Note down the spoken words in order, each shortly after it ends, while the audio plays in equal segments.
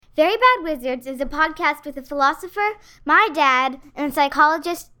Very Bad Wizards is a podcast with a philosopher, my dad, and a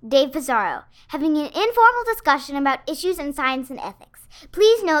psychologist, Dave Pizarro, having an informal discussion about issues in science and ethics.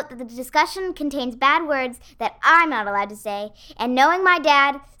 Please note that the discussion contains bad words that I'm not allowed to say, and knowing my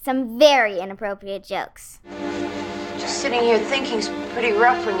dad, some very inappropriate jokes. Just sitting here thinking's pretty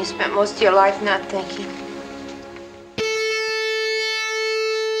rough when you spent most of your life not thinking.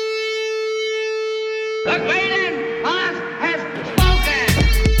 The Galen Boss has spoken!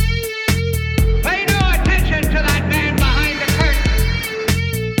 Pay no attention to that man behind the curtain!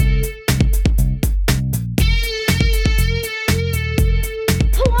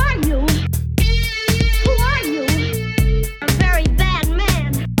 Who are you? Who are you? A very bad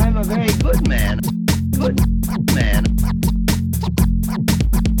man. I'm a very good man. Good man.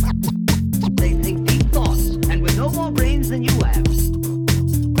 They think deep thoughts, and with no more brains than you have.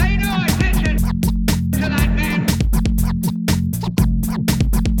 Pay no attention to that man!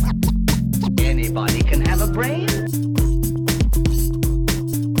 Anybody can have a brain.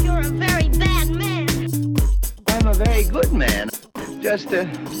 You're a very bad man. I'm a very good man. Just a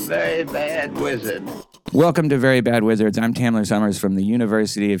very bad wizard. Welcome to Very Bad Wizards. I'm Tamler Summers from the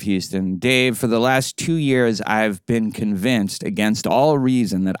University of Houston. Dave, for the last 2 years, I've been convinced against all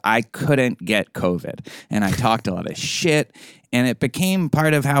reason that I couldn't get COVID. And I talked a lot of shit, and it became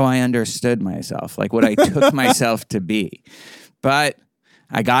part of how I understood myself, like what I took myself to be. But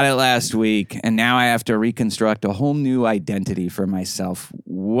I got it last week, and now I have to reconstruct a whole new identity for myself.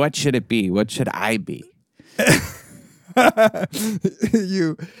 What should it be? What should I be?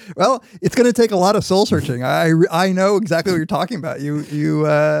 Well, it's going to take a lot of soul searching. I know exactly what you're talking about.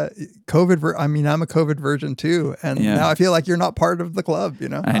 COVID. I'm a COVID virgin too, and now I feel like you're not part of the club. You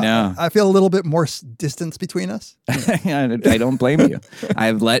know, I know. I feel a little bit more distance between us. I don't blame you.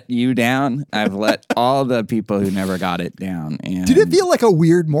 I've let you down. I've let all the people who never got it down. And did it feel like a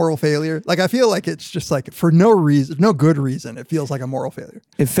weird moral failure? Like I feel like it's just like for no reason, no good reason. It feels like a moral failure.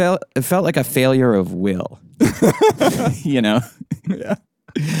 It felt like a failure of will. You know? Yeah.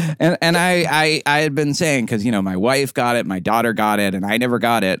 And I had been saying, because, you know, my wife got it, my daughter got it, and I never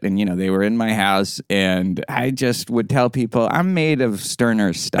got it. And, you know, they were in my house, and I just would tell people I'm made of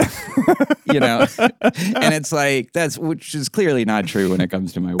sterner stuff, you know? And it's like, which is clearly not true when it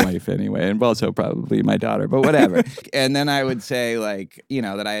comes to my wife anyway, and also probably my daughter, but whatever. And then I would say, like, you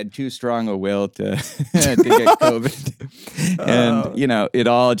know, that I had too strong a will to get COVID. And, you know, it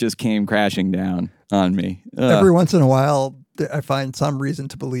all just came crashing down on me. Every once in a while, I find some reason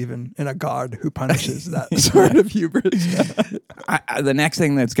to believe in a God who punishes that sort of hubris. The next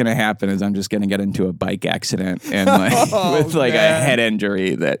thing that's going to happen is I'm just going to get into a bike accident and with a head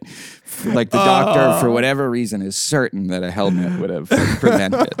injury that, like, the doctor, for whatever reason, is certain that a helmet would have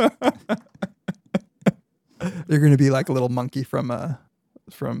prevented. You're going to be like a little monkey from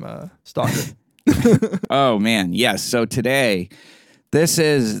Stalker. Oh man, yes. So today, this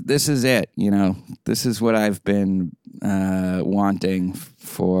is it. You know, this is what I've been wanting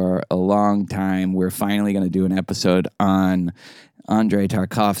for a long time. We're finally going to do an episode on Andrei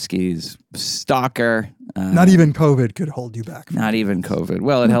Tarkovsky's Stalker. Not even COVID could hold you back. Not even COVID.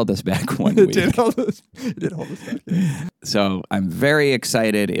 Well, it held us back 1 week. It did hold us back. Yeah. So I'm very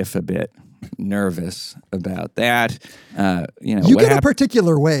excited, if a bit nervous about that. You get a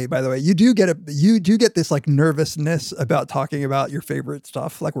particular way, by the way. You do get this like nervousness about talking about your favorite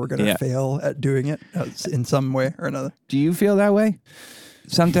stuff, like we're going to fail at doing it in some way or another. Do you feel that way?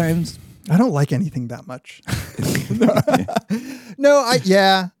 Sometimes. I don't like anything that much.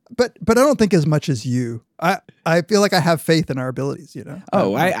 But I don't think as much as you. I feel like I have faith in our abilities, you know.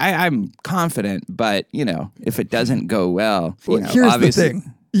 Oh, I'm confident, but you know, if it doesn't go well, here's obviously, the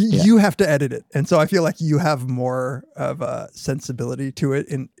thing. You have to edit it. And so I feel like you have more of a sensibility to it.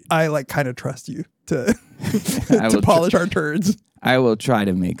 And I like kind of trust you to polish our turds. I will try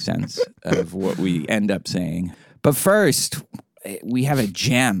to make sense of what we end up saying. But first, we have a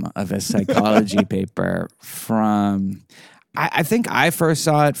gem of a psychology paper from, I think I first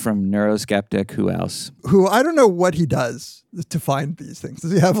saw it from Neuroskeptic. Who else? Who, I don't know what he does to find these things.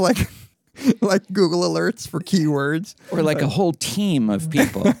 Does he have like Google alerts for keywords? Or like a whole team of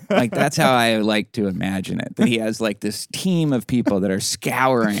people. Like that's how I like to imagine it. That he has like this team of people that are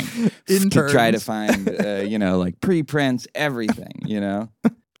scouring to try to find, like preprints, everything, you know?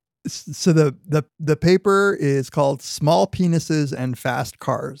 So the paper is called Small Penises and Fast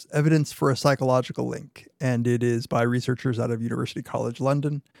Cars, Evidence for a Psychological Link. And it is by researchers out of University College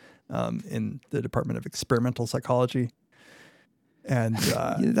London in the Department of Experimental Psychology. And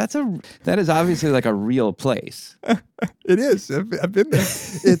that is obviously like a real place. It is. I've been there.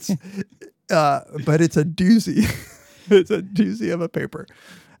 It's but it's a doozy. It's a doozy of a paper.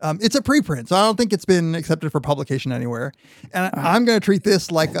 It's a preprint, so I don't think it's been accepted for publication anywhere. And I'm going to treat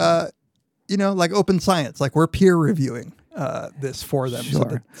this like like open science, like we're peer reviewing this for them,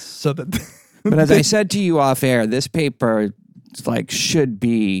 Sure. so that. But as I said to you off air, this paper should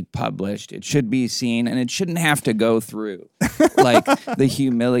be published. It should be seen, and it shouldn't have to go through the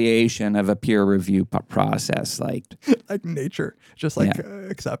humiliation of a peer review process. Like Nature, just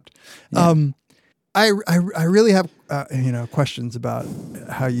accept. Yeah. I really have questions about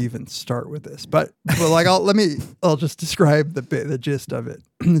how you even start with this, but I'll just describe the gist of it.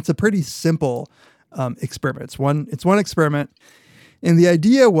 It's a pretty simple experiment. It's one experiment. And the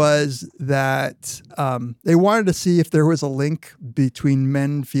idea was that they wanted to see if there was a link between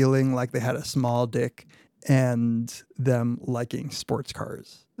men feeling like they had a small dick and them liking sports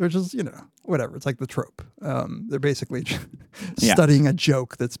cars, which is, whatever. It's like the trope. They're basically studying a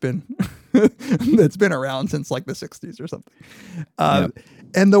joke that's been around since like the 60s or something.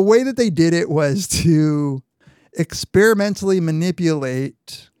 And the way that they did it was to experimentally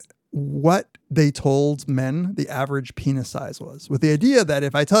manipulate what they told men the average penis size was, with the idea that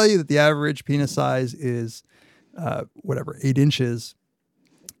if I tell you that the average penis size is 8 inches,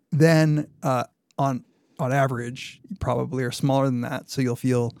 then on average you probably are smaller than that. So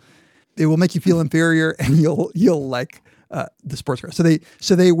it will make you feel inferior, and you'll like the sports car.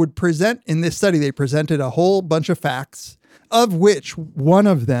 So they would present in this study. They presented a whole bunch of facts, of which one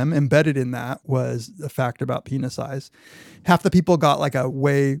of them embedded in that was a fact about penis size. Half the people got like a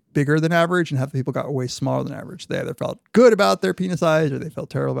way bigger than average, and half the people got way smaller than average. They either felt good about their penis size or they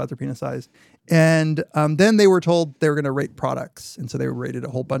felt terrible about their penis size. And then they were told they were going to rate products. And so they rated a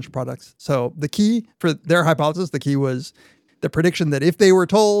whole bunch of products. So the key for their hypothesis, the key was the prediction that if they were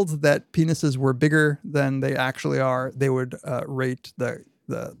told that penises were bigger than they actually are, they would rate the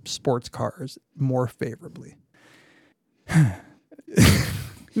sports cars more favorably.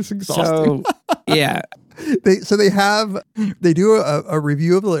 It's exhausting. So, yeah. They do a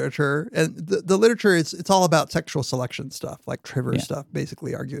review of the literature, and the literature it's all about sexual selection stuff, like Trivers stuff,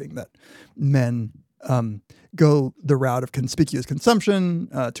 basically arguing that men go the route of conspicuous consumption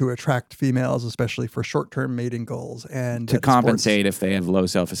to attract females, especially for short-term mating goals, and to compensate if they have low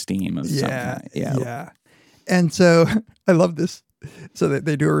self-esteem of some kind. Yeah. And so I love this. So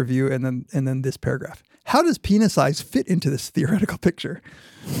they do a review, and then this paragraph. How does penis size fit into this theoretical picture?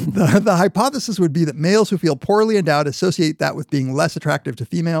 The hypothesis would be that males who feel poorly endowed associate that with being less attractive to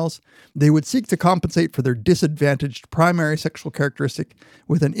females. They would seek to compensate for their disadvantaged primary sexual characteristic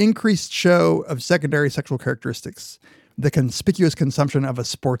with an increased show of secondary sexual characteristics, the conspicuous consumption of a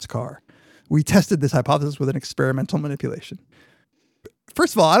sports car. We tested this hypothesis with an experimental manipulation.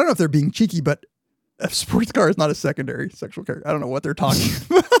 First of all, I don't know if they're being cheeky, but a sports car is not a secondary sexual character. I don't know what they're talking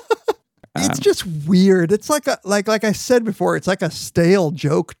about. It's just weird. It's like I said before, it's like a stale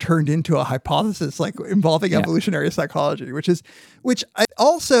joke turned into a hypothesis, like involving evolutionary psychology, which I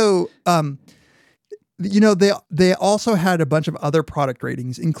also, they also had a bunch of other product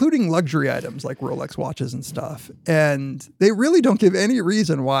ratings, including luxury items like Rolex watches and stuff. And they really don't give any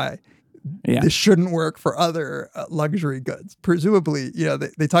reason why this shouldn't work for other luxury goods. Presumably,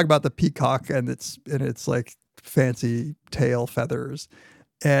 they talk about the peacock and its like fancy tail feathers.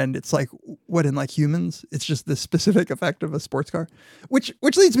 And it's like, what, in like humans, it's just this specific effect of a sports car, which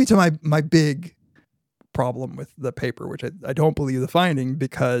leads me to my big problem with the paper, which I don't believe the finding,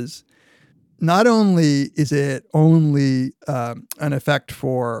 because not only is it only an effect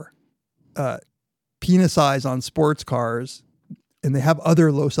for penis size on sports cars, and they have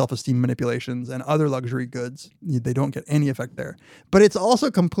other low self-esteem manipulations and other luxury goods, they don't get any effect there. But it's also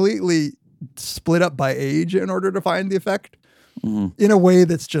completely split up by age in order to find the effect. Mm-hmm. In a way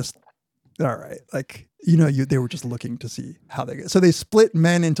that's just all right. Like, they were just looking to see how they get. So they split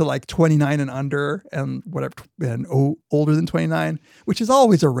men into like 29 and under and whatever, and older than 29, which is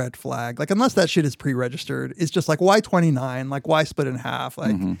always a red flag. Like, unless that shit is pre-registered, it's just like, why 29? Like, why split in half?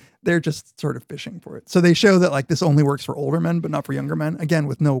 Like, they're just sort of fishing for it. So they show that like this only works for older men, but not for younger men. Again,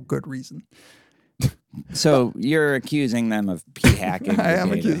 with no good reason. So you're accusing them of p-hacking. I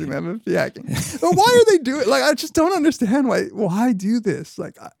am accusing them of p-hacking. But why are they doing it? Like, I just don't understand why do this?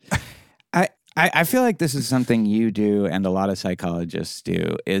 Like, I feel like this is something you do and a lot of psychologists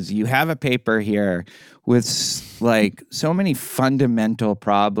do, is you have a paper here with like so many fundamental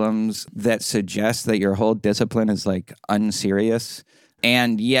problems that suggest that your whole discipline is like unserious.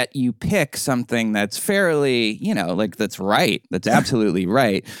 And yet you pick something that's fairly, that's right, that's absolutely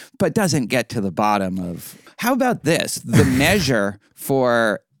right, but doesn't get to the bottom of, how about this? The measure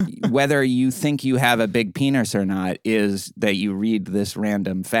for whether you think you have a big penis or not is that you read this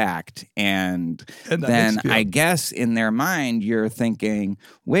random fact. And then I guess in their mind, you're thinking,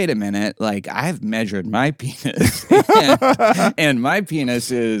 wait a minute, like I've measured my penis and my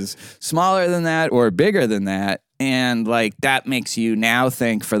penis is smaller than that or bigger than that. And like that makes you now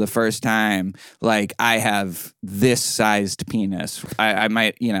think for the first time, like I have this sized penis. I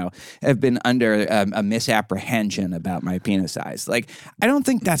might, have been under a misapprehension about my penis size. Like, I don't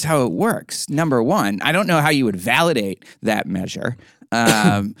think that's how it works. Number one, I don't know how you would validate that measure.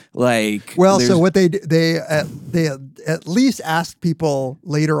 So what they at least asked people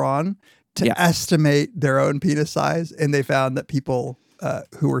later on to estimate their own penis size, and they found that people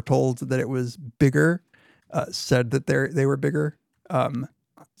who were told that it was bigger said that they were bigger.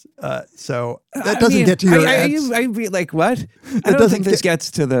 So that doesn't get to your. I like what? I don't think this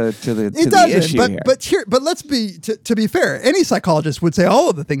gets to the issue but, here. But let's be to be fair. Any psychologist would say all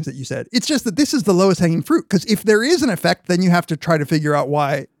of the things that you said. It's just that this is the lowest hanging fruit, because if there is an effect, then you have to try to figure out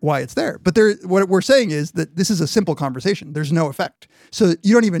why it's there. But what we're saying is that this is a simple conversation. There's no effect, so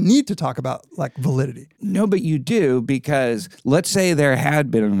you don't even need to talk about like validity. No, but you do, because let's say there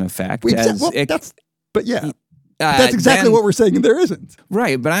had been an effect. That's exactly what we're saying. There isn't.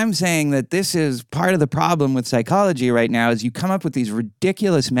 Right. But I'm saying that this is part of the problem with psychology right now is you come up with these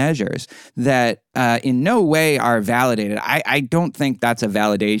ridiculous measures that in no way are validated. I don't think that's a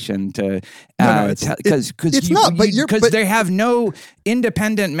validation to because they have no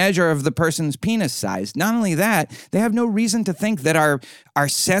independent measure of the person's penis size. Not only that, they have no reason to think that our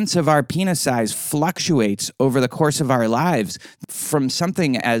sense of our penis size fluctuates over the course of our lives from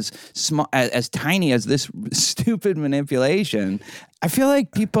something as small as tiny as this stupid manipulation. I feel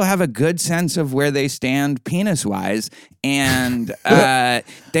like people have a good sense of where they stand penis-wise, and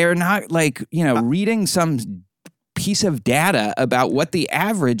they're not like, reading some piece of data about what the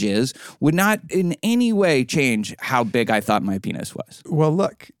average is would not in any way change how big I thought my penis was. Well,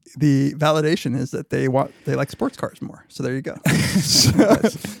 look, the validation is that they like sports cars more. So there you go.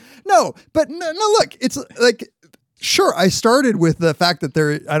 No, look, it's like, sure, I started with the fact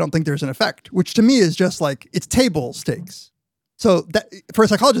that I don't think there's an effect, which to me is just like, it's table stakes. So that for a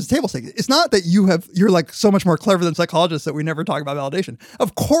psychologist, table stakes. It's not that you're like so much more clever than psychologists that we never talk about validation.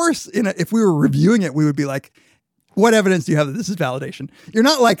 Of course, if we were reviewing it, we would be like, what evidence do you have that this is validation? You're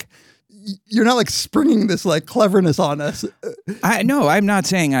not like springing this like cleverness on us. No, I'm not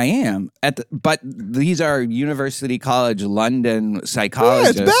saying I am. But these are University College London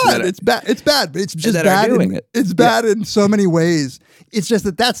psychologists. Yeah, it's bad. It's bad, but it's just bad. It's bad in so many ways. It's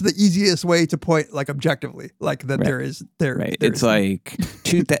just that's the easiest way to point, like, objectively, like that there is. It's like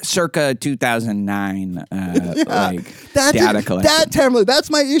circa 2009, data collection. That's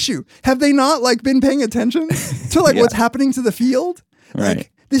my issue. Have they not like been paying attention to like what's happening to the field? Right.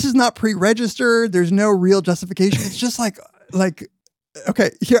 Like, this is not pre-registered. There's no real justification. It's just like,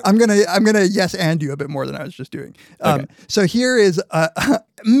 okay, here, I'm gonna yes and you a bit more than I was just doing. Okay. So here is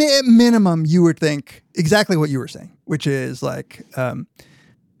minimum, you would think exactly what you were saying, which is like,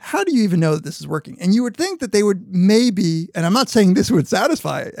 how do you even know that this is working? And you would think that they would maybe, and I'm not saying this would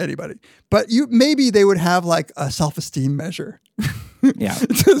satisfy anybody, but maybe they would have like a self-esteem measure. Yeah.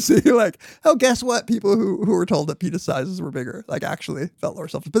 To see like, oh, guess what? People who were told that penis sizes were bigger, like actually felt lower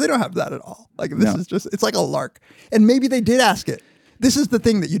self, but they don't have that at all. Like this is just, it's like a lark. And maybe they did ask it. This is the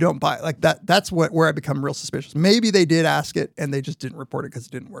thing that you don't buy. Like that's where I become real suspicious. Maybe they did ask it and they just didn't report it because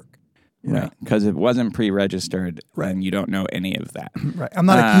it didn't work. Right. Because it wasn't pre-registered, and you don't know any of that. Right. I'm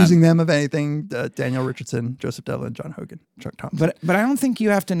not accusing them of anything. Daniel Richardson, Joseph Devlin, John Hogan, Chuck Thompson. But I don't think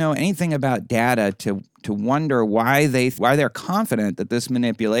you have to know anything about data to wonder why they're confident that this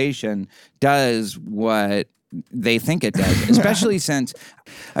manipulation does what they think it does. Especially since,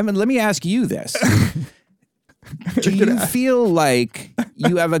 let me ask you this. Do you feel like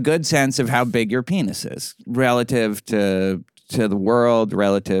you have a good sense of how big your penis is relative to the world,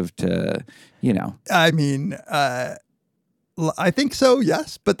 relative to, I mean, I think so,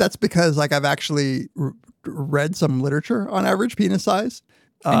 yes. But that's because like I've actually read some literature on average penis size.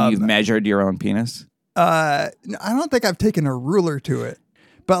 And you've measured your own penis? I don't think I've taken a ruler to it.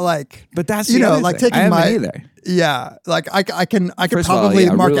 But like, that's like taking I haven't either. Yeah, like I can First probably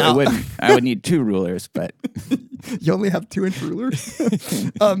of all, mark out. I would need 2 rulers, but you only have 2-inch rulers.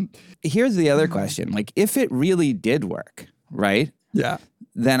 Here's the other question: like, if it really did work, right? Yeah.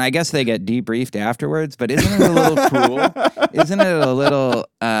 then I guess they get debriefed afterwards. But isn't it a little cruel? Isn't it a little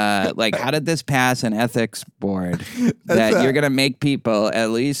like, how did this pass an ethics board that you're going to make people, at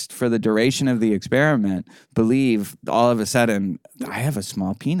least for the duration of the experiment, believe all of a sudden, I have a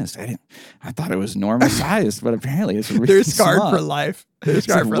small penis. I thought it was normal sized, but apparently it's really They're scarred small. for life. They're It's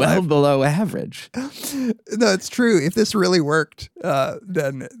scarred for well life. below average. No, it's true. If this really worked,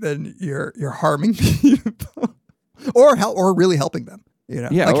 then you're harming people, or really helping them. You know,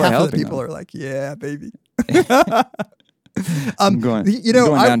 Yeah, like or half of the helping people them. are like, "Yeah, baby." I'm going, you know,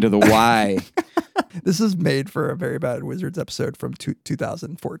 going down to the why. This is made for a Very Bad Wizards episode from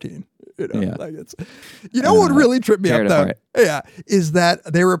 2014. You know, Yeah. like it's. You know what would really trip me tear up it though? apart. Yeah, is that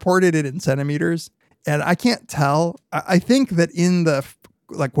they reported it in centimeters, and I can't tell. I think that in the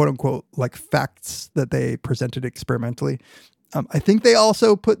like quote unquote like facts that they presented experimentally, I think they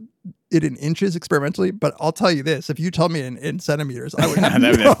also put it in inches experimentally. But I'll tell you this: if you tell me in centimeters, I would have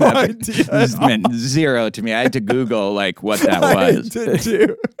no idea. This meant zero to me. I had to Google like what that was. I did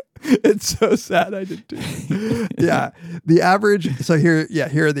too. It's so sad. I did too. Yeah. The average. So here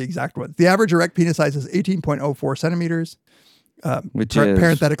are the exact ones. The average erect penis size is 18.04 centimeters, Which is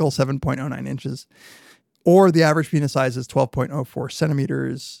parenthetical 7.09 inches, or the average penis size is 12.04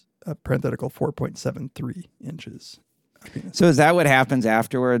 centimeters, parenthetical 4.73 inches. So is that what happens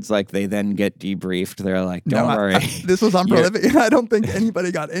afterwards? Like they then get debriefed. They're like, "Don't worry." This was on ProLiving. I don't think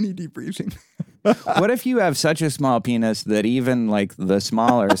anybody got any debriefing. What if you have such a small penis that even like the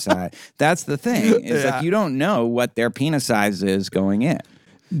smaller size? That's the thing. Is like you don't know what their penis size is going in.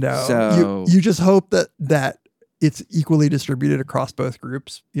 No. So you just hope that it's equally distributed across both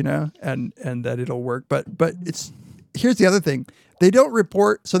groups, you know, and that it'll work. But here's the other thing. They don't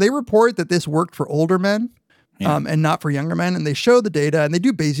report. So they report that this worked for older men. And not for younger men. And they show the data and they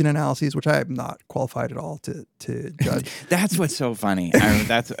do Bayesian analyses, which I am not qualified at all to judge. That's what's so funny.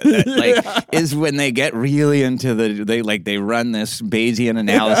 Is when they get really into they run this Bayesian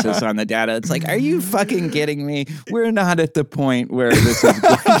analysis on the data. It's like, are you fucking kidding me? We're not at the point where this is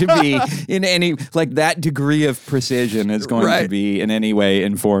going to be in any like that degree of precision is going to be in any way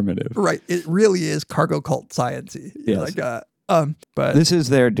informative. Right. It really is cargo cult science-y. Yes. But this is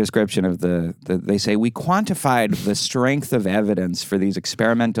their description of they say, we quantified the strength of evidence for these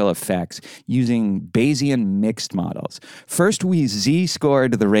experimental effects using Bayesian mixed models. First, we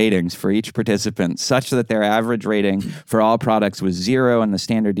z-scored the ratings for each participant such that their average rating for all products was 0 and the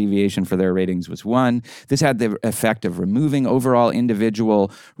standard deviation for their ratings was 1. This had the effect of removing overall individual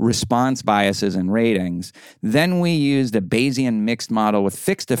response biases and ratings. Then we used a Bayesian mixed model with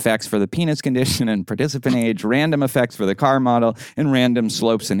fixed effects for the penis condition and participant age, random effects for the car model, and random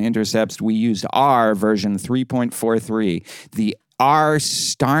slopes and intercepts. We used R version 3.43, the R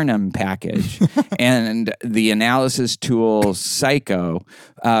Starnum package, and the analysis tool Psycho.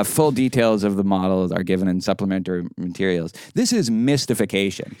 Full details of the models are given in supplementary materials. This is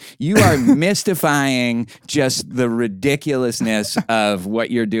mystification. You are mystifying just the ridiculousness of what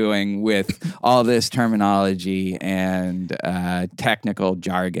you're doing with all this terminology and technical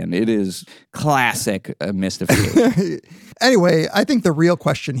jargon. It is classic mystification. Anyway, I think the real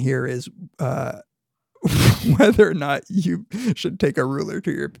question here is whether or not you should take a ruler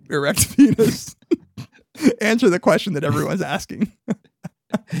to your erect penis. Answer the question that everyone's asking.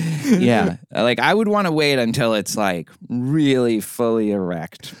 Yeah, like I would want to wait until it's like really fully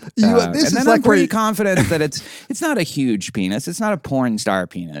erect. This and is then like I'm pretty where- confident that it's not a huge penis. It's not a porn star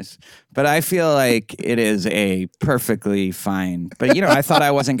penis, but I feel like it is a perfectly fine. But you know, I thought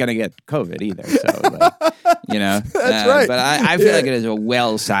I wasn't going to get COVID either, so like, you know, That's right. But I feel like it is a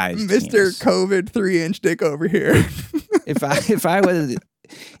well-sized Mr. penis. COVID 3-inch dick over here.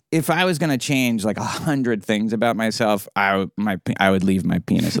 If I was going to change like 100 things about myself, I would leave my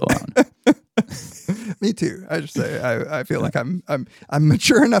penis alone. Me too. I just say I feel like I'm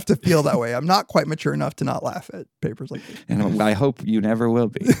mature enough to feel that way. I'm not quite mature enough to not laugh at papers like this. And I hope you never will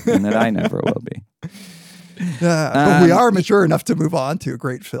be, and that I never will be. But we are mature enough to move on to a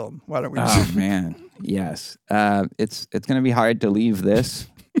great film. Why don't we? Oh man, yes. It's going to be hard to leave this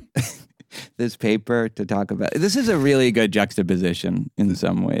this paper to talk about. This is a really good juxtaposition in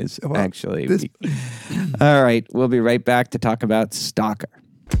some ways, Well, actually. this- All right, we'll be right back to talk about Stalker.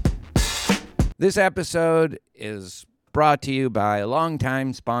 This episode is brought to you by a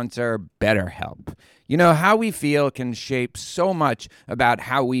longtime sponsor, BetterHelp. You know, how we feel can shape so much about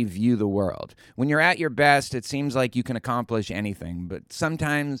how we view the world. When you're at your best, it seems like you can accomplish anything, but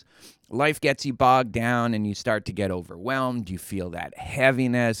sometimes life gets you bogged down and you start to get overwhelmed. You feel that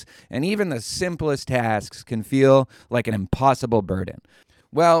heaviness, and even the simplest tasks can feel like an impossible burden.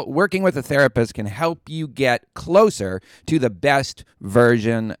 Well, working with a therapist can help you get closer to the best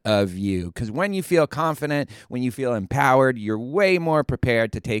version of you. Because when you feel confident, when you feel empowered, you're way more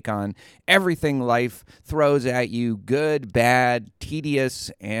prepared to take on everything life throws at you, good, bad,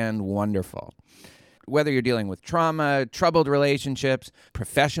 tedious, and wonderful. Whether you're dealing with trauma, troubled relationships,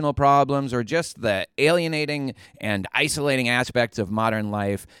 professional problems, or just the alienating and isolating aspects of modern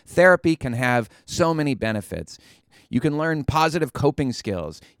life, therapy can have so many benefits. You can learn positive coping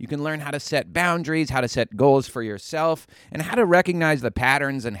skills. You can learn how to set boundaries, how to set goals for yourself, and how to recognize the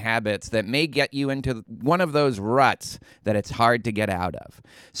patterns and habits that may get you into one of those ruts that it's hard to get out of.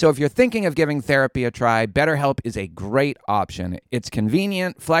 So if you're thinking of giving therapy a try, BetterHelp is a great option. It's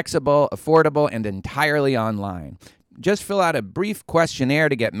convenient, flexible, affordable, and entirely online. Just fill out a brief questionnaire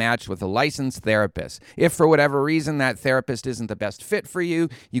to get matched with a licensed therapist. If for whatever reason that therapist isn't the best fit for you,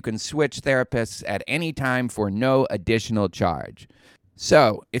 you can switch therapists at any time for no additional charge.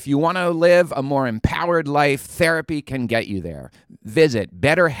 So, if you want to live a more empowered life, therapy can get you there. Visit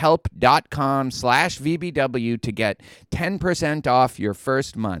betterhelp.com/VBW to get 10% off your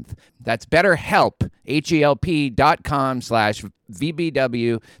first month. That's BetterHelp,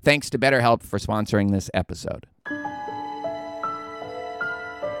 HELP.com/VBW. Thanks to BetterHelp for sponsoring this episode.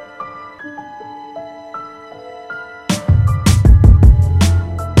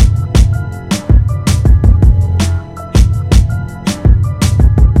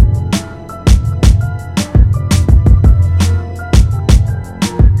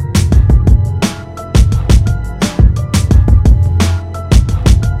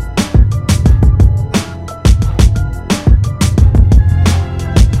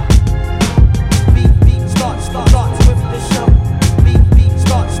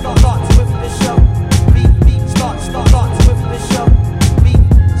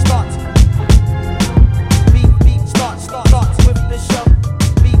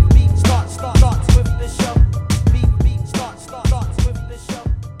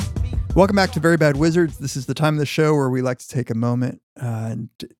 Welcome back to Very Bad Wizards. This is the time of the show where we like to take a moment and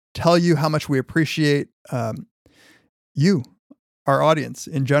tell you how much we appreciate you, our audience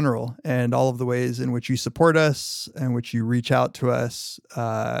in general, and all of the ways in which you support us and which you reach out to us.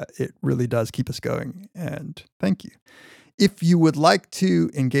 It really does keep us going, and thank you. If you would like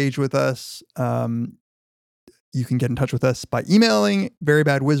to engage with us, you can get in touch with us by emailing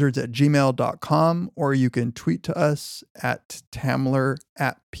verybadwizards@gmail.com, or you can tweet to us at Tamler,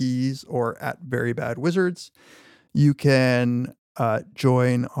 at Peas, or at verybadwizards. You can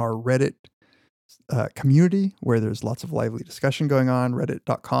join our Reddit community where there's lots of lively discussion going on,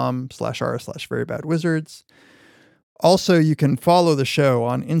 reddit.com/r/verybadwizards. Also, you can follow the show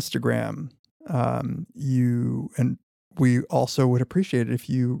on Instagram. We also would appreciate it if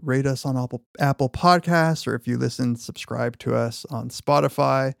you rate us on Apple Podcasts, or if you subscribe to us on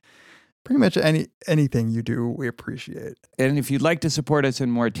Spotify. Pretty much anything you do, we appreciate. And if you'd like to support us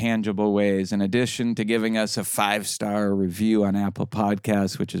in more tangible ways, in addition to giving us a 5-star review on Apple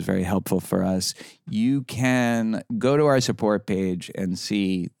Podcasts, which is very helpful for us, you can go to our support page and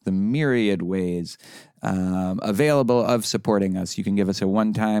see the myriad ways available of supporting us. You can give us a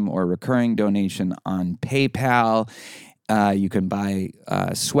one-time or recurring donation on PayPal. You can buy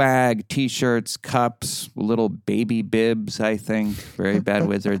swag, T-shirts, cups, little baby bibs, I think. Very Bad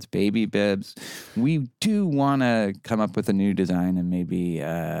Wizards, baby bibs. We do want to come up with a new design and maybe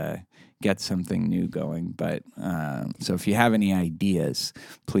get something new going. But so if you have any ideas,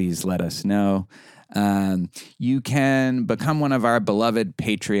 please let us know. You can become one of our beloved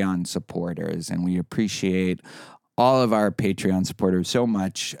Patreon supporters, and we appreciate all of our Patreon supporters so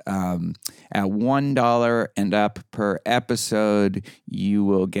much. At $1 and up per episode, you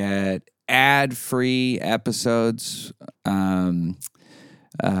will get ad-free episodes.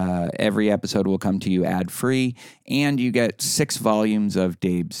 Every episode will come to you ad-free, and you get 6 volumes of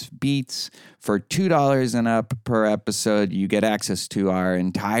Dave's Beats. For $2 and up per episode, you get access to our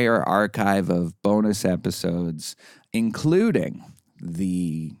entire archive of bonus episodes, including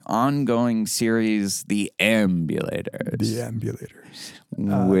the ongoing series, The Ambulators. The Ambulators.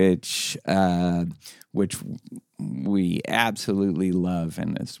 Which we absolutely love,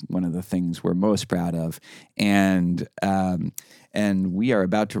 and it's one of the things we're most proud of. And we are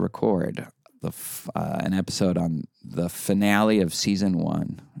about to record an episode on the finale of season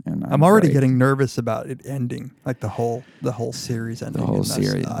 1. And I'm already getting nervous about it ending, like the whole series ending. The whole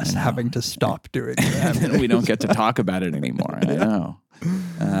series. Us having to stop doing it. And then we don't get to talk about it anymore. I know.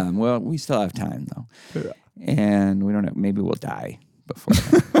 Well, we still have time, though. Yeah. And we don't know. Maybe we'll die before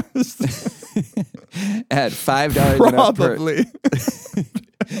that. At $5 Probably.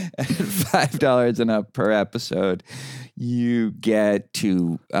 At $5 and up per episode, you get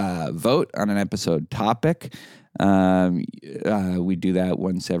to vote on an episode topic. We do that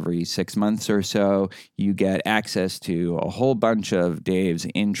once every 6 months or so. You get access to a whole bunch of Dave's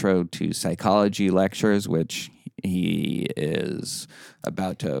intro to psychology lectures, which he is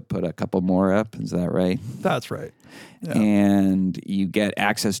about to put a couple more up. Is that right? That's right. Yeah. And you get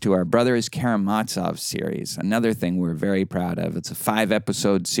access to our Brothers Karamazov series, another thing we're very proud of. It's a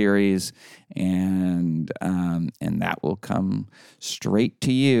 5-episode series, and that will come straight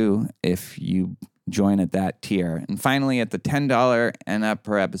to you if you join at that tier. And finally, at the $10 and up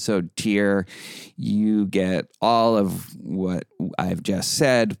per episode tier, you get all of what I've just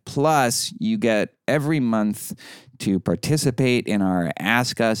said, plus you get every month to participate in our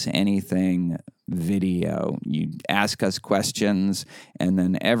Ask Us Anything video. You ask us questions, and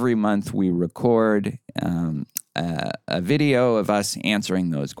then every month we record a video of us answering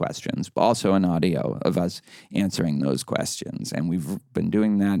those questions, but also an audio of us answering those questions. And we've been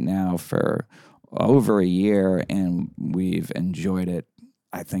doing that now for over a year, and we've enjoyed it.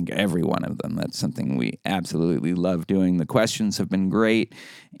 I think every one of them. That's something we absolutely love doing. The questions have been great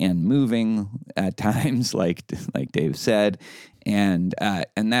and moving at times, like Dave said, and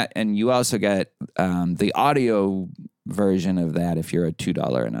you also get the audio version of that if you're a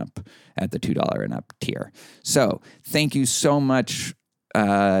 $2 and up at the $2 and up tier. So thank you so much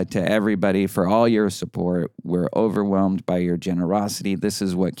to everybody for all your support. We're overwhelmed by your generosity. This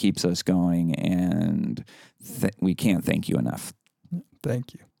is what keeps us going, and we can't thank you enough.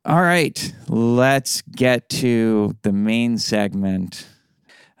 Thank you. All right, let's get to the main segment.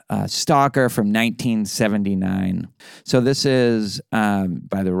 Stalker from 1979. So this is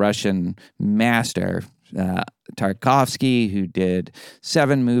by the Russian master, Tarkovsky, who did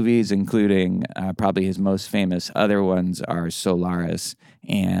 7 movies, including probably his most famous other ones are Solaris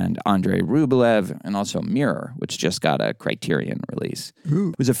and Andrei Rublev, and also Mirror, which just got a Criterion release. Ooh.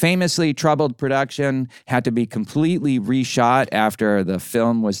 It was a famously troubled production, had to be completely reshot after the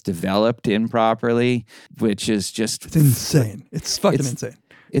film was developed improperly, which is just... It's insane. It's fucking insane.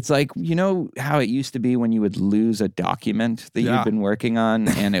 It's like, you know how it used to be when you would lose a document that you've been working on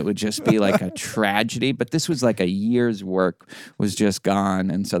and it would just be like a tragedy? But this was like a year's work was just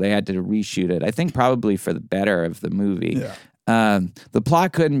gone, and so they had to reshoot it. I think probably for the better of the movie. Yeah. The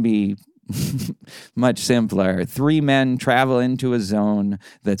plot couldn't be much simpler. 3 men travel into a zone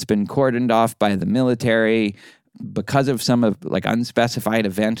that's been cordoned off by the military because of some unspecified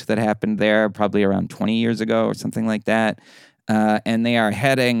event that happened there probably around 20 years ago or something like that. And they are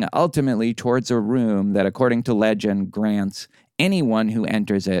heading ultimately towards a room that, according to legend, grants anyone who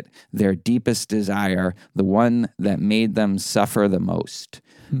enters it their deepest desire, the one that made them suffer the most.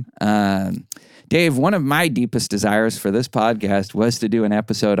 Dave, one of my deepest desires for this podcast was to do an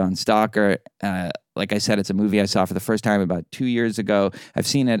episode on Stalker. Like I said, it's a movie I saw for the first time about 2 years ago. I've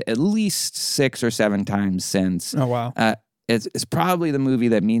seen it at least 6 or 7 times since. Oh, wow. It's probably the movie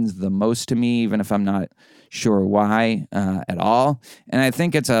that means the most to me, even if I'm not sure why at all. And I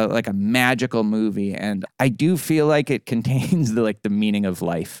think it's a magical movie, and I do feel like it contains the meaning of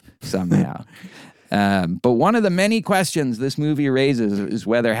life somehow. But one of the many questions this movie raises is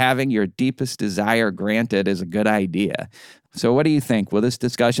whether having your deepest desire granted is a good idea. So what do you think? Will this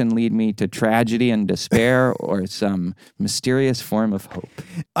discussion lead me to tragedy and despair or some mysterious form of hope?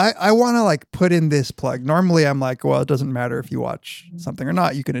 I want to put in this plug. Normally I'm like, well, it doesn't matter if you watch something or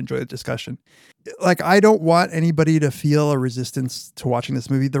not. You can enjoy the discussion. I don't want anybody to feel a resistance to watching this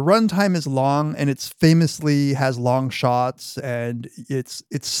movie. The runtime is long, and it's famously has long shots, and it's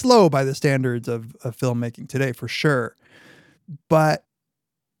slow by the standards of filmmaking today, for sure. But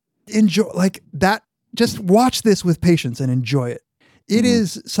enjoy that. Just watch this with patience and enjoy it. It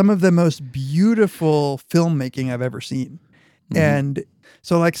is some of the most beautiful filmmaking I've ever seen. And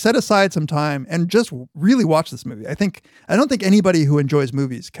so set aside some time and just really watch this movie. I don't think anybody who enjoys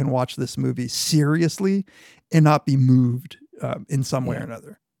movies can watch this movie seriously and not be moved in some way or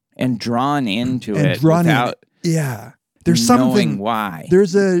another. And drawn into and it drawn without there's knowing something why.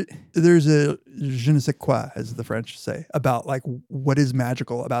 There's a je ne sais quoi, as the French say, about what is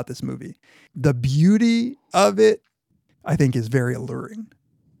magical about this movie. The beauty of it, I think, is very alluring.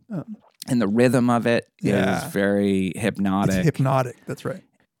 And the rhythm of it is very hypnotic. It's hypnotic, that's right.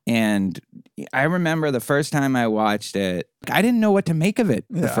 And I remember the first time I watched it, I didn't know what to make of it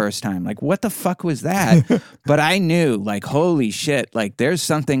the first time. What the fuck was that? But I knew, holy shit, there's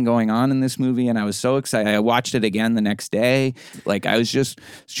something going on in this movie, and I was so excited. I watched it again the next day. I was just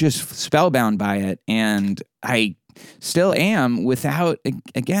spellbound by it, and I still am without,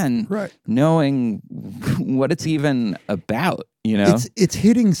 again, Right. knowing what it's even about, you know? It's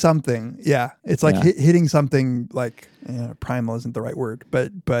hitting something. Yeah. It's like Yeah. hitting something like primal isn't the right word,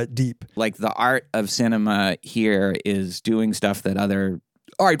 but deep. Like the art of cinema here is doing stuff that other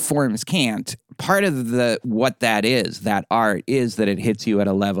art forms can't. Part of what that art is that it hits you at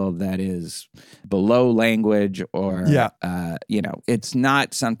a level that is below language or, it's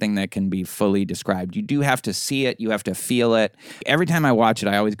not something that can be fully described. You do have to see it. You have to feel it. Every time I watch it,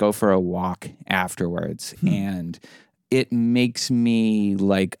 I always go for a walk afterwards. And it makes me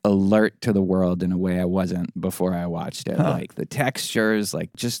like alert to the world in a way I wasn't before I watched it. Like the textures, like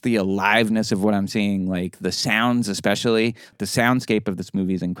just the aliveness of what I'm seeing, like the sounds, especially the soundscape of this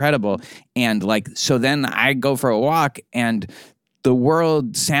movie is incredible. And like, so then I go for a walk and the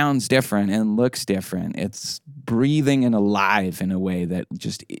world sounds different and looks different. It's breathing and alive in a way that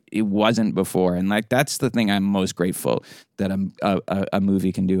just it wasn't before. And like, that's the thing I'm most grateful that a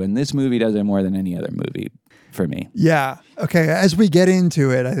movie can do. And this movie does it more than any other movie for me. Yeah. Okay. As we get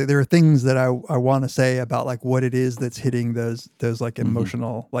into it, there are things that I want to say about like what it is that's hitting those like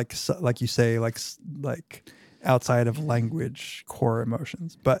emotional, like you say, like outside of language core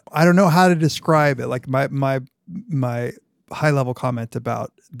emotions. But I don't know how to describe it. Like my high level comment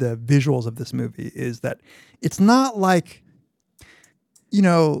about the visuals of this movie is that it's not like,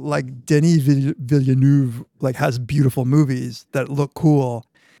 like Denis Villeneuve like has beautiful movies that look cool.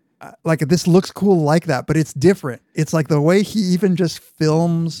 Like this looks cool like that, but it's different. It's like the way he even just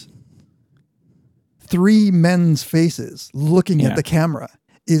films three men's faces looking at the camera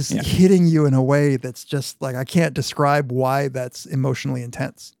is hitting you in a way that's just like, I can't describe why that's emotionally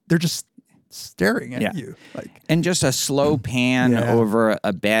intense. They're just staring at you. Like, and just a slow pan over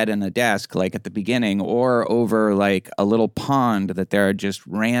a bed and a desk, like at the beginning, or over like a little pond that there are just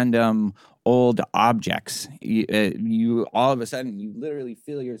random old objects. You all of a sudden, you literally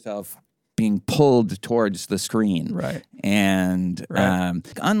feel yourself being pulled towards the screen. Right. And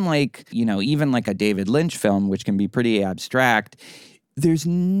unlike, even like a David Lynch film, which can be pretty abstract, there's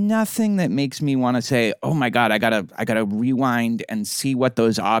nothing that makes me want to say, oh my God, I gotta rewind and see what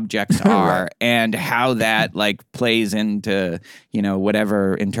those objects are and how that like plays into,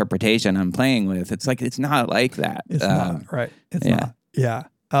 whatever interpretation I'm playing with. It's like, it's not like that. It's not, right. It's not. Yeah.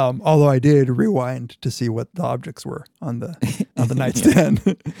 Although I did rewind to see what the objects were on the nightstand.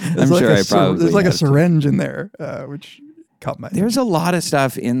 I'm sure I probably there's like a have to. syringe in there, which caught my. There's a lot of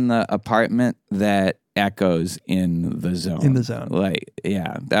stuff in the apartment that echoes in The Zone. In The Zone. Like,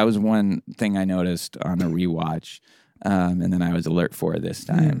 yeah, that was one thing I noticed on a rewatch. And then I was alert for it this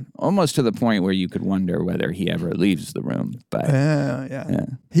time, almost to the point where you could wonder whether he ever leaves the room. But yeah.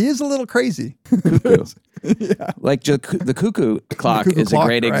 He is a little crazy. Cuckoo. Like the cuckoo clock is a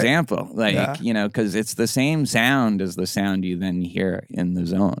great right. example. Like, because it's the same sound as the sound you then hear in The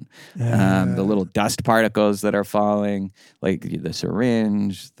Zone. The little dust particles that are falling, like the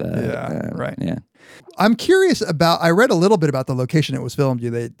syringe. Right. Yeah. I'm curious about. I read a little bit about the location it was filmed.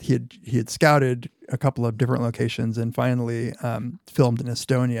 He had scouted a couple of different locations and finally filmed in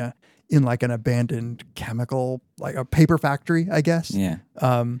Estonia in like an abandoned chemical, like a paper factory, I guess. Yeah.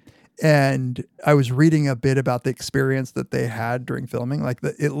 And I was reading a bit about the experience that they had during filming. Like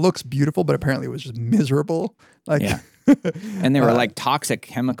it looks beautiful, but apparently it was just miserable. Like, and there were like toxic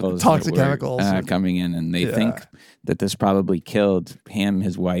chemicals coming in, and they think that this probably killed him,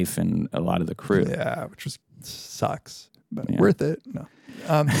 his wife, and a lot of the crew. Yeah, which sucks, but worth it. No.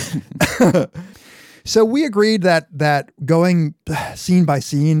 So we agreed that going scene by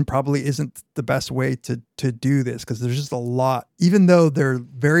scene probably isn't the best way to do this, because there's just a lot, even though they're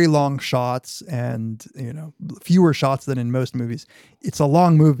very long shots and, fewer shots than in most movies. It's a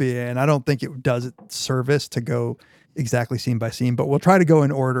long movie, and I don't think it does it service to go exactly scene by scene, but we'll try to go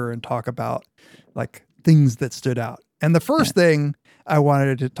in order and talk about like things that stood out. And the first thing I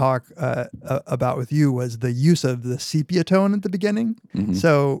wanted to talk about with you was the use of the sepia tone at the beginning. Mm-hmm.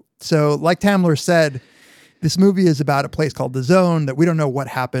 So like Tamler said, this movie is about a place called The Zone that we don't know what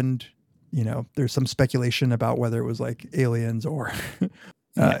happened. There's some speculation about whether it was like aliens or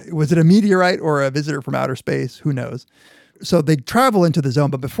was it a meteorite or a visitor from outer space? Who knows? So they travel into The Zone,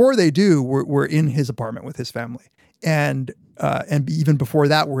 but before they do, we're in his apartment with his family. And even before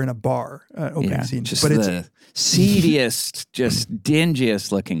that, we're in a bar opening scene. Just but the seediest, just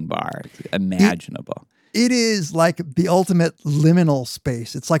dingiest looking bar imaginable. It is like the ultimate liminal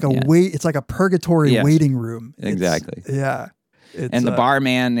space. It's like it's like a purgatory waiting room. Exactly. And the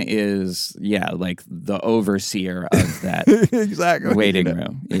barman is, like the overseer of that exactly waiting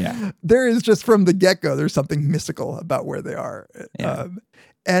room. Yeah. There is just from the get-go, there's something mystical about where they are. Yeah.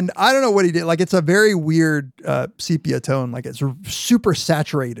 And I don't know what he did. Like, it's a very weird sepia tone. Like, it's super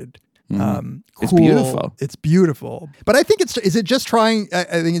saturated. Cool. It's beautiful. It's beautiful. But I think I think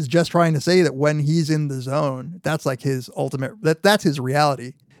it's just trying to say that when he's in the zone, that's like his ultimate, that's his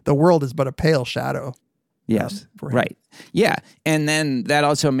reality. The world is but a pale shadow. Yes. For him. Right. Yeah. And then that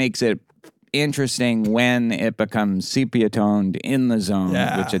also makes it interesting when it becomes sepia toned in the zone,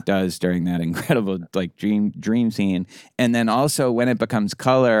 which it does during that incredible like dream scene. And then also when it becomes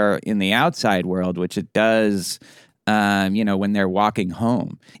color in the outside world, which it does when they're walking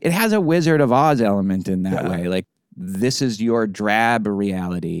home. It has a Wizard of Oz element in that way. Like, this is your drab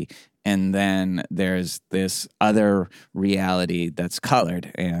reality. And then there's this other reality that's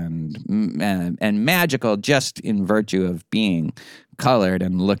colored and magical just in virtue of being colored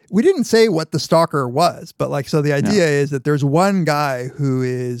and look. We didn't say what the stalker was, but like, so the idea is that there's one guy who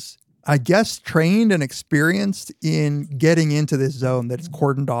is, I guess, trained and experienced in getting into this zone that's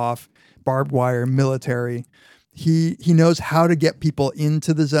cordoned off, barbed wire, military. He knows how to get people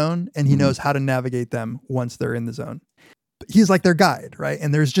into the zone, and he knows how to navigate them once they're in the zone. He's like their guide, right?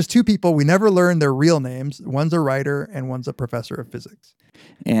 And there's just two people. We never learn their real names. One's a writer and one's a professor of physics.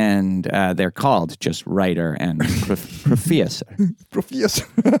 And they're called just writer and professor. Professor.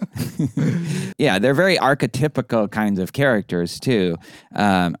 Yeah, they're very archetypical kinds of characters too.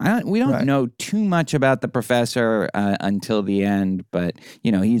 We don't know too much about the professor until the end, but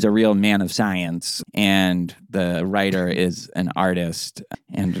he's a real man of science, and the writer is an artist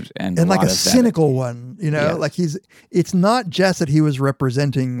and like a cynical one. Like it's not just that he was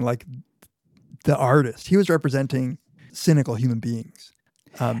representing like the artist; he was representing cynical human beings.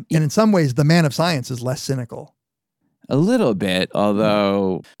 And in some ways, the man of science is less cynical. A little bit,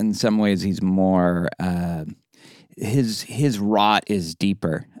 although in some ways he's more, his rot is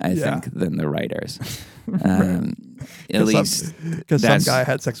deeper, I think, than the writer's. At least because some guy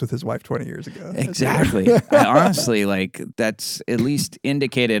had sex with his wife 20 years ago. Exactly. Honestly, like that's at least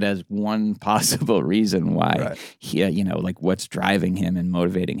indicated as one possible reason why he, like what's driving him and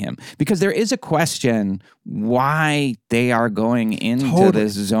motivating him. Because there is a question why they are going into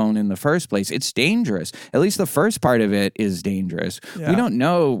this zone in the first place. It's dangerous. At least the first part of it is dangerous. We don't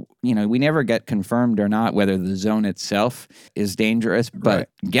know, we never get confirmed or not whether the zone itself is dangerous, but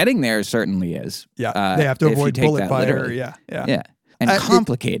getting there certainly is. Yeah. They have to avoid bullet fire. Literally. Yeah. And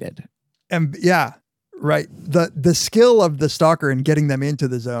complicated. Right. The skill of the stalker in getting them into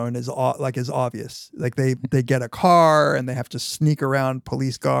the zone is obvious. Like they get a car and they have to sneak around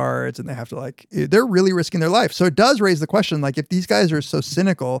police guards and they have to they're really risking their life. So it does raise the question, like, if these guys are so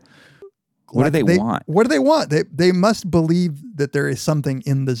cynical, what do they want? What do they want? They must believe that there is something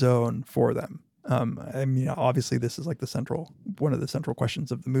in the zone for them. Obviously this is like one of the central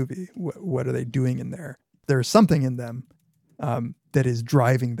questions of the movie. What are they doing in there? There's something in them that is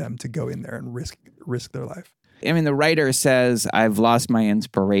driving them to go in there and risk their life. I mean, the writer says, I've lost my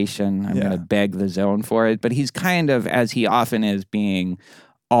inspiration. I'm going to beg the zone for it. But he's kind of, as he often is, being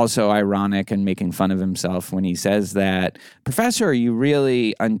also ironic and making fun of himself when he says that, Professor, you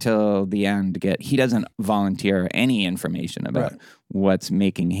really, until the end, he doesn't volunteer any information about what's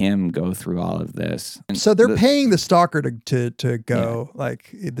making him go through all of this. And so they're paying the stalker to go. Like,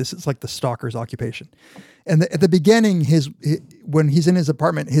 this is like the stalker's occupation. And at the beginning, when he's in his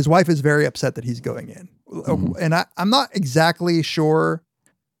apartment, his wife is very upset that he's going in. And I'm not exactly sure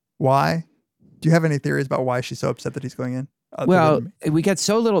why. Do you have any theories about why she's so upset that he's going in? Well, we get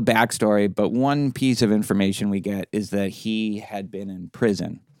so little backstory, but one piece of information we get is that he had been in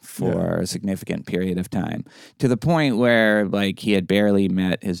prison for a significant period of time, to the point where he had barely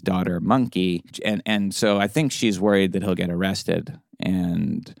met his daughter Monkey, and so I think she's worried that he'll get arrested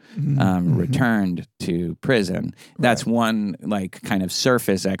and returned to prison. That's one kind of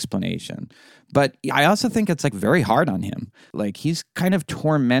surface explanation. But I also think it's very hard on him. He's kind of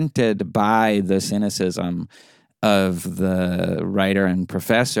tormented by the cynicism of the writer and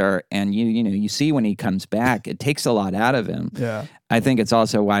professor, and you see when he comes back, it takes a lot out of him. Yeah, I think it's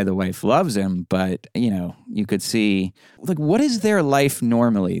also why the wife loves him. But you could see what is their life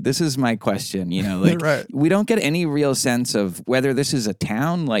normally? This is my question. We don't get any real sense of whether this is a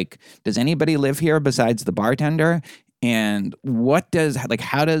town. Does anybody live here besides the bartender? And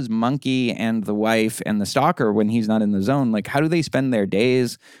how does Monkey and the wife and the stalker, when he's not in the zone, how do they spend their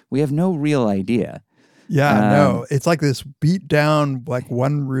days? We have no real idea. Yeah, no, it's like this beat down,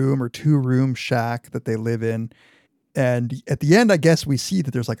 1 room or 2 room shack that they live in. And at the end, I guess we see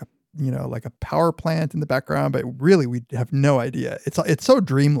that there's a power plant in the background, but really we have no idea. It's so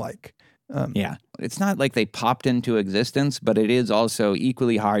dreamlike. Yeah. It's not like they popped into existence, but it is also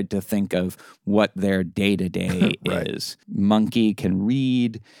equally hard to think of what their day-to-day Right. is. Monkey can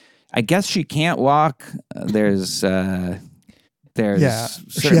read. I guess she can't walk. There's Yeah, she has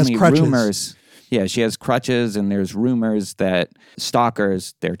certainly crutches. rumors. Yeah, she has crutches, and there's rumors that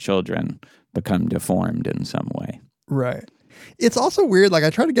stalkers, their children, become deformed in some way. Right. It's also weird. Like, I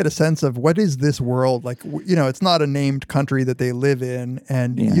try to get a sense of what is this world like. It's not a named country that they live in,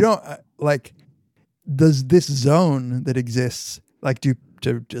 and Yeah. you don't like. Does this zone that exists like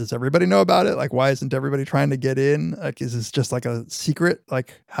does everybody know about it? Like, why isn't everybody trying to get in? Like, is this just like a secret?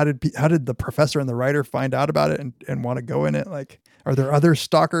 Like, how did the professor and the writer find out about it and want to go in it? Like, are there other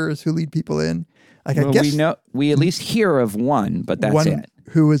stalkers who lead people in? Like, I Well, guess we at least hear of one, but that's one it.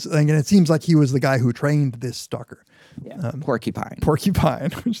 who was, and it seems like he was the guy who trained this stalker. Yeah. Porcupine.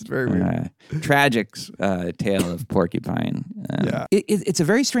 Porcupine, which is very weird. Tragic tale of Porcupine. Yeah. It's a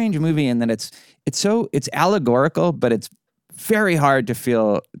very strange movie in that it's allegorical, but it's very hard to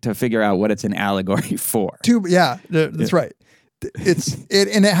figure out what it's an allegory for. That's right.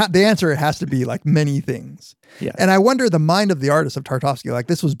 The answer, it has to be like many things. Yeah. And I wonder the mind of the artist of Tarkovsky, like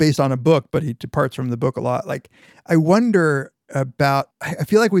this was based on a book, but he departs from the book a lot. Like, I wonder about, I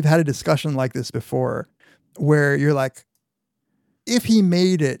feel like we've had a discussion like this before where you're like, if he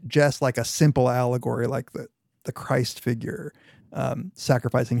made it just like a simple allegory, like the Christ figure,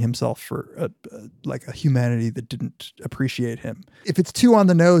 sacrificing himself for a humanity that didn't appreciate him. If it's too on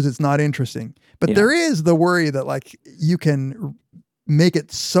the nose, it's not interesting. But there is the worry that like you can make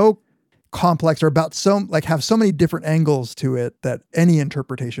it so complex or about have so many different angles to it that any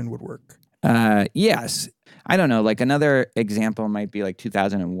interpretation would work. Yes. I don't know. Like another example might be like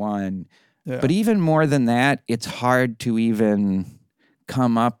 2001. Yeah. But even more than that, it's hard to even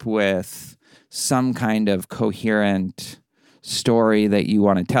come up with some kind of coherent story that you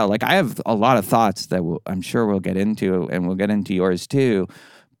want to tell. Like, I have a lot of thoughts that I'm sure we'll get into, and we'll get into yours too.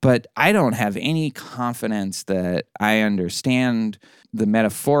 But I don't have any confidence that I understand the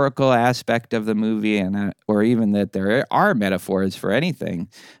metaphorical aspect of the movie, or even that there are metaphors for anything.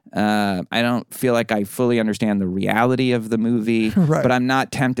 I don't feel like I fully understand the reality of the movie, Right. But I'm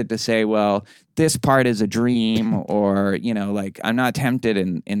not tempted to say, well, this part is a dream, or, like I'm not tempted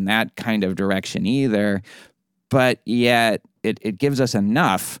in that kind of direction either. But yet it gives us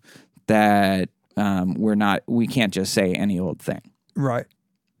enough that we can't just say any old thing. Right.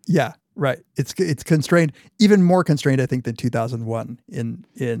 Yeah. Right. It's constrained, even more constrained, I think, than 2001 in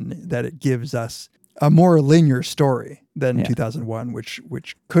that it gives us a more linear story than 2001,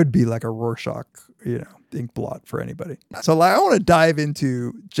 which could be like a Rorschach, ink blot for anybody. So I want to dive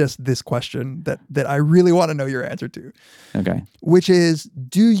into just this question that I really want to know your answer to. Okay. Which is,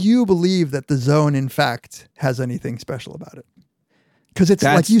 do you believe that the zone, in fact, has anything special about it? Because it's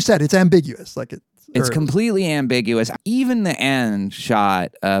like you said, it's ambiguous. Like it's completely ambiguous. Even the end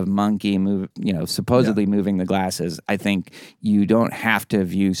shot of Monkey supposedly moving the glasses, I think you don't have to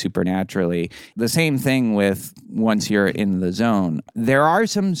view supernaturally. The same thing with once you're in the zone. There are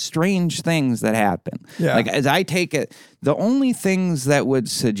some strange things that happen. Yeah. Like, as I take it, the only things that would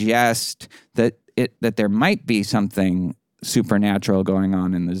suggest that there might be something supernatural going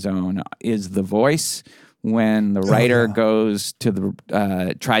on in the zone is the voice. When the writer goes to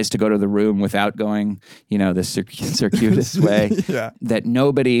tries to go to the room without going, the circuitous way, that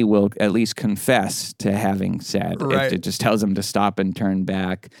nobody will at least confess to having said. Right. It just tells them to stop and turn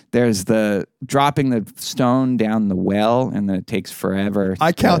back. There's the dropping the stone down the well, and then it takes forever.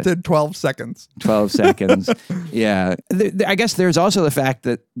 I counted 12 seconds. 12 seconds. Yeah. I guess there's also the fact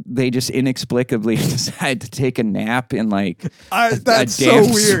that they just inexplicably decide to take a nap in that's a damp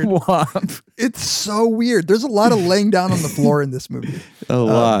so weird. swamp. It's so weird. There's a lot of laying down on the floor in this movie. A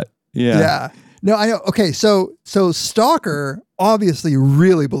lot. Yeah. Yeah. No, I know. Okay, so Stalker obviously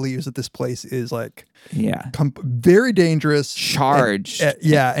really believes that this place is like very dangerous, charged.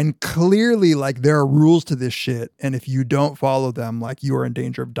 And clearly like there are rules to this shit, and if you don't follow them, like you are in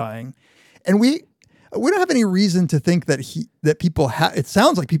danger of dying. And we don't have any reason to think that people it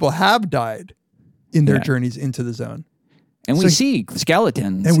sounds like people have died in their journeys into the zone. And we see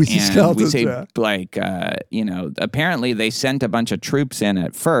skeletons. And we see skeletons, We say, apparently they sent a bunch of troops in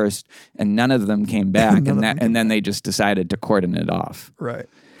at first, and none of them came back, and then they just decided to cordon it off. Right.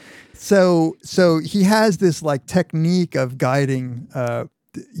 So he has this like technique of guiding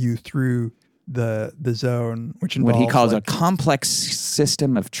you through the zone, which involves what he calls a complex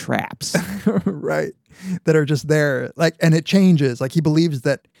system of traps. Right. That are just there. Like, and it changes. Like, he believes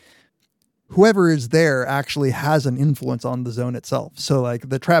that whoever is there actually has an influence on the zone itself. So like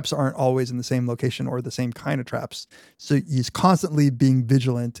the traps aren't always in the same location or the same kind of traps. So he's constantly being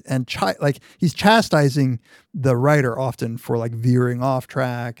vigilant and he's chastising the writer often for like veering off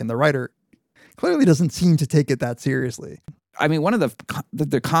track, and the writer clearly doesn't seem to take it that seriously. I mean, one of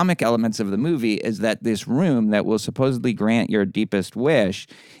the comic elements of the movie is that this room that will supposedly grant your deepest wish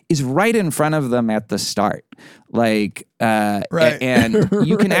is right in front of them at the start. Like, right. And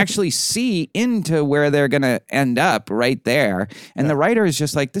you can actually see into where they're going to end up right there. And the writer is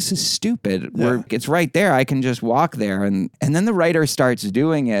just like, this is stupid. It's right there. I can just walk there. And then the writer starts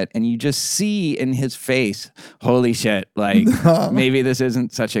doing it, and you just see in his face, holy shit, like maybe this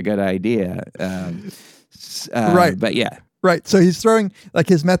isn't such a good idea. Right. But yeah. Right. So he's throwing, like,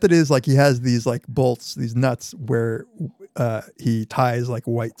 his method is like he has these like bolts, these nuts where he ties like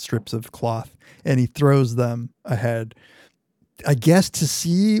white strips of cloth, and he throws them ahead, I guess, to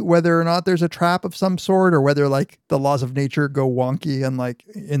see whether or not there's a trap of some sort, or whether like the laws of nature go wonky and like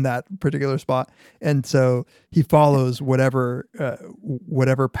in that particular spot. And so he follows whatever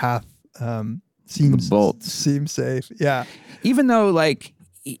path seems safe. Yeah. Even though, like,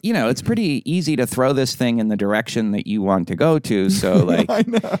 you know, it's pretty easy to throw this thing in the direction that you want to go to. So, like, I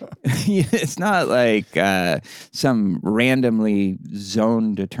know. It's not like some randomly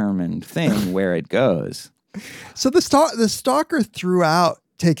zone determined thing where it goes. So the stalker throughout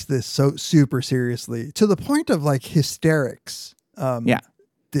takes this so super seriously, to the point of like hysterics.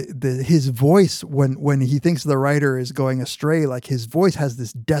 His voice when he thinks the writer is going astray, like his voice has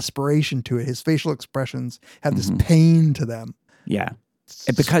this desperation to it. His facial expressions have this pain to them. Yeah.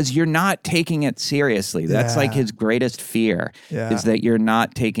 Because you're not taking it seriously. That's like his greatest fear is that you're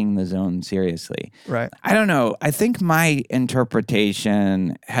not taking the zone seriously. Right. I don't know. I think my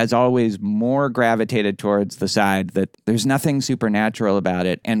interpretation has always more gravitated towards the side that there's nothing supernatural about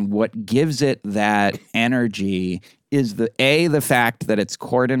it. And what gives it that energy is the fact that it's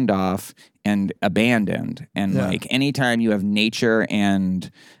cordoned off and abandoned. And like anytime you have nature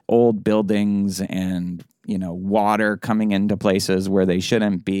and old buildings and, you know, water coming into places where they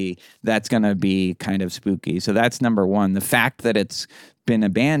shouldn't be, that's going to be kind of spooky. So that's number one, the fact that it's been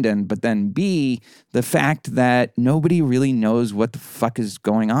abandoned, but then B, the fact that nobody really knows what the fuck is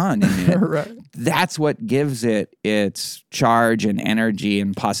going on in it. Right. That's what gives it its charge and energy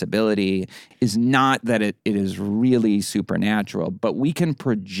and possibility, is not that it is really supernatural, but we can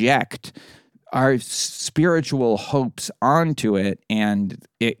project our spiritual hopes onto it, and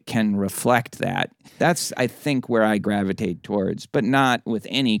it can reflect that. That's, I think, where I gravitate towards, but not with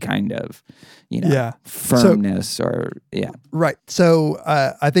any kind of, you know, firmness Right. So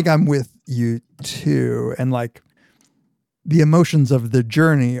I think I'm with you too. And like the emotions of the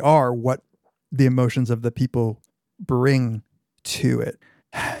journey are what the emotions of the people bring to it.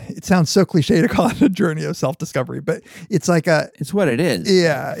 It sounds so cliche to call it a journey of self-discovery, but it's like it's what it is.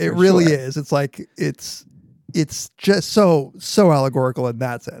 Yeah, it really is. It's like, it's just so allegorical in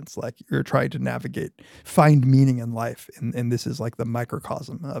that sense. Like you're trying to find meaning in life. And this is like the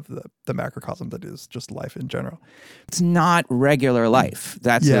microcosm of the macrocosm that is just life in general. It's not regular life.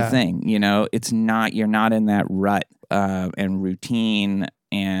 That's the thing, you know, it's not, you're not in that rut and routine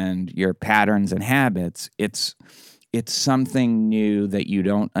and your patterns and habits. It's something new that you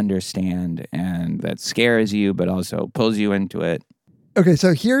don't understand and that scares you, but also pulls you into it. Okay,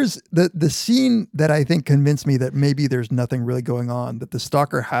 so here's the scene that I think convinced me that maybe there's nothing really going on, that the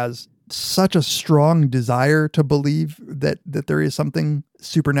stalker has such a strong desire to believe that there is something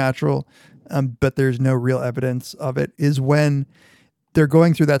supernatural, but there's no real evidence of it, is when they're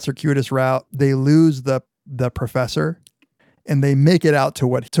going through that circuitous route, they lose the professor, and they make it out to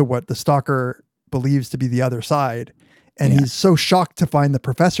what the stalker believes to be the other side. And he's so shocked to find the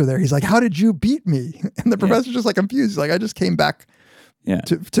professor there. He's like, how did you beat me? And the professor's just like confused. He's like, I just came back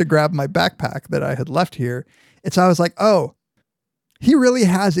to grab my backpack that I had left here. And so I was like, oh, he really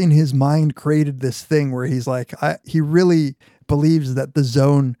has in his mind created this thing where he's like, he really believes that the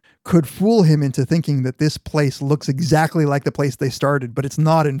zone could fool him into thinking that this place looks exactly like the place they started, but it's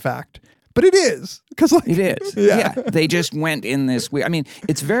not, in fact. But it is, because like, it is. Yeah. They just went in this way. I mean,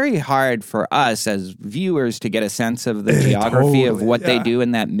 it's very hard for us as viewers to get a sense of the geography of what they do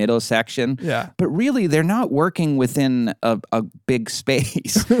in that middle section. Yeah. But really, they're not working within a big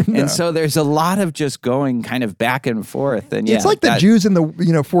space. And so there's a lot of just going kind of back and forth. And it's like the Jews in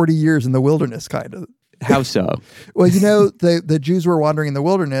the 40 years in the wilderness kind of. How so? Well, the Jews were wandering in the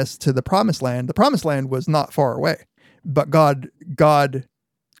wilderness to the promised land. The promised land was not far away, but God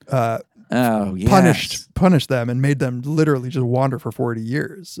punished them and made them literally just wander for 40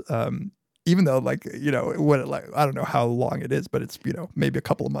 years. Even though, like, you know, I don't know how long it is, but it's, you know, maybe a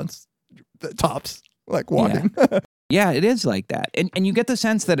couple of months the tops, like walking. Yeah, it is like that. And you get the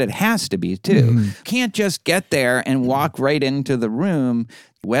sense that it has to be, too. Can't just get there and walk right into the room,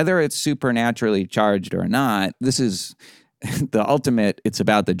 whether it's supernaturally charged or not. This is the ultimate, it's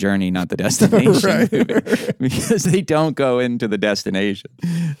about the journey, not the destination movie, because they don't go into the destination.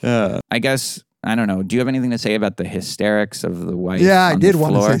 I guess, I don't know. Do you have anything to say about the hysterics of the wife? Yeah, I on did the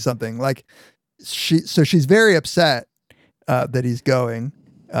want to floor? say something. Like, she's very upset that he's going,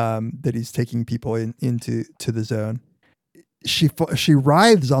 that he's taking people into the zone. She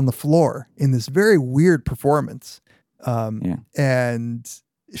writhes on the floor in this very weird performance, and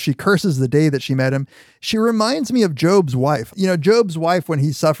she curses the day that she met him. She reminds me of Job's wife. You know, Job's wife, when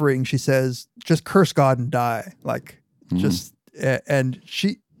he's suffering, she says, "Just curse God and die." Like, and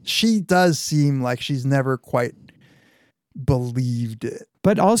she does seem like she's never quite believed it.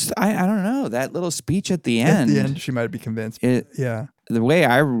 But also, I don't know, that little speech at the end. At the end, she might be convinced. Yeah. The way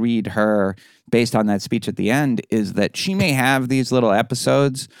I read her based on that speech at the end is that she may have these little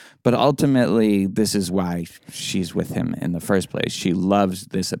episodes, but ultimately this is why she's with him in the first place. She loves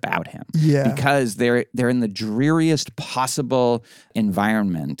this about him. Yeah. Because they're in the dreariest possible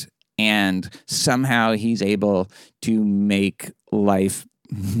environment, and somehow he's able to make life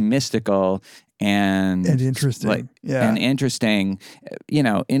mystical and interesting. And interesting, you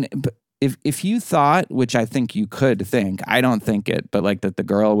know, if you thought, which I think you could think, I don't think it, but like that the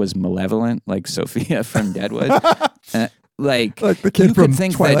girl was malevolent, like Sophia from Deadwood, like the kid you from could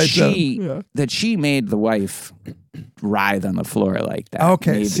think Twilight that Zone. that she made the wife writhe on the floor like that.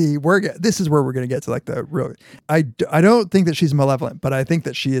 Okay, Maybe. see, this is where we're going to get to like the real. I don't think that she's malevolent, but I think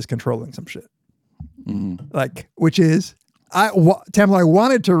that she is controlling some shit. Like, which is. Tamla, I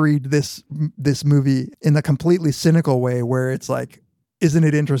wanted to read this movie in a completely cynical way, where it's like, isn't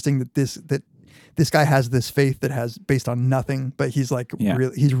it interesting that this guy has this faith that has based on nothing, but he's like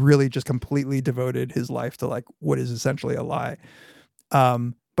he's really just completely devoted his life to like what is essentially a lie.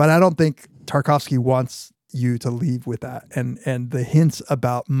 But I don't think Tarkovsky wants you to leave with that, and the hints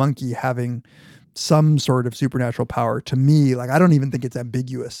about Monkey having some sort of supernatural power, to me, like I don't even think it's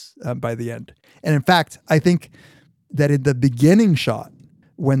ambiguous by the end. And in fact, I think that in the beginning shot,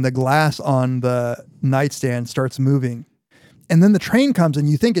 when the glass on the nightstand starts moving, and then the train comes and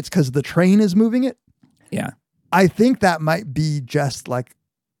you think it's because the train is moving it. Yeah. I think that might be just like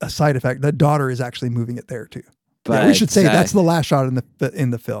a side effect. The daughter is actually moving it there too. But we should say that's the last shot in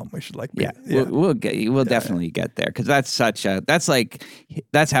the film. We should we'll definitely get there, because that's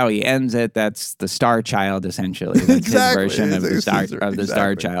how he ends it. That's the Star Child, essentially. That's exactly. his version of the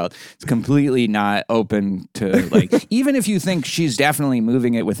Star Child. It's completely not open to like. Even if you think she's definitely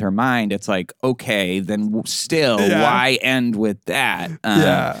moving it with her mind, it's like, okay, then still, why end with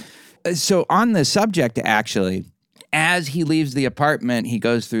that? So on the subject, actually, as he leaves the apartment, he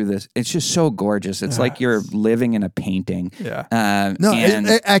goes through this. It's just so gorgeous. It's like you're living in a painting. Yeah.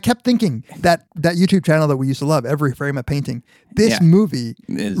 I kept thinking that YouTube channel that we used to love, Every Frame a Painting. This movie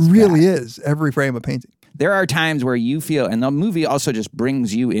is Every Frame a Painting. There are times where you feel, and the movie also just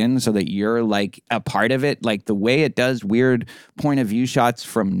brings you in so that you're like a part of it. Like the way it does weird point of view shots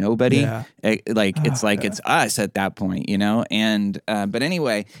from nobody. It's us at that point, you know? And, but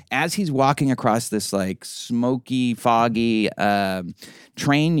anyway, as he's walking across this like smoky, foggy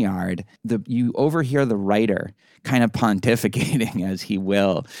train yard, you overhear the writer kind of pontificating, as he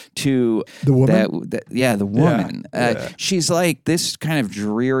will, to the woman. The woman. She's like this kind of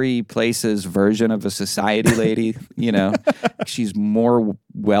dreary places version of a society lady. You know, she's more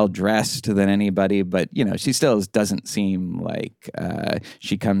well dressed than anybody, but you know, she still doesn't seem like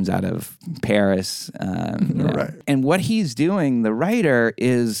she comes out of Paris. Right. And what he's doing, the writer,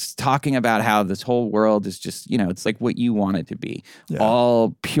 is talking about how this whole world is just, you know, it's like what you want it to be,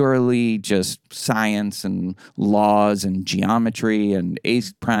 all purely just science and laws and geometry and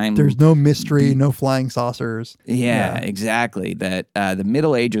ace prime. There's no mystery, no flying saucers. Yeah, exactly. That the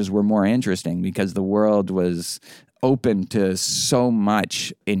Middle Ages were more interesting because the world was open to so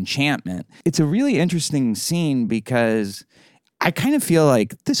much enchantment. It's a really interesting scene because I kind of feel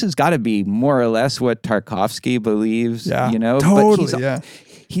like this has got to be more or less what Tarkovsky believes, you know? Totally, but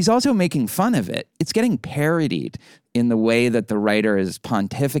he's also making fun of it. It's getting parodied in the way that the writer is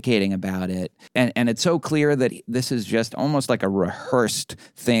pontificating about it. And it's so clear that this is just almost like a rehearsed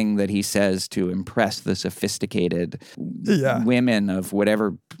thing that he says to impress the sophisticated women of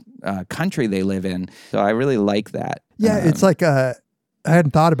whatever country they live in. So I really like that. Yeah, it's like, I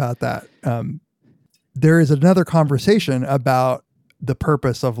hadn't thought about that. There is another conversation about the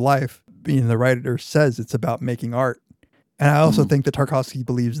purpose of life. The writer says it's about making art. And I also think that Tarkovsky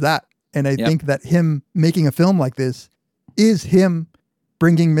believes that. And I think that him making a film like this is him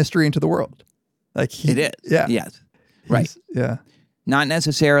bringing mystery into the world. Like It is. Yeah. Yes. Right. Yeah. Not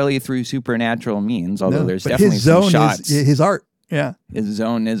necessarily through supernatural means, although No, there's but definitely his some zone shots. is his art. Yeah. His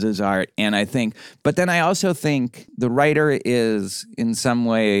zone is his art. And I think, but then I also think the writer is in some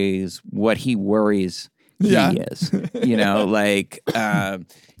ways what he worries he Yeah. is. You know, like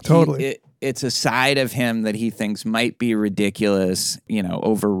Totally. it's a side of him that he thinks might be ridiculous, you know,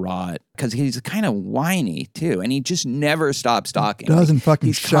 overwrought, because he's kind of whiny too, and he just never stops talking. Doesn't fucking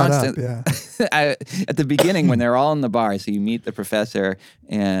he's shut constant- up. Yeah. At the beginning, when they're all in the bar, so you meet the professor,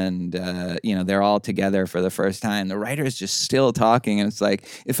 and you know they're all together for the first time. The writer is just still talking, and it's like,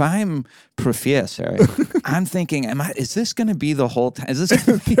 if I'm professor, I'm thinking, is this going to be the whole time? Is this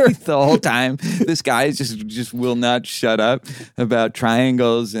going to be the whole time? This guy just will not shut up about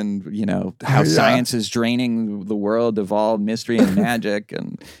triangles and you know how Yeah. science is draining the world of all mystery and magic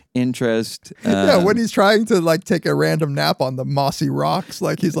and interest. Yeah, when he's trying to like take a random nap on the mossy rocks,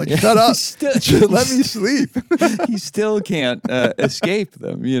 like he's like, "Shut up, let me sleep." He still can't escape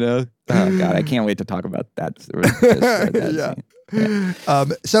them, you know. Oh God, I can't wait to talk about that. That Yeah.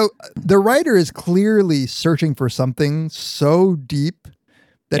 scene. So the writer is clearly searching for something so deep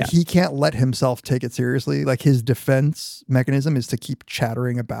that Yeah. he can't let himself take it seriously. Like his defense mechanism is to keep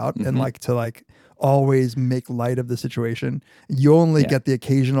chattering about and like to like always make light of the situation. You only Yeah. get the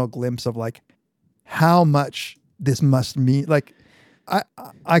occasional glimpse of like how much this must mean. Like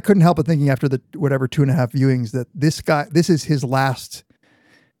I couldn't help but thinking after the whatever 2.5 viewings that this is his last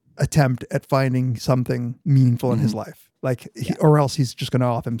attempt at finding something meaningful in his life. Like, or else he's just going to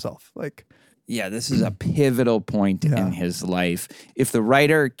off himself. Like, Yeah, this is a pivotal point Yeah. in his life. If the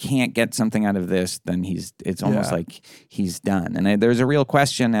writer can't get something out of this, then it's almost Yeah. like he's done. And there's a real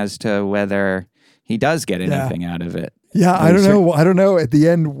question as to whether he does get anything out of it. yeah, I There's don't know. I don't know at the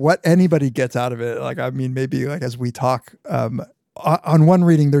end what anybody gets out of it. Like, I mean, maybe like as we talk, on one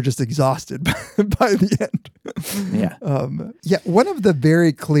reading, they're just exhausted by the end. Yeah. One of the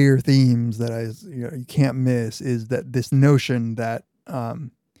very clear themes that you can't miss is that this notion that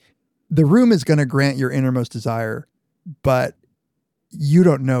the room is going to grant your innermost desire, but you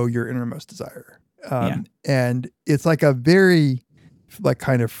don't know your innermost desire. And it's like a very like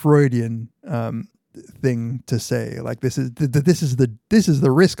kind of Freudian thing to say. Like this is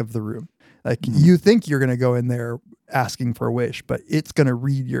the risk of the room. Like you think you're going to go in there asking for a wish, but it's going to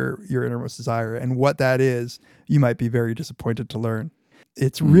read your innermost desire, and what that is, you might be very disappointed to learn.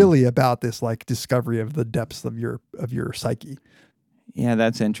 It's really about this like discovery of the depths of your psyche. Yeah,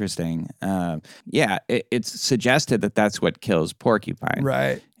 that's interesting. It's suggested that that's what kills Porcupine.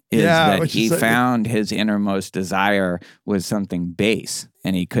 Right. Is that which he is found his innermost desire was something base,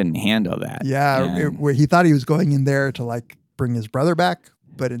 and he couldn't handle that. Where he thought he was going in there to like bring his brother back,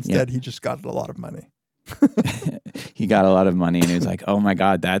 but instead he just got a lot of money. He got a lot of money, and he was like, "Oh my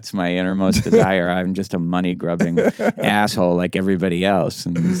God, that's my innermost desire. I'm just a money grubbing asshole like everybody else."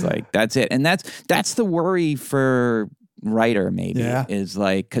 And he's like, "That's it." And that's the worry for writer, maybe, is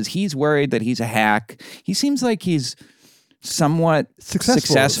like, because he's worried that he's a hack. He seems like he's somewhat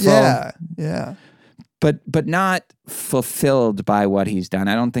successful. Yeah. But not fulfilled by what he's done.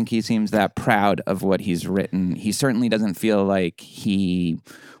 I don't think he seems that proud of what he's written. He certainly doesn't feel like he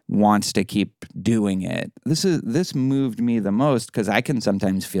wants to keep doing it. This moved me the most because I can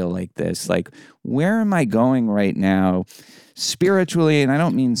sometimes feel like this. Like, where am I going right now? Spiritually, and I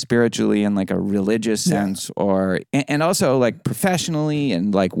don't mean spiritually in like a religious sense, and also like professionally,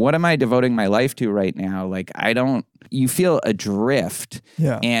 and like, what am I devoting my life to right now? Like, you feel adrift,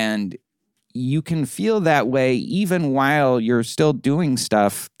 and you can feel that way even while you're still doing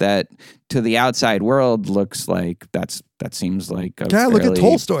stuff that to the outside world looks like that seems like a look at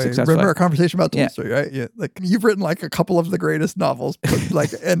Tolstoy. successful. Remember our conversation about Tolstoy, right? Yeah, like you've written like a couple of the greatest novels, but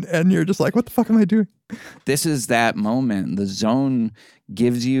like, and you're just like, what the fuck am I doing? This is that moment. The zone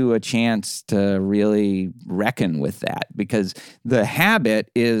gives you a chance to really reckon with that, because the habit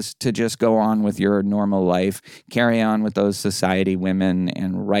is to just go on with your normal life, carry on with those society women,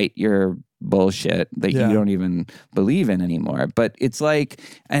 and write your bullshit that you don't even believe in anymore. But it's like,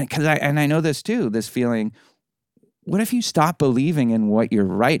 and I know this too, this feeling, what if you stop believing in what you're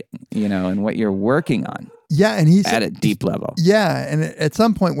writing, and what you're working on? Yeah, and he's at a deep level. Yeah, and at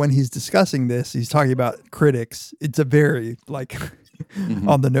some point when he's discussing this, he's talking about critics. It's a very like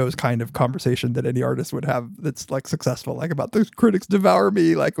on the nose kind of conversation that any artist would have that's like successful, like about those critics devour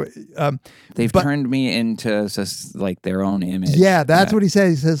me. Like they've turned me into just like their own image. Yeah, that's what he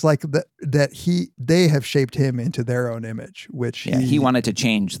says. He says like they have shaped him into their own image, which he wanted to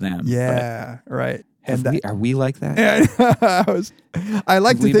change them. Yeah, right. Are we like that? I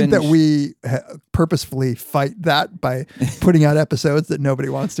like to we think that been- we purposefully fight that by putting out episodes that nobody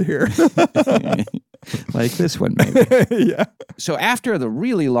wants to hear. Like this one, maybe. Yeah. So after the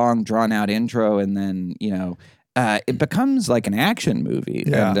really long, drawn-out intro, and then it becomes like an action movie,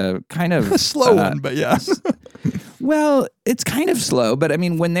 Yeah. and kind of A slow one, but yeah. Well, it's kind of slow, but I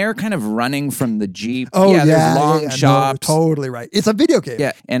mean, when they're kind of running from the Jeep, Oh, yeah. there's long No, shots. totally right. It's a video game.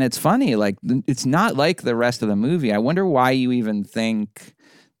 Yeah, and it's funny, like it's not like the rest of the movie. I wonder why you even think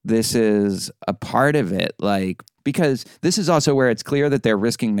this is a part of it, like because this is also where it's clear that they're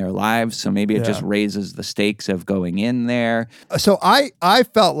risking their lives, so maybe it just raises the stakes of going in there. So I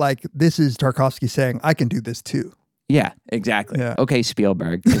felt like this is Tarkovsky saying, I can do this too. Yeah, exactly. Yeah. Okay,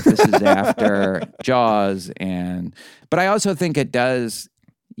 Spielberg, 'cause this is after Jaws, but I also think it does.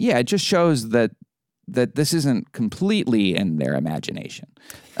 Yeah, it just shows that this isn't completely in their imagination.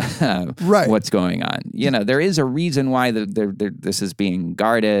 Right. What's going on? There is a reason why this is being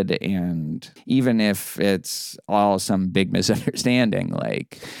guarded, and even if it's all some big misunderstanding,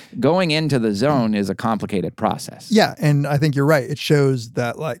 like going into the zone is a complicated process. Yeah, and I think you're right. It shows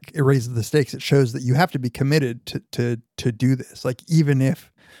that like it raises the stakes. It shows that you have to be committed to do this. Like even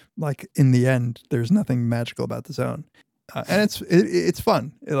if like in the end there's nothing magical about the zone. And it's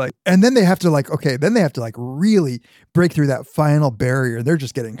fun. And then they have to really break through that final barrier. They're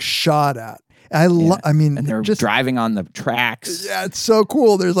just getting shot at. I mean, And they're just driving on the tracks. yeah, it's so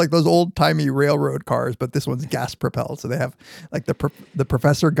cool. There's like those old timey railroad cars, but this one's gas propelled. So they have like the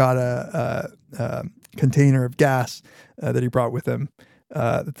professor got a container of gas that he brought with him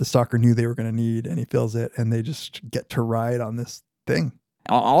that the stalker knew they were going to need, and he fills it, and they just get to ride on this thing.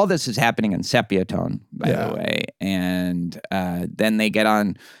 All this is happening in sepia tone, by the way. And then they get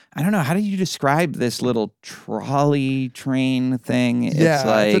on, I don't know, how do you describe this little trolley train thing? It's It's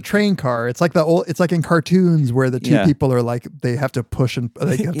a train car. It's like it's like in cartoons where the two people are like, they have to push and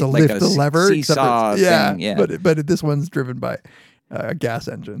they have to Like lift a the lever. except seesaw it's- thing, yeah. But this one's driven by a gas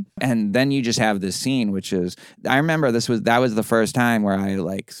engine. And then you just have this scene, which is, I remember that was the first time where I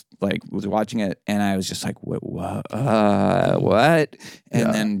like was watching it, and I was just like, what?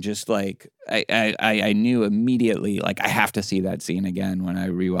 And then just like I knew immediately, like I have to see that scene again when I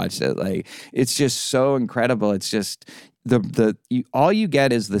rewatched it. Like it's just so incredible. It's just all you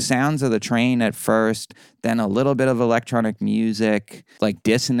get is the sounds of the train at first, then a little bit of electronic music, like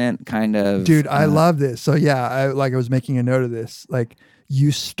dissonant kind of. Dude, I love this. So yeah, I was making a note of this. Like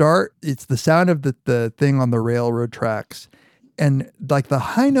it's the sound of the thing on the railroad tracks, and like the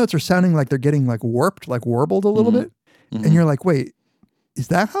high notes are sounding like they're getting like warped, like warbled a little bit. Mm-hmm. And you're like, wait, is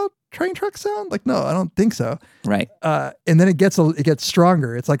that how train tracks sound? Like, no, I don't think so. Right. And then it gets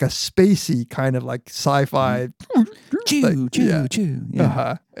stronger. It's like a spacey kind of like sci-fi. Choo, choo, yeah. choo.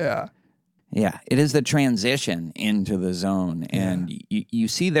 Yeah. Yeah. Yeah, it is the transition into the zone, and you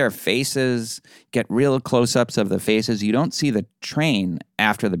see their faces, get real close-ups of the faces. You don't see the train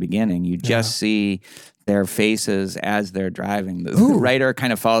after the beginning. You just see their faces as they're driving. The writer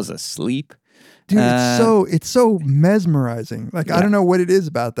kind of falls asleep. Dude, it's so mesmerizing. Like, I don't know what it is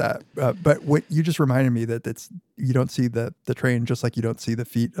about that, but what you just reminded me that you don't see the train, just like you don't see the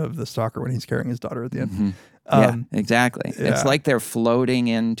feet of the stalker when he's carrying his daughter at the end. Mm-hmm. Yeah, exactly. yeah. It's like they're floating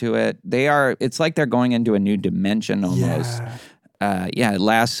into it. It's like they're going into a new dimension almost. Yeah. It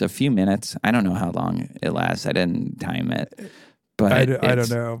lasts a few minutes. I don't know how long it lasts. I didn't time it. But I don't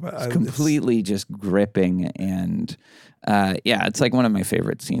know. But it's completely just gripping, and it's like one of my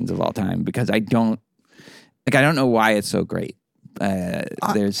favorite scenes of all time because I don't know why it's so great.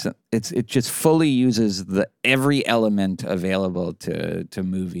 It just fully uses every element available to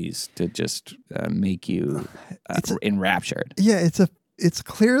movies to just make you enraptured. Yeah, it's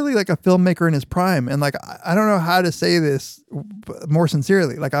clearly like a filmmaker in his prime, and like I don't know how to say this more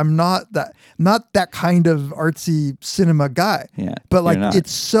sincerely. Like I'm not that kind of artsy cinema guy. Yeah, but like you're not.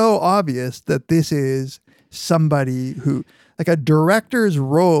 it's so obvious that this is somebody who, like, a director's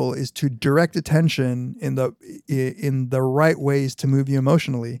role is to direct attention in the right ways to move you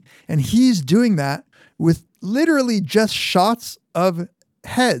emotionally, and he's doing that with literally just shots of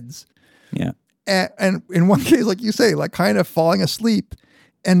heads. Yeah. And in one case, like you say, like kind of falling asleep,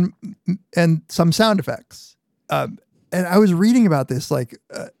 and some sound effects. And I was reading about this, like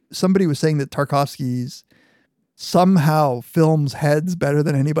somebody was saying that Tarkovsky's somehow films heads better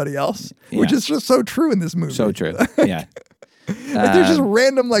than anybody else, which is just so true in this movie. So true. Yeah. Like they're just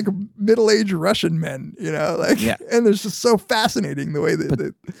random, like middle-aged Russian men, and it's just so fascinating the way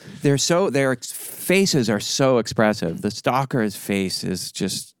that their faces are so expressive. The stalker's face is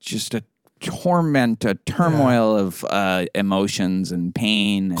just a torment, a turmoil of emotions and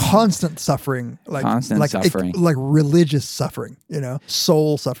pain. And Constant suffering. Constant suffering. Like religious suffering,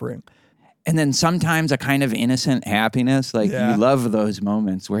 soul suffering. And then sometimes a kind of innocent happiness. Like Yeah. you love those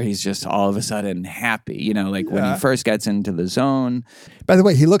moments where he's just all of a sudden happy, like when he first gets into the zone. By the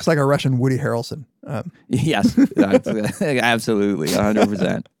way, he looks like a Russian Woody Harrelson. Yes, absolutely,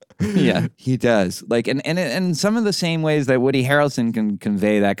 100%. Yeah, he does. Like, and some of the same ways that Woody Harrelson can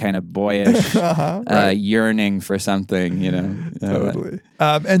convey that kind of boyish yearning for something, Totally.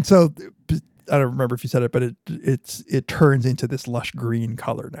 And so I don't remember if you said it, but it turns into this lush green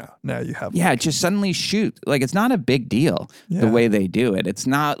color now. Now you have it just suddenly shoot. Like it's not a big deal the way they do it. It's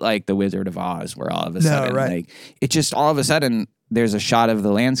not like the Wizard of Oz where all of a sudden like it just all of a sudden there's a shot of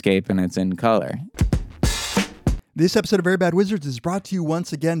the landscape and it's in color. This episode of Very Bad Wizards is brought to you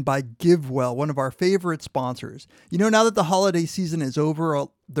once again by GiveWell, one of our favorite sponsors. Now that the holiday season is over,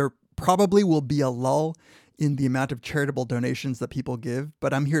 there probably will be a lull in the amount of charitable donations that people give,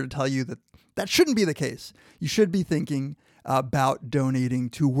 but I'm here to tell you that shouldn't be the case. You should be thinking about donating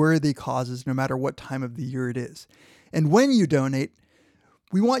to worthy causes no matter what time of the year it is. And when you donate,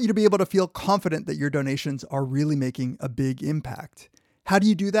 we want you to be able to feel confident that your donations are really making a big impact. How do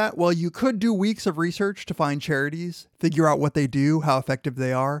you do that? Well, you could do weeks of research to find charities, figure out what they do, how effective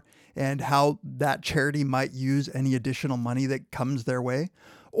they are, and how that charity might use any additional money that comes their way.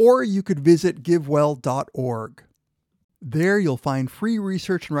 Or you could visit givewell.org. There you'll find free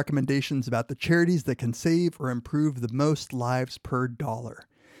research and recommendations about the charities that can save or improve the most lives per dollar.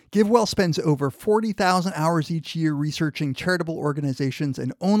 GiveWell spends over 40,000 hours each year researching charitable organizations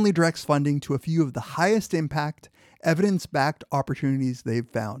and only directs funding to a few of the highest impact, evidence-backed opportunities they've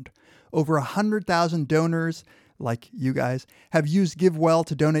found. Over 100,000 donors, like you guys, have used GiveWell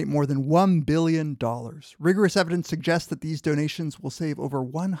to donate more than $1 billion. Rigorous evidence suggests that these donations will save over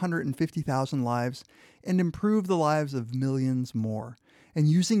 150,000 lives and improve the lives of millions more. And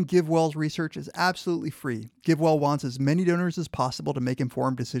using GiveWell's research is absolutely free. GiveWell wants as many donors as possible to make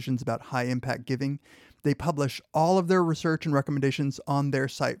informed decisions about high-impact giving. They publish all of their research and recommendations on their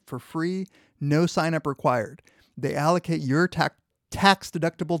site for free, no sign-up required. They allocate your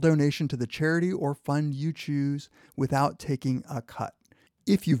tax-deductible donation to the charity or fund you choose without taking a cut.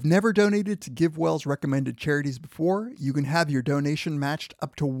 If you've never donated to GiveWell's recommended charities before, you can have your donation matched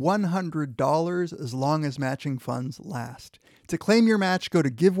up to $100 as long as matching funds last. To claim your match, go to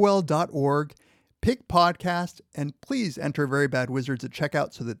givewell.org, pick podcast, and please enter Very Bad Wizards at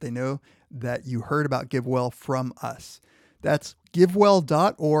checkout so that they know that you heard about GiveWell from us. That's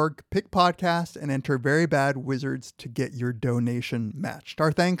givewell.org, pick podcast, and enter Very Bad Wizards to get your donation matched.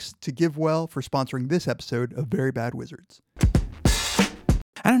 Our thanks to GiveWell for sponsoring this episode of Very Bad Wizards.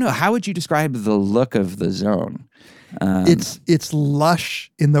 I don't know. How would you describe the look of the zone? It's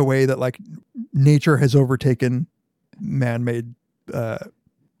lush in the way that like nature has overtaken man-made.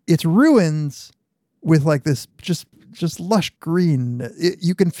 It's ruins with like this just lush green.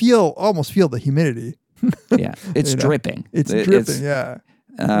 You can almost feel the humidity. Yeah, it's dripping. It's dripping. Yeah.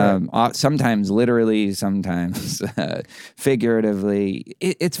 Sometimes literally, sometimes figuratively.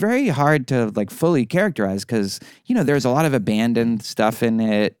 It's very hard to like fully characterize because there's a lot of abandoned stuff in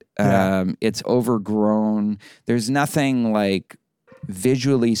it. It's overgrown. There's nothing like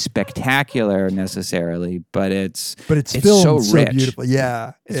visually spectacular necessarily, but it's filmed so rich. So beautifully.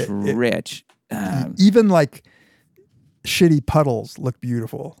 Yeah, it's rich. Even like shitty puddles look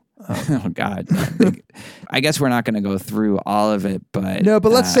beautiful. Oh God! I guess we're not going to go through all of it, but no.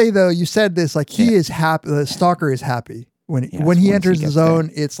 But let's say though, you said this like he is happy. The stalker is happy when he enters the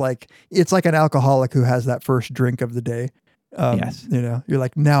zone. There. It's like an alcoholic who has that first drink of the day. Yes, you're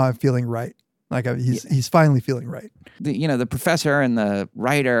like, now I'm feeling right. Like he's finally feeling right. The professor and the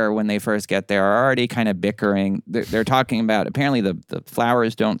writer, when they first get there, are already kind of bickering. They're talking about apparently the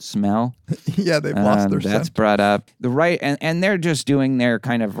flowers don't smell. Yeah, they've lost their scent. That's brought up. And they're just doing their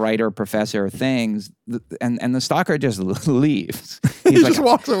kind of writer professor things. And the stalker just leaves. He just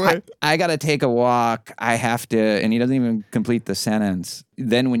walks away. I got to take a walk. I have to, and he doesn't even complete the sentence.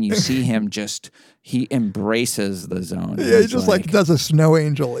 Then when you see him, he embraces the zone. Yeah, he just like does a snow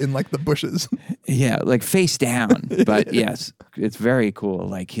angel in like the bushes. Yeah, like face down. But yes, it's very cool.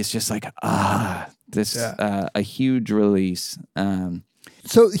 Like he's just like, a huge release.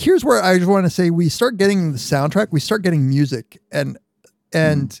 So here's where I just want to say we start getting the soundtrack. We start getting music, and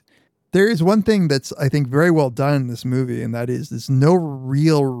there is one thing that's I think very well done in this movie, and that is there's no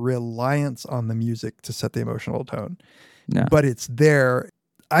real reliance on the music to set the emotional tone. No, but it's there.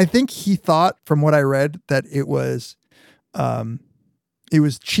 I think he thought, from what I read, that it was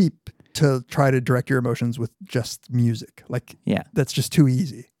cheap to try to direct your emotions with just music. Like, that's just too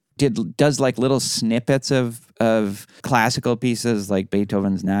easy. does like little snippets of classical pieces like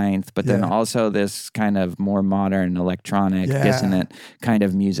Beethoven's Ninth, but then also this kind of more modern electronic dissonant kind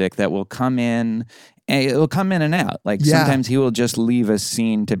of music that will come in. And it will come in and out. Like sometimes he will just leave a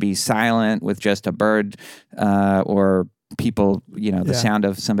scene to be silent with just a bird or people, the sound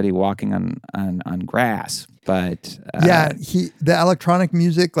of somebody walking on grass. But the electronic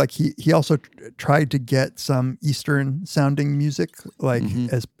music, like he also tried to get some Eastern sounding music, like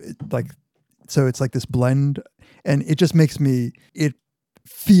so it's like this blend, and it just makes it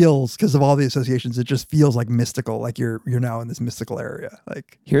feels, because of all the associations, it just feels like mystical, like you're now in this mystical area.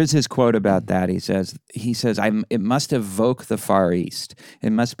 Like, here's his quote about that. He says, it must evoke the Far East. It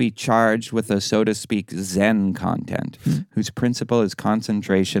must be charged with a, so to speak, Zen content, whose principle is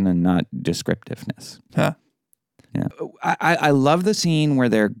concentration and not descriptiveness. Huh. Yeah. I love the scene where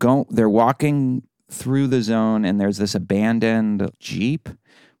they're walking through the zone and there's this abandoned Jeep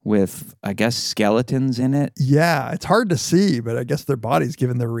with, I guess, skeletons in it. Yeah, it's hard to see, but I guess their body's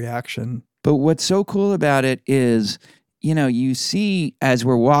given their reaction. But what's so cool about it is, you see as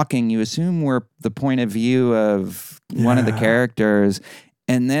we're walking, you assume we're the point of view of one of the characters,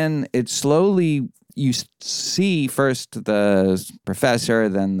 and then it slowly, you see first the professor,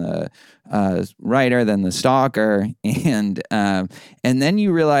 then the writer, then the stalker, and then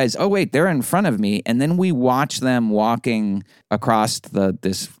you realize, oh wait, they're in front of me, and then we watch them walking across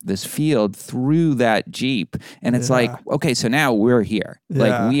this field through that Jeep, and it's like, okay, so now we're here,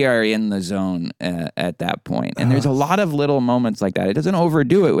 like we are in the zone at that point. And there's a lot of little moments like that. It doesn't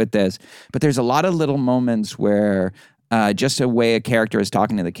overdo it with this, but there's a lot of little moments where just a way a character is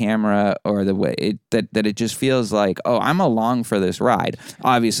talking to the camera, or the way that it just feels like, oh, I'm along for this ride.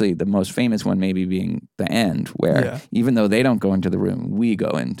 Obviously, the most famous one maybe being the end, where even though they don't go into the room, we go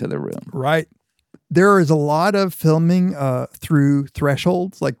into the room. Right. There is a lot of filming through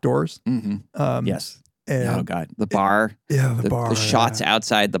thresholds, like doors. Mm-hmm. Yes. And oh God, the bar. The bar. The shots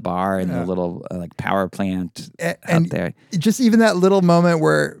outside the bar and the little like power plant and out there. Just even that little moment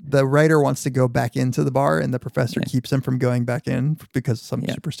where the writer wants to go back into the bar and the professor keeps him from going back in because of some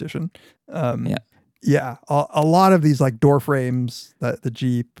superstition. A lot of these like door frames, the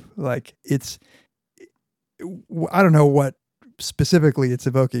Jeep, like I don't know what specifically it's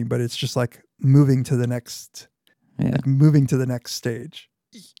evoking, but it's just like moving to the next stage.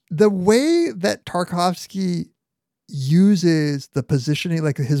 The way that Tarkovsky uses the positioning,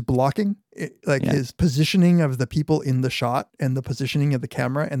 like his blocking, his positioning of the people in the shot and the positioning of the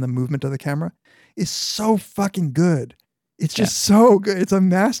camera and the movement of the camera is so fucking good. It's just so good. It's a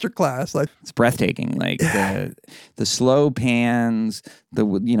masterclass. Like, it's breathtaking. Like the slow pans, the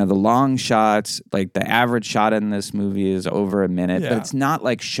long shots. Like the average shot in this movie is over a minute, but it's not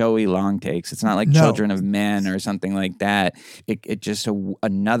like showy long takes. It's not like Children of Men or something like that. It just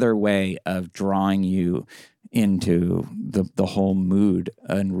another way of drawing you into the whole mood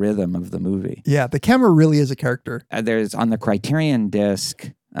and rhythm of the movie. Yeah, the camera really is a character. There's on the Criterion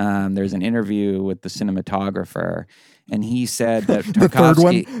disc. There's an interview with the cinematographer. And he said that Tarkovsky, the third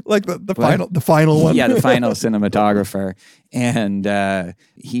one, like the final one. Yeah, the final cinematographer. And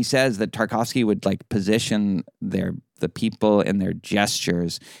he says that Tarkovsky would like position the people and their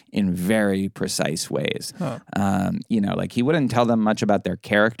gestures in very precise ways. Like he wouldn't tell them much about their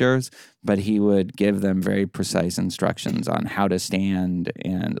characters, but he would give them very precise instructions on how to stand,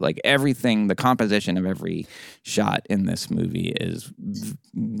 and like everything, the composition of every shot in this movie is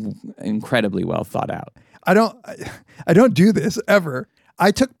incredibly well thought out. I don't do this ever.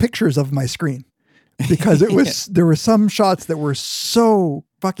 I took pictures of my screen because it was there were some shots that were so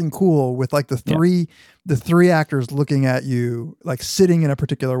fucking cool with like the three actors looking at you, like sitting in a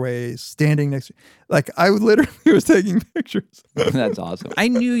particular way, standing next to you. Like I literally was taking pictures. That's awesome. I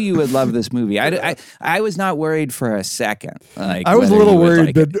knew you would love this movie. I was not worried for a second. Like I was a little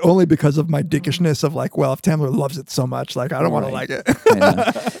worried, but only because of my dickishness of like, well, if Tamler loves it so much, like I don't want to like it.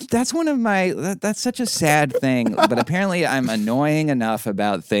 That's one of my, that's such a sad thing, but apparently I'm annoying enough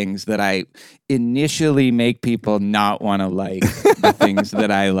about things that I initially make people not want to like the things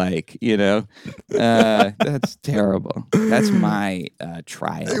that I like, That's terrible. That's my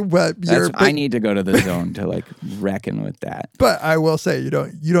trial. But I need to go to the zone to like reckon with that. But I will say, you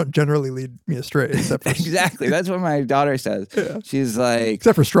don't generally lead me astray. Except for exactly. That's what my daughter says. Yeah. She's like,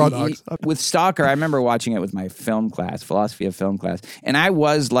 except for Straw Dogs. With Stalker, I remember watching it with my film class, philosophy of film class, and I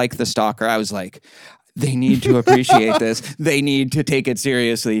was like the Stalker. I was like, they need to appreciate this. They need to take it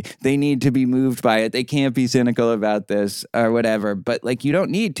seriously. They need to be moved by it. They can't be cynical about this or whatever. But like, you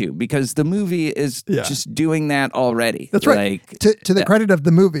don't need to, because the movie is just doing that already. That's right. Like, to the credit of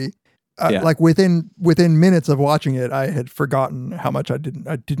the movie, Yeah. Like within minutes of watching it, I had forgotten how much I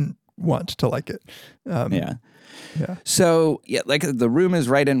didn't want to like it. Yeah. Yeah. So, yeah, like the room is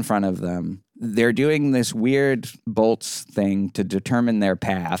right in front of them. They're doing this weird bolts thing to determine their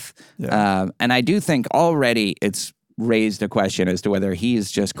path. Yeah. And I do think already it's raised a question as to whether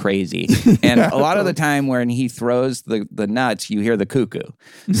he's just crazy. And a lot of the time when he throws the nuts, you hear the cuckoo.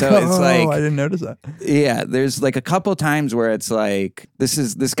 So it's like, I didn't notice that. yeah, there's like a couple times where it's like,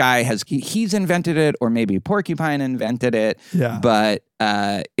 this guy he's invented it, or maybe Porcupine invented it. Yeah. But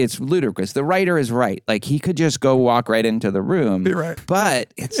it's ludicrous. The writer is right. Like, he could just go walk right into the room. You're right.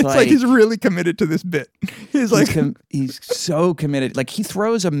 But it's It's like he's really committed to this bit. He's like, he's so committed. Like, he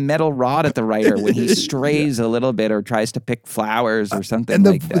throws a metal rod at the writer when he strays a little bit or tries to pick flowers or something and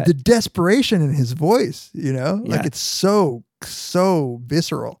like that. the desperation in his voice, like Yeah. it's so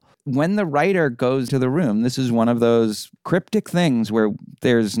visceral. When the writer goes to the room, this is one of those cryptic things where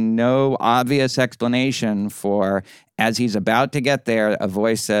there's no obvious explanation for, as he's about to get there, a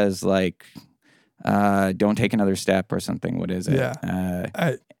voice says, like, don't take another step or something. What is it?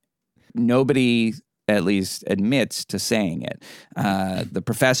 Yeah. Nobody at least admits to saying it. The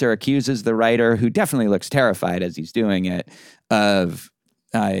professor accuses the writer, who definitely looks terrified as he's doing it, of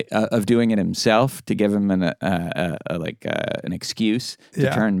doing it himself to give him an excuse to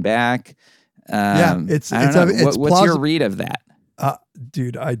turn back. It's I don't know. it's What's your read of that?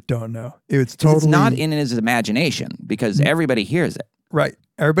 Dude, I don't know. It's 'Cause totally it's not in his imagination because everybody hears it. right.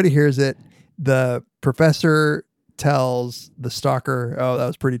 Everybody hears it. The professor tells the stalker, "Oh, that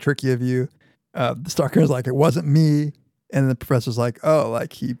was pretty tricky of you." The stalker is like, "It wasn't me." And the professor's like, "Oh,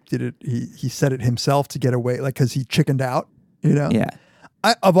 like he did it. He said it himself to get away, like because he chickened out." Yeah.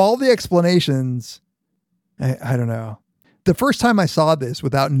 Of all the explanations, I don't know. The first time I saw this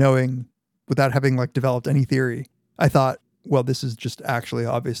without having like developed any theory, I thought, well, this is just actually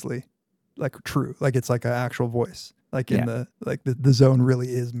obviously like true. Like it's like an actual voice. Like in the zone really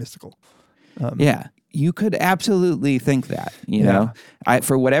is mystical. Yeah. You could absolutely think that, you know.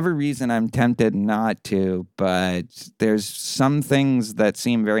 For whatever reason, I'm tempted not to, but there's some things that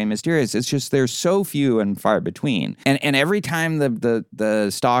seem very mysterious. It's just there's so few and far between. And every time the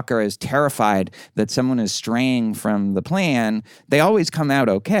stalker is terrified that someone is straying from the plan, they always come out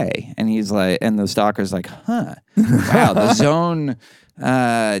okay. And he's like, and the stalker's like, wow, the zone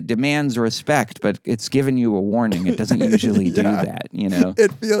demands respect, but it's given you a warning. It doesn't usually do that, you know.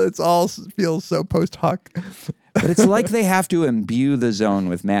 It all feels so post hoc. But it's like they have to imbue the zone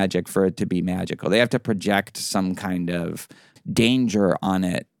with magic for it to be magical. They have to project some kind of danger on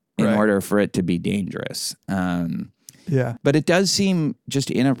it in order for it to be dangerous. Yeah. But it does seem just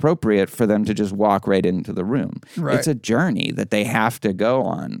inappropriate for them to just walk right into the room. Right. It's a journey that they have to go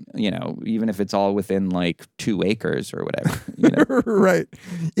on, you know, even if it's all within like 2 acres or whatever. You know? Right.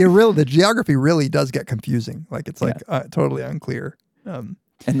 The geography really does get confusing. Like it's like totally unclear. And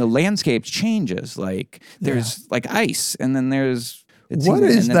the landscape changes. Like there's like ice, and then there's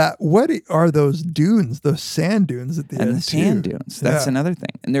what are those dunes? Those sand dunes at the end. And the sand dunes. That's another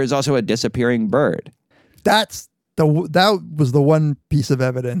thing. And there's also a disappearing bird. That was the one piece of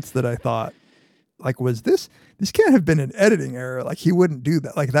evidence that I thought, like, was this can't have been an editing error. Like he wouldn't do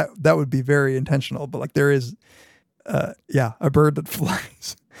that. Like that would be very intentional. But like there is, a bird that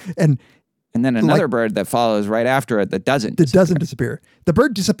flies, and then another bird that follows right after it that doesn't disappear. The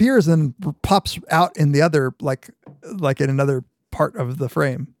bird disappears and pops out in the other, like in another part of the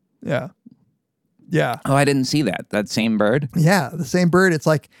frame. Yeah. Yeah. Oh, I didn't see that. That same bird? Yeah. The same bird.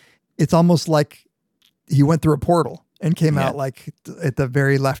 It's almost like he went through a portal and came out like at the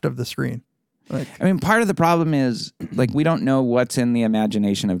very left of the screen. Like, I mean, part of the problem is like we don't know what's in the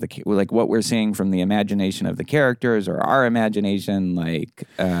imagination of like what we're seeing from the imagination of the characters or our imagination. Like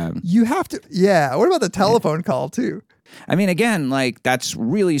you have to, What about the telephone call too? I mean, again, like that's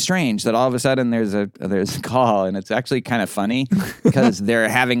really strange that all of a sudden there's a call, and it's actually kind of funny because they're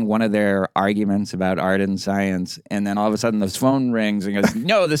having one of their arguments about art and science, and then all of a sudden the phone rings and goes,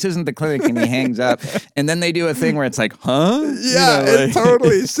 "No, this isn't the clinic," and he hangs up, and then they do a thing where it's like, "Huh?" Yeah, it's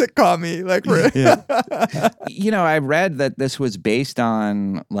totally sitcom-y. Like, you know, I read that this was based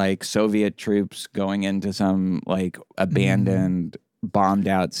on like Soviet troops going into some like abandoned. Bombed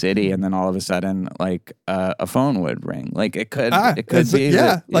out city, and then all of a sudden like a phone would ring. Like it could be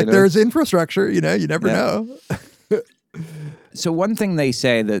like there's infrastructure, you never know. So one thing they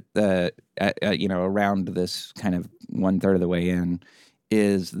say that around this kind of 1/3 of the way in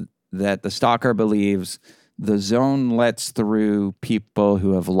is that the stalker believes the zone lets through people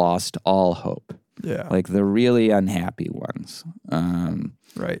who have lost all hope. Yeah, like the really unhappy ones.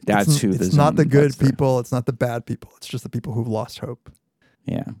 Right. That's who it's not the good people. It's not the bad people. It's just the people who've lost hope.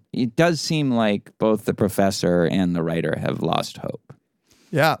 Yeah. It does seem like both the professor and the writer have lost hope.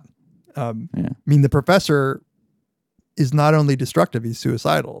 Yeah. I mean, the professor is not only destructive, he's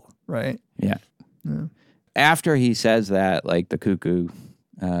suicidal, right? Yeah. After he says that, like the cuckoo,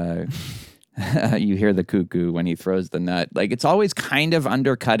 you hear the cuckoo when he throws the nut. Like it's always kind of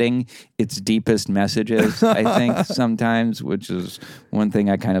undercutting its deepest messages, I think, sometimes, which is one thing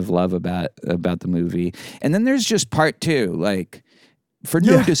I kind of love about the movie. And then there's just part 2, like for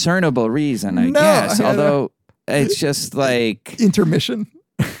no discernible reason, I guess. Although it's just like intermission.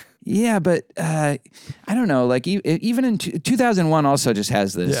 Yeah, but I don't know. Like even in 2001 also just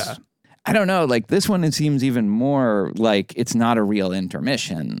has this. Yeah. I don't know. Like this one, it seems even more like it's not a real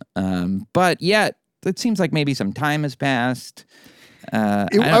intermission. But yet it seems like maybe some time has passed.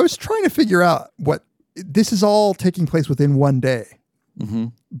 I was trying to figure out what this is all taking place within one day,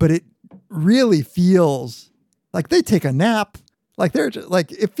 but it really feels like they take a nap. Like they're just,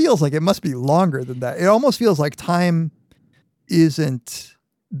 like it feels like it must be longer than that. It almost feels like time isn't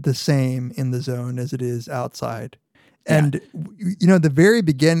the same in the zone as it is outside. And you know, the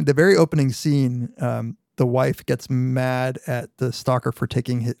very opening scene, the wife gets mad at the stalker for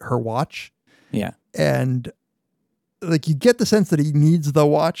taking her watch. Yeah. And like you get the sense that he needs the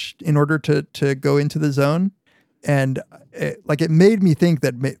watch in order to go into the zone. And it made me think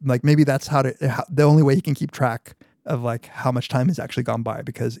that maybe that's the only way he can keep track of like how much time has actually gone by,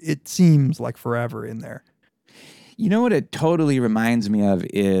 because it seems like forever in there. You know what it totally reminds me of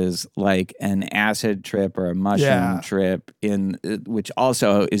is like an acid trip or a mushroom trip which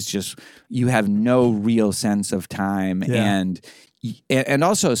also is just, you have no real sense of time and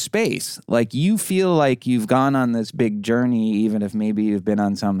also space. Like you feel like you've gone on this big journey, even if maybe you've been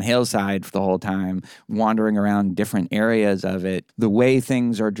on some hillside for the whole time, wandering around different areas of it. The way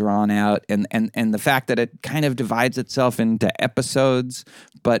things are drawn out and the fact that it kind of divides itself into episodes,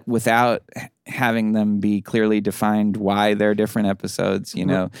 but without having them be clearly defined why they're different episodes. You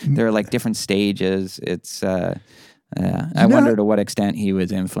know, they're like different stages. It's I wonder to what extent he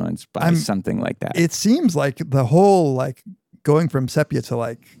was influenced by something like that. It seems like the whole like going from sepia to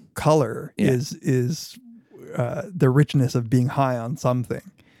like color is the richness of being high on something.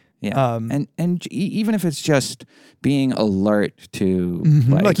 Yeah. And even if it's just being alert to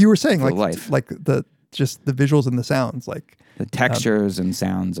like you were saying, like life, like the visuals and the sounds, like the textures and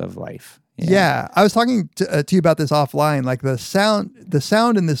sounds of life. Yeah. I was talking to you about this offline. Like the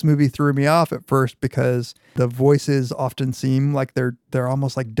sound in this movie threw me off at first because the voices often seem like they're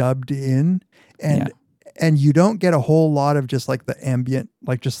almost like dubbed in, and you don't get a whole lot of just like the ambient,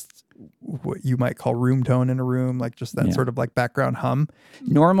 like just what you might call room tone in a room, like just that sort of like background hum.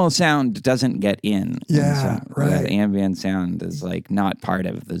 Normal sound doesn't get in. Yeah, right. The ambient sound is like not part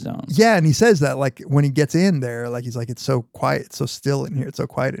of the zone. Yeah, and he says that like when he gets in there, like he's like, it's so quiet, it's so still in here, it's so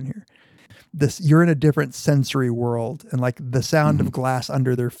quiet in here. You're in a different sensory world, and like the sound of glass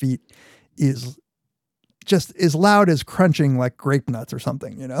under their feet is just as loud as crunching like grape nuts or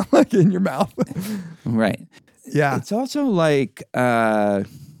something, you know, like in your mouth. Right. Yeah. It's also like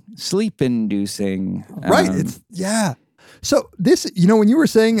sleep inducing. Right. So this, you know, when you were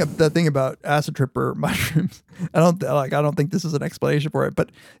saying the thing about acid trip or mushrooms, I don't think this is an explanation for it,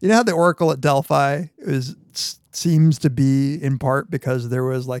 but you know how the Oracle at Delphi seems to be in part because there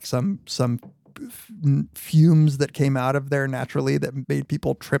was like some fumes that came out of there naturally that made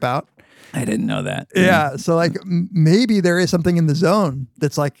people trip out. I didn't know that. Yeah. So like maybe there is something in the zone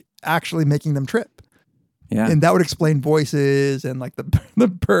that's like actually making them trip. Yeah. And that would explain voices and like the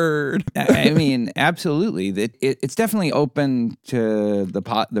bird. I mean, absolutely. It's definitely open to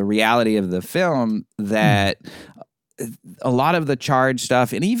the reality of the film that a lot of the charge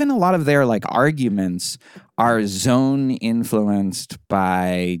stuff and even a lot of their like arguments are zone influenced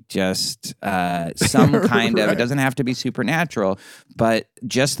by just some kind of, it doesn't have to be supernatural, but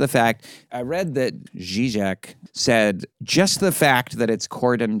just the fact, I read that Zizek said just the fact that it's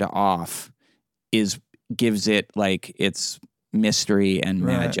cordoned off gives it like its mystery and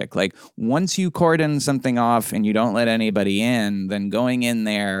magic. Like once you cordon something off and you don't let anybody in, then going in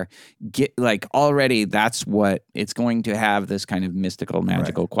there, already that's what it's going to have, this kind of mystical,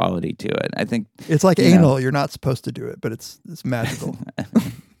 magical quality to it. I think it's like anal. You're not supposed to do it, but it's magical.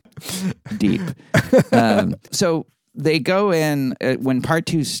 Deep. So they go in when part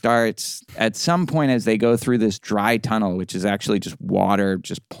 2 starts. At some point, as they go through this dry tunnel, which is actually just water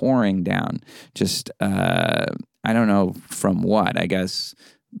just pouring down, just I don't know from what. I guess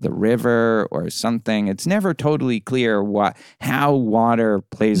the river or something. It's never totally clear how water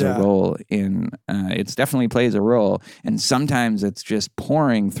plays a role in. It definitely plays a role, and sometimes it's just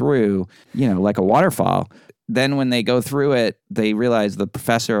pouring through, like a waterfall. then when they go through it, they realize the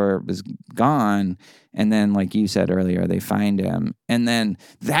professor is gone. And then, like you said earlier, they find him. And then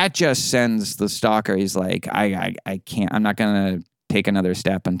that just sends the stalker. He's like, I can't, I'm not going to take another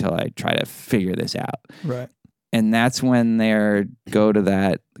step until I try to figure this out. Right. And that's when they go to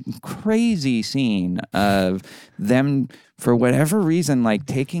that crazy scene of them, for whatever reason, like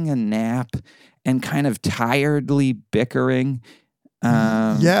taking a nap and kind of tiredly bickering.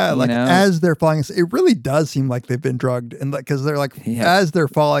 As they're falling asleep, it really does seem like they've been drugged, and like because they're like as they're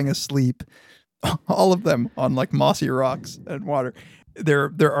falling asleep, all of them on like mossy rocks and water,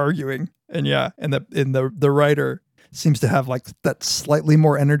 they're arguing, and the writer seems to have like that slightly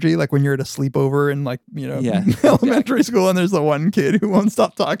more energy, like when you're at a sleepover in like elementary school, and there's the one kid who won't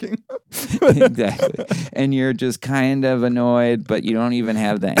stop talking. Exactly. And you're just kind of annoyed, but you don't even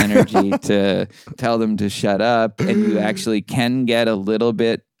have the energy to tell them to shut up, and you actually can get a little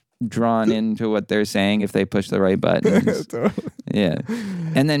bit drawn into what they're saying if they push the right buttons. Totally. Yeah.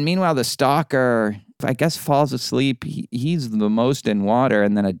 And then meanwhile, the stalker, I guess, falls asleep. He's the most in water,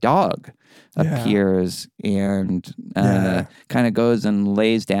 and then a dog appears and kind of goes and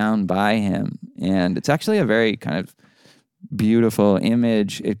lays down by him. And it's actually a very kind of beautiful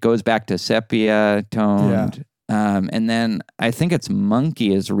image. It goes back to sepia toned. And then I think it's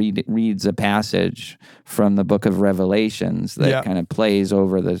Monkey reads a passage from the Book of Revelations that kind of plays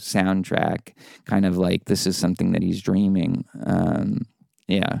over the soundtrack, kind of like this is something that he's dreaming.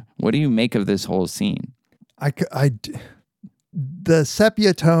 What do you make of this whole scene? The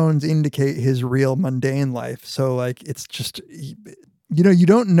sepia tones indicate his real mundane life. So like, it's just, you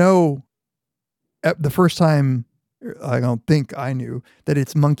don't know at the first time. I don't think I knew that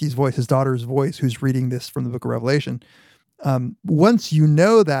it's Monkey's voice, his daughter's voice, who's reading this from the Book of Revelation. Once you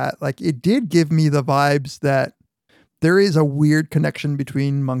know that, like, it did give me the vibes that there is a weird connection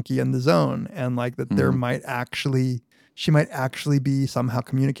between Monkey and the Zone, and like that she might actually be somehow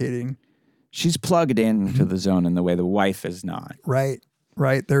communicating. She's plugged into the Zone in the way the wife is not. Right.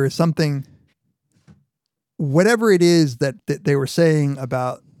 There is something, whatever it is that they were saying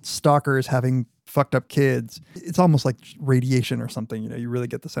about stalkers having fucked up kids, it's almost like radiation or something, you really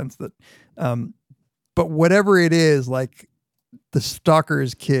get the sense that, but whatever it is, like the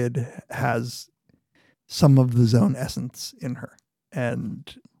stalker's kid has some of the Zone essence in her.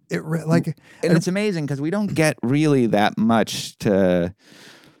 And it's amazing because we don't get really that much to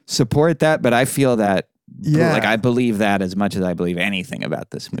support that, but I feel that like I believe that as much as I believe anything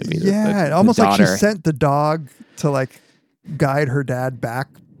about this movie. Almost like she sent the dog to like guide her dad back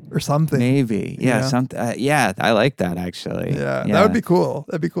or something. Maybe. Something. I like that actually. Yeah, that would be cool.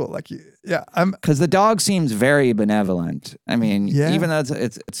 That'd be cool. Like, because the dog seems very benevolent. I mean, even though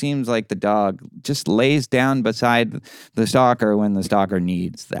it seems like the dog just lays down beside the stalker when the stalker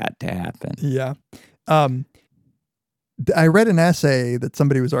needs that to happen. Yeah. I read an essay that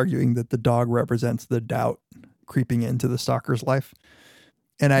somebody was arguing that the dog represents the doubt creeping into the stalker's life.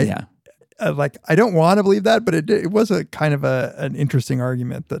 And I don't want to believe that, but it was a kind of an interesting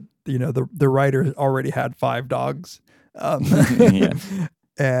argument that, the writer already had 5 dogs.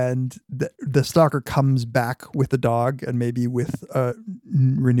 And the stalker comes back with the dog and maybe with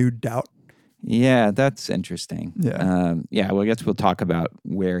renewed doubt. Yeah, that's interesting. Yeah. Well, I guess we'll talk about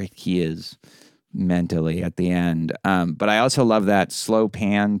where he is mentally at the end. But I also love that slow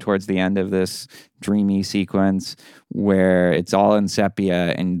pan towards the end of this dreamy sequence where it's all in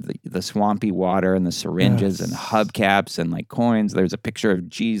sepia and the swampy water and the syringes and hubcaps and like coins. There's a picture of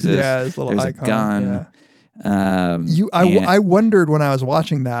Jesus. Yeah, his little there's icon. a gun. I wondered when I was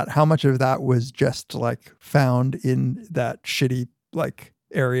watching that how much of that was just like found in that shitty like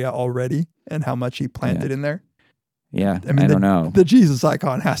area already and how much he planted in there. Yeah, I don't know. The Jesus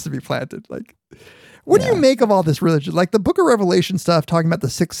icon has to be planted. Like, what do you make of all this religion? Like the Book of Revelation stuff, talking about the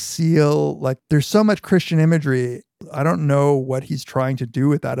 6th seal. Like, there's so much Christian imagery. I don't know what he's trying to do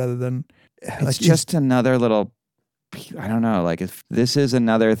with that other than it's just another little. I don't know. Like, if this is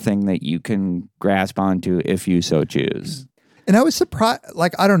another thing that you can grasp onto if you so choose. And I was surprised.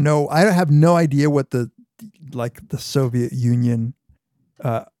 Like, I don't know. I have no idea what the Soviet Union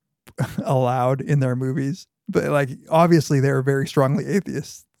allowed in their movies. But like, obviously they were very strongly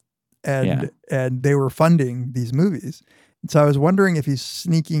atheists and they were funding these movies. And so I was wondering if he's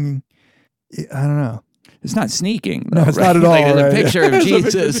sneaking, I don't know. It's not sneaking. No, it's not at all. Like, there's a picture of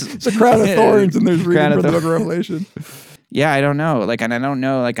Jesus. It's a crown of thorns and there's reading from the Book of Revelation. Yeah, I don't know. Like, and I don't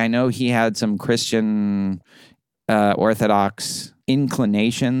know, like, I know he had some Christian Orthodox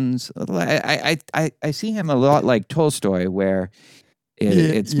inclinations. I see him a lot like Tolstoy, where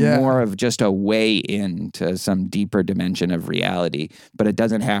It's Yeah. more of just a way into some deeper dimension of reality, but it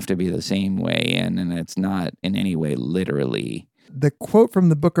doesn't have to be the same way in, and it's not in any way literally. The quote from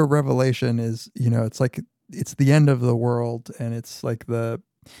the book of Revelation is, it's like it's the end of the world, and it's like the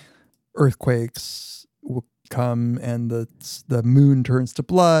earthquakes will come, and the moon turns to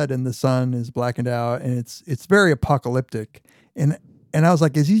blood, and the sun is blackened out, and it's very apocalyptic. And I was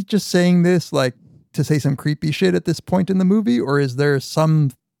like, is he just saying this like to say some creepy shit at this point in the movie, or is there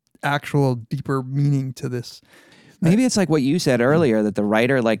some actual deeper meaning to this? Maybe it's like what you said earlier, that the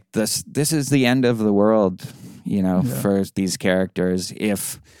writer, like, this is the end of the world, for these characters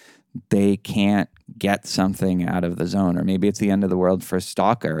if they can't get something out of the zone. Or maybe it's the end of the world for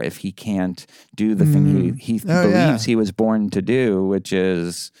Stalker if he can't do the thing he believes he was born to do, which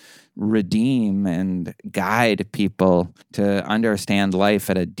is redeem and guide people to understand life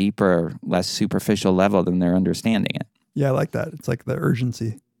at a deeper, less superficial level than they're understanding it. Yeah, I like that. It's like the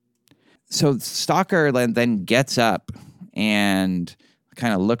urgency. So Stalker then gets up and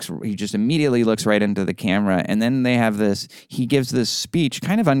kind of he just immediately looks right into the camera. And then he gives this speech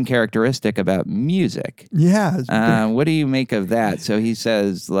kind of uncharacteristic about music. Yeah. What do you make of that? So he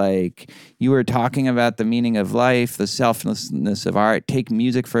says, like, you were talking about the meaning of life, the selflessness of art. Take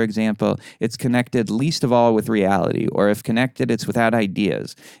music, for example. It's connected least of all with reality, or if connected, it's without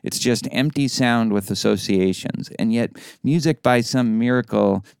ideas. It's just empty sound with associations. And yet music, by some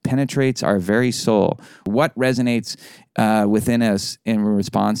miracle, penetrates our very soul. What resonates within us in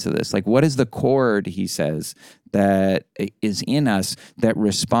response to this? Like, what is the chord, he says, that is in us that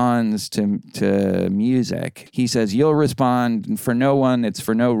responds to music? He says, you'll respond for no one, it's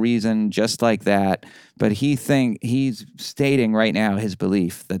for no reason, just like that. But he's stating right now his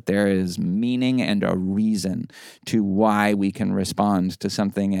belief that there is meaning and a reason to why we can respond to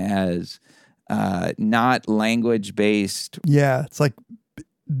something as not language-based. Yeah, it's like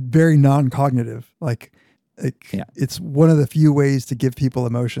very non-cognitive. It's one of the few ways to give people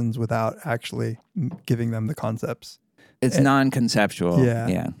emotions without actually giving them the concepts. It's non-conceptual.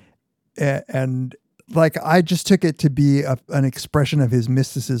 Yeah. And like, I just took it to be an expression of his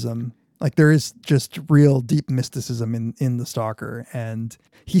mysticism. Like, there is just real deep mysticism in the Stalker, and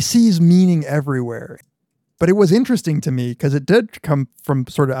he sees meaning everywhere. But it was interesting to me because it did come from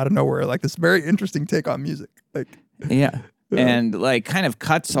sort of out of nowhere, like this very interesting take on music. Yeah. And like kind of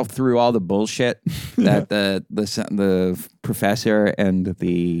cuts through all the bullshit that the professor and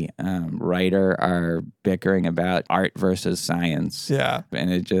the writer are bickering about art versus science. Yeah.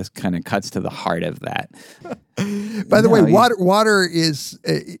 And it just kind of cuts to the heart of that. By the way, water is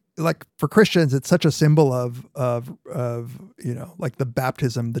like, for Christians, it's such a symbol of like the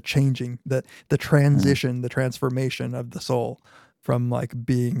baptism, the changing, the transition, the transformation of the soul from like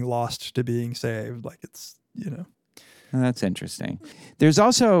being lost to being saved. Like, it's, That's interesting. There's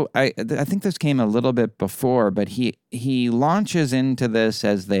also, I think this came a little bit before, but he launches into this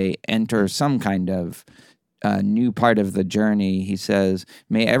as they enter some kind of new part of the journey. He says,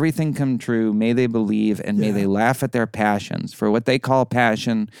 may everything come true, may they believe, and may they laugh at their passions. For what they call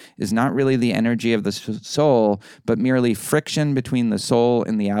passion is not really the energy of the soul, but merely friction between the soul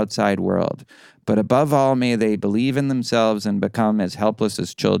and the outside world. But above all, may they believe in themselves and become as helpless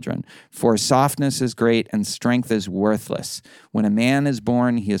as children. For softness is great and strength is worthless. When a man is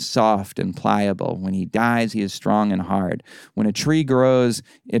born, he is soft and pliable. When he dies, he is strong and hard. When a tree grows,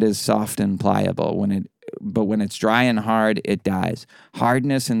 it is soft and pliable. But when it's dry and hard, it dies.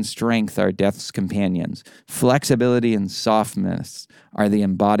 Hardness and strength are death's companions. Flexibility and softness are the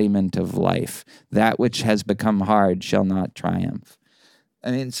embodiment of life. That which has become hard shall not triumph. I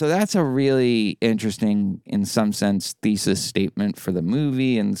mean, so that's a really interesting, in some sense, thesis statement for the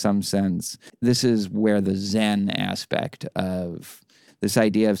movie. In some sense, this is where the Zen aspect of this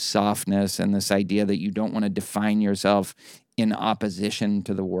idea of softness and this idea that you don't want to define yourself in opposition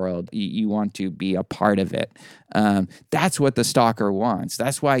to the world. You want to be a part of it. That's what the Stalker wants.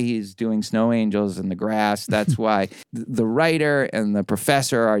 That's why he's doing snow angels in the grass. That's why the writer and the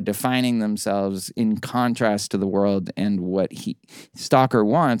professor are defining themselves in contrast to the world. And what Stalker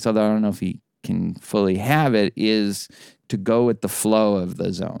wants, although I don't know if he can fully have it, is to go with the flow of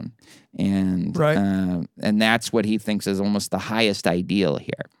the zone. And and that's what he thinks is almost the highest ideal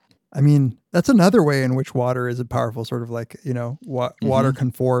here. I mean, that's another way in which water is a powerful sort of like, water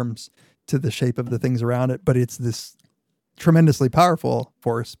conforms to the shape of the things around it, but it's this tremendously powerful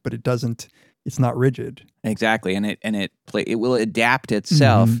force, but it's not rigid. Exactly. And it will adapt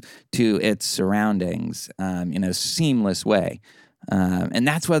itself to its surroundings in a seamless way. And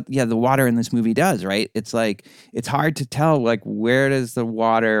that's what, the water in this movie does, right? It's like, it's hard to tell, like, where does the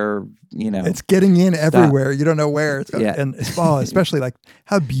water, it's getting in everywhere. You don't know where it's going. Yeah. And especially like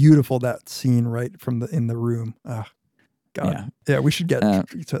how beautiful that scene right from in the room. Oh, God. Yeah, we should get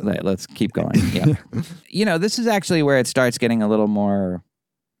let's keep going. Yeah. This is actually where it starts getting a little more,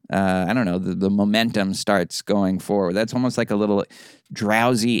 I don't know, the momentum starts going forward. That's almost like a little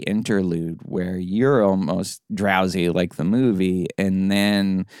drowsy interlude where you're almost drowsy like the movie. And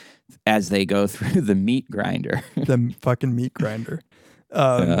then as they go through the meat grinder. The fucking meat grinder.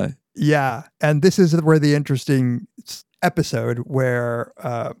 Yeah. And this is where the interesting episode where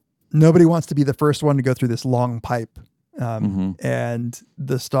nobody wants to be the first one to go through this long pipe. And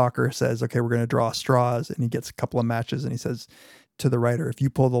the stalker says, okay, we're going to draw straws. And he gets a couple of matches and he says to the writer, if you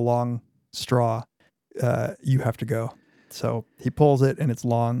pull the long straw, you have to go. So he pulls it and it's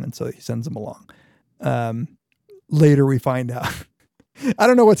long. And so he sends him along. Later we find out, I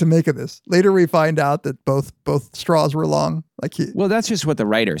don't know what to make of this. Later we find out that both straws were long. Well, that's just what the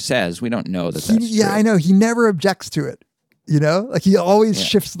writer says. We don't know that that's true. I know. He never objects to it. Like he always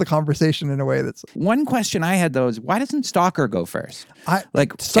shifts the conversation in a way that's. One question I had though is why doesn't Stalker go first?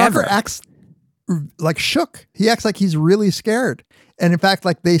 Stalker acts like shook. He acts like he's really scared. And in fact,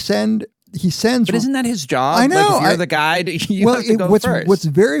 like he sends. But isn't that his job? I know. Like if you're the guide, you have to go first. What's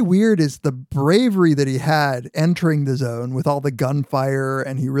very weird is the bravery that he had entering the zone with all the gunfire,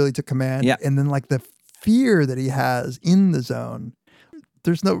 and he really took command. Yeah. And then like the fear that he has in the zone.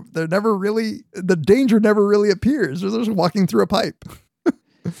 The danger never really appears. They're just walking through a pipe.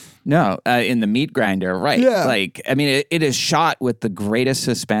 No, in the meat grinder, right. Yeah. Like, I mean, it is shot with the greatest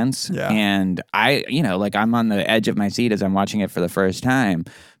suspense. Yeah. And I'm on the edge of my seat as I'm watching it for the first time.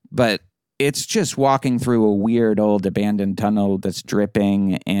 But it's just walking through a weird old abandoned tunnel that's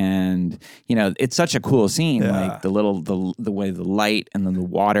dripping. And, it's such a cool scene. Yeah. Like the way the light and then the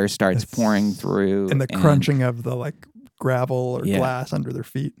water starts pouring through. And the crunching of the like gravel or glass under their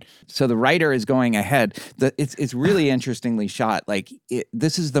feet. So the writer is going ahead. It's really interestingly shot. Like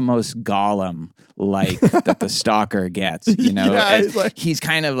this is the most Gollum like that the stalker gets. He's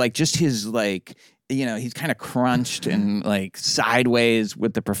kind of like just his like he's kind of crunched and like sideways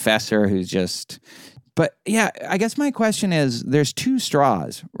with the professor who's just. But yeah, I guess my question is there's two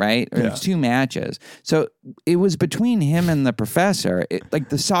straws, right? Or there's two matches. So it was between him and the professor.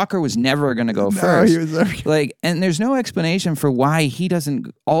 The stalker was never going to go first. He was never. And there's no explanation for why he doesn't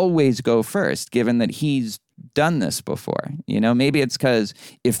always go first, given that he's done this before. Maybe it's because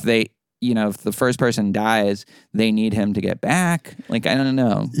if the first person dies, they need him to get back. Like, I don't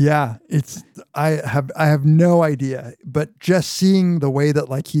know. Yeah, I have no idea. But just seeing the way that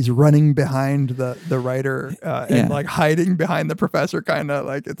like he's running behind the writer and like hiding behind the professor, kind of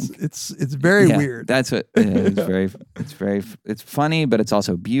like it's very weird. That's what it's funny, but it's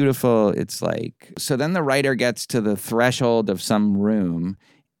also beautiful. It's like, so then the writer gets to the threshold of some room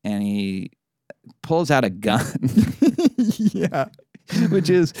and he pulls out a gun. Yeah. Which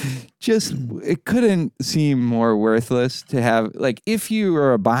is just, it couldn't seem more worthless to have, like, if you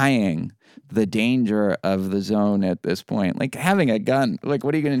were buying the danger of the zone at this point, like having a gun, like,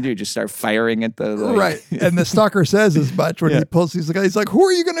 what are you going to do? Just start firing at the, like... Right. And the stalker says as much when he pulls these guys. He's like, who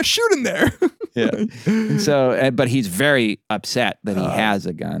are you going to shoot in there? Yeah. And so, but he's very upset that he has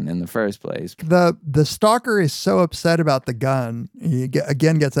a gun in the first place. The stalker is so upset about the gun. He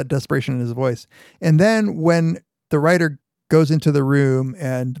again gets that desperation in his voice. And then when the writer goes into the room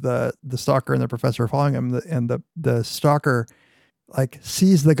and the stalker and the professor are following him, and the stalker like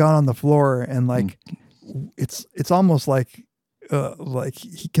sees the gun on the floor and like it's almost like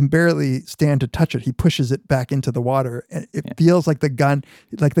he can barely stand to touch it. He pushes it back into the water and it feels like the gun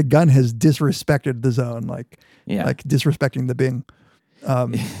has disrespected the zone, like disrespecting the Bing.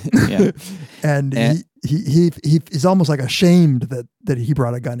 And he is almost like ashamed that he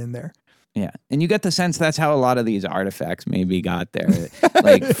brought a gun in there. Yeah. And you get the sense that's how a lot of these artifacts maybe got there,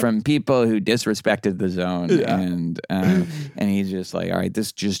 like from people who disrespected the zone. And he's just like, all right,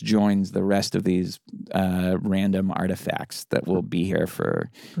 this just joins the rest of these random artifacts that will be here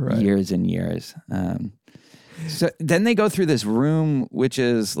for years and years. So then they go through this room, which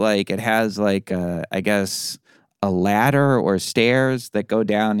is like, it has like, I guess, a ladder or stairs that go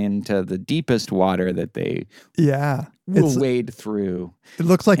down into the deepest water that they will wade through. It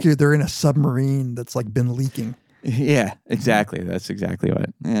looks like they're in a submarine that's like been leaking. Yeah, exactly. That's exactly what.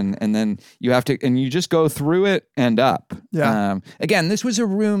 And then you have to, and you just go through it and up. Yeah. Again, this was a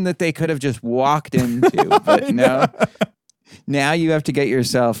room that they could have just walked into, but no. Now you have to get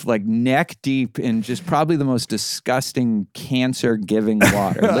yourself like neck deep in just probably the most disgusting cancer-giving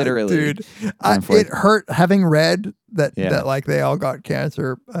water, literally. Dude, it hurt having read that like they all got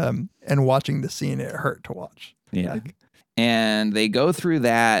cancer, and watching the scene, it hurt to watch. Yeah. And they go through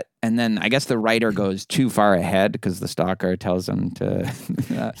that, and then I guess the writer goes too far ahead because the stalker tells him to.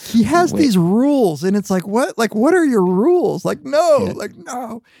 He has these rules, and it's like, what? Like, what are your rules? Like, no, like,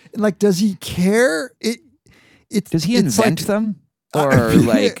 no. And like, does he care? Does he invent them? Or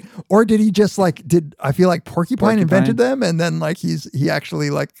like, or did he just like, I feel like Porcupine invented them, and then like he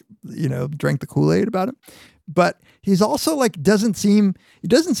actually like, drank the Kool-Aid about it. But he's also like, it doesn't seem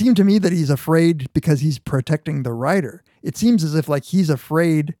to me that he's afraid because he's protecting the writer. It seems as if like he's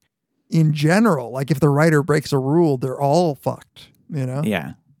afraid in general. Like if the writer breaks a rule, they're all fucked,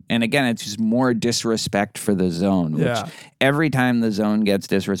 Yeah. And again, it's just more disrespect for the zone, which every time the zone gets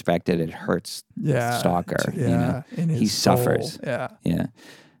disrespected, it hurts the stalker. Yeah. He suffers. Yeah.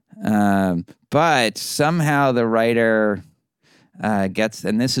 Yeah. But somehow the writer gets,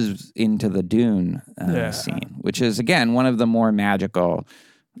 and this is into the Dune scene, which is, again, one of the more magical,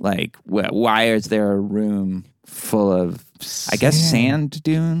 like, why is there a room full of, I guess, sand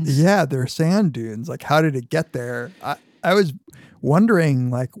dunes? Yeah, they're sand dunes. Like, how did it get there? I was wondering,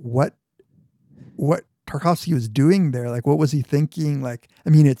 like, what Tarkovsky was doing there. Like, what was he thinking? Like, I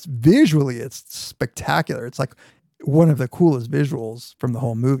mean, it's spectacular. It's like one of the coolest visuals from the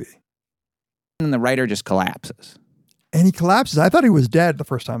whole movie. And the writer just collapses. And he collapses. I thought he was dead the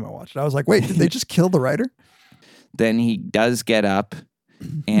first time I watched it. I was like, wait, did they just kill the writer? Then he does get up,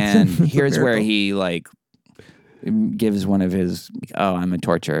 and here's where he like gives one of his, I'm a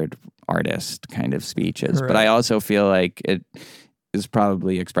tortured artist kind of speeches. Right. But I also feel like it is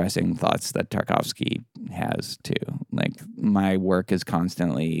probably expressing thoughts that Tarkovsky has too. Like, my work is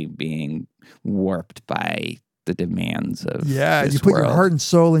constantly being warped by the demands of this you put world. Your heart and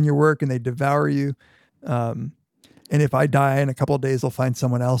soul in your work, and they devour you. And if I die in a couple of days, they'll find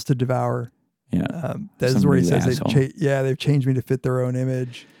someone else to devour. Yeah, that's where he says they've changed me to fit their own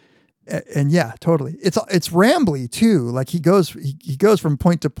image. And yeah, totally. It's rambly too. Like he goes from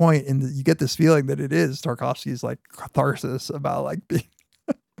point to point, and you get this feeling that it is Tarkovsky's like catharsis about like being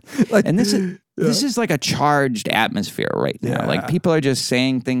like. And this is like a charged atmosphere right now. Yeah. Like people are just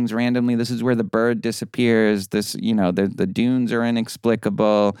saying things randomly. This is where the bird disappears. This, the dunes are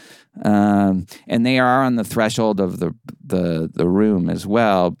inexplicable, and they are on the threshold of the room as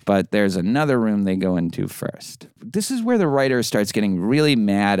well. But there's another room they go into first. This is where the writer starts getting really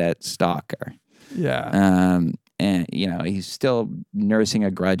mad at Stalker. Yeah. And he's still nursing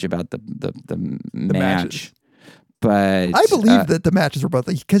a grudge about the match. Matches. But I believe that the matches were both,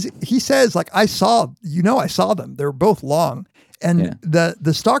 because he says, like, I saw them. They're both long. And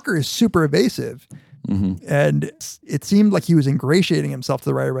the stalker is super evasive. Mm-hmm. And it seemed like he was ingratiating himself to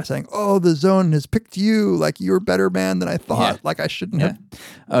the writer by saying, "Oh, the zone has picked you. Like, you're a better man than I thought. Like, I shouldn't have."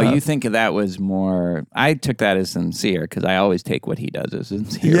 Oh, you think that was more? I took that as sincere, because I always take what he does as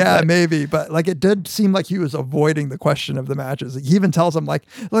sincere. Yeah, maybe, but like it did seem like he was avoiding the question of the matches. He even tells him, like,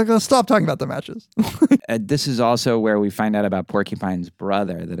 let's stop talking about the matches. This is also where we find out about Porcupine's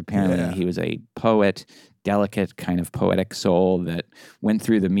brother. That apparently he was a poet. Delicate kind of poetic soul that went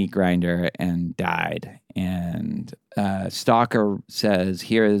through the meat grinder and died. And Stalker says,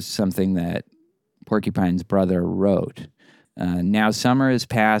 here is something that Porcupine's brother wrote. Now summer is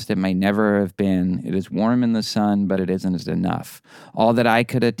past, it may never have been. It is warm in the sun, but it isn't enough. All that I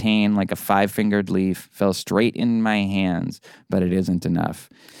could attain, like a five-fingered leaf, fell straight in my hands, but it isn't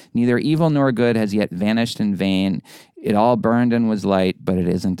enough. Neither evil nor good has yet vanished in vain. It all burned and was light, but it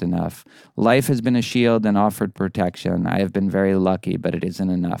isn't enough. Life has been a shield and offered protection. I have been very lucky, but it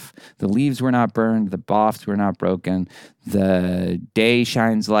isn't enough. The leaves were not burned, the boughs were not broken. The day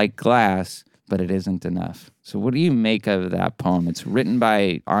shines like glass, but it isn't enough. So what do you make of that poem? It's written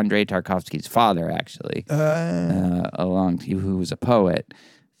by Andrei Tarkovsky's father, actually, who was a poet.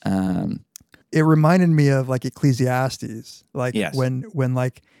 It reminded me of like Ecclesiastes, like when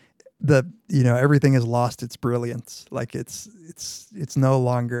like everything has lost its brilliance. Like it's no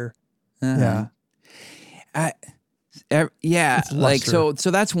longer. Like so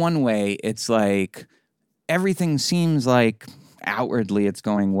that's one way. It's like everything seems like outwardly it's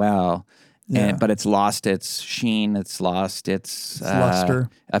going well. But it's lost its sheen, it's lost its luster,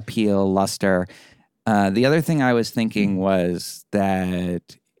 appeal, luster. The other thing I was thinking was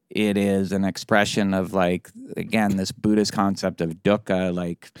that it is an expression of, like, again, this Buddhist concept of dukkha.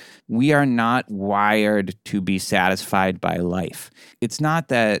 Like, we are not wired to be satisfied by life. It's not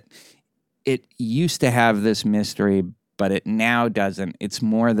that it used to have this mystery, but it now doesn't. It's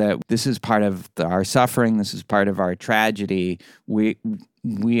more that this is part of our suffering. This is part of our tragedy. We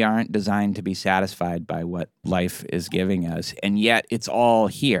aren't designed to be satisfied by what life is giving us. And yet it's all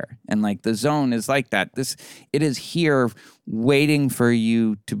here. And like the zone is like that. It is here waiting for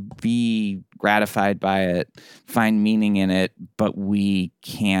you to be gratified by it, find meaning in it, but we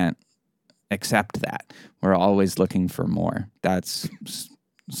can't accept that. We're always looking for more. That's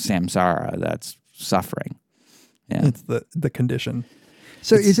samsara. That's suffering. Yeah. It's the condition.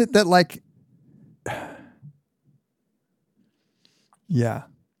 So is it that like, yeah.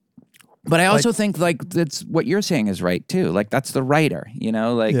 But I also think like that's what you're saying is right too. Like that's the writer, you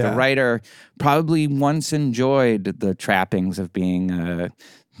know, like the writer probably once enjoyed the trappings of being a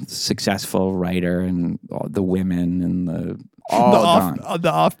successful writer and all the women and the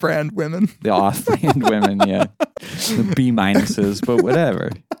off-brand women. The off-brand women, yeah. The B minuses, but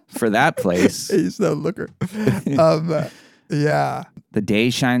whatever. For that place. He's no looker. Yeah. The day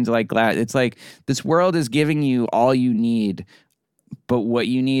shines like glass. It's like this world is giving you all you need, but what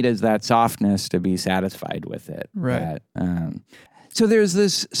you need is that softness to be satisfied with it. Right. So there's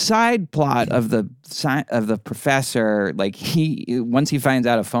this side plot of the professor. Like once he finds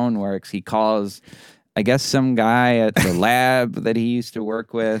out a phone works, he calls, I guess, some guy at the lab that he used to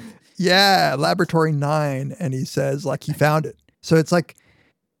work with. Yeah, Laboratory 9, and he says like he found it. So it's like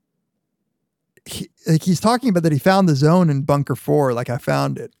he's talking about that he found the zone in Bunker 4. Like I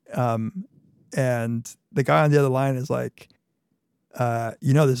found it, and the guy on the other line is like,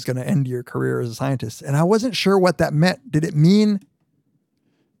 this is going to end your career as a scientist. And I wasn't sure what that meant. Did it mean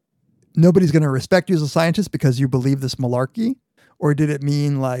nobody's going to respect you as a scientist because you believe this malarkey? Or did it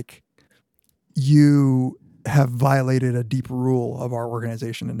mean like you have violated a deep rule of our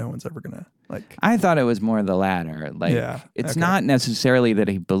organization and no one's ever going to like... I thought it was more the latter. Like, it's not necessarily that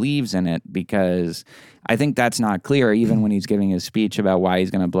he believes in it, because I think that's not clear even when he's giving his speech about why he's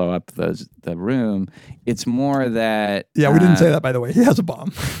going to blow up the room. It's more that... Yeah, we didn't say that, by the way. He has a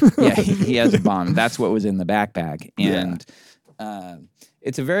bomb. Yeah, he has a bomb. That's what was in the backpack. And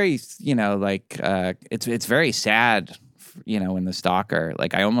it's a very, it's very sad, in the stalker.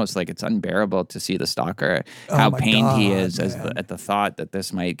 Like, I almost like it's unbearable to see the stalker, how pained he is at the thought that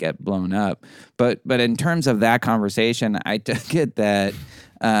this might get blown up. But in terms of that conversation, I took it that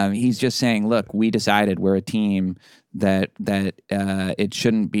he's just saying, look, we decided we're a team that it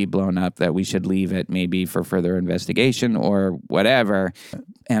shouldn't be blown up, that we should leave it maybe for further investigation or whatever.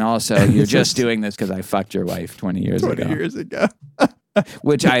 And also, you're just doing this because I fucked your wife 20 years ago.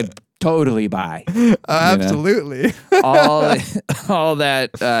 Which I totally buy. Absolutely. All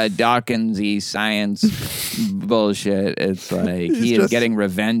that Dawkins-y science bullshit. It's like he is getting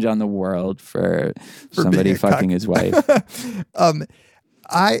revenge on the world for somebody fucking his wife.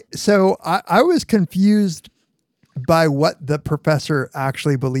 I was confused by what the professor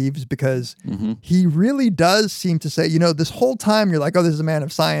actually believes, because he really does seem to say, this whole time you're like, oh, this is a man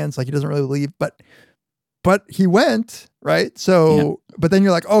of science. Like he doesn't really believe, but he went, right? So, but then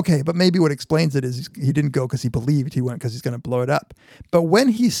you're like, okay, but maybe what explains it is he didn't go because he believed, he went because he's going to blow it up. But when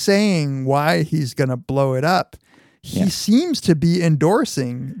he's saying why he's going to blow it up, he seems to be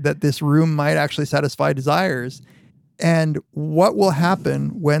endorsing that this room might actually satisfy desires. And what will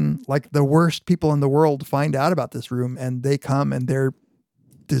happen when like the worst people in the world find out about this room and they come and their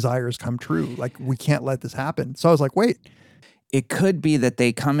desires come true? Like, we can't let this happen. So I was like, wait. It could be that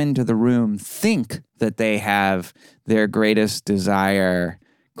they come into the room, think that they have their greatest desire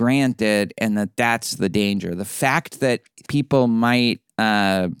granted, and that's the danger. The fact that people might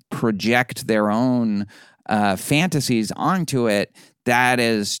project their own fantasies onto it, that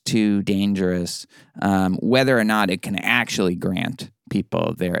is too dangerous, whether or not it can actually grant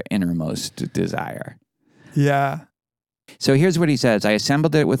people their innermost desire. Yeah. So here's what he says. I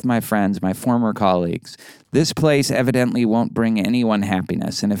assembled it with my friends, my former colleagues. This place evidently won't bring anyone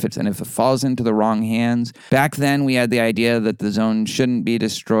happiness, and if it falls into the wrong hands, back then we had the idea that the zone shouldn't be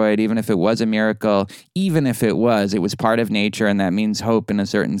destroyed, even if it was a miracle. Even if it was part of nature, and that means hope in a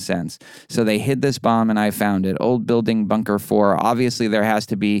certain sense. So they hid this bomb, and I found it. Old building Bunker 4. Obviously, there has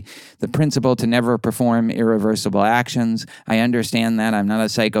to be the principle to never perform irreversible actions. I understand that. I'm not a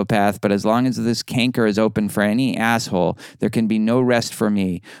psychopath, but as long as this canker is open for any asshole, there can be no rest for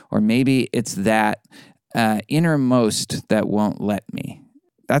me. Or maybe it's that innermost that won't let me.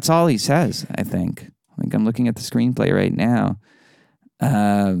 That's all he says, I think. Like, I'm looking at the screenplay right now.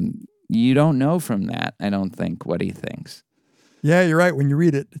 You don't know from that, I don't think, what he thinks. Yeah, you're right. When you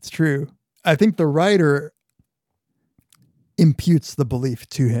read it, it's true. I think the writer imputes the belief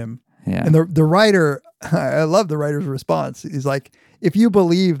to him. Yeah. And the writer, I love the writer's response. He's like, if you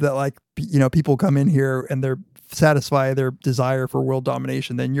believe that, like, people come in here and they're satisfy their desire for world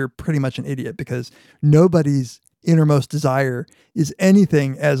domination, then you're pretty much an idiot, because nobody's innermost desire is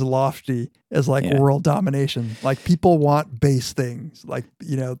anything as lofty as like world domination. Like, people want base things, like,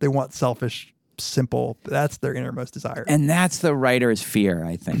 they want selfish, simple, that's their innermost desire. And that's the writer's fear,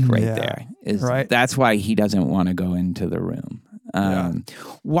 I think, there. Is right. That's why he doesn't want to go into the room.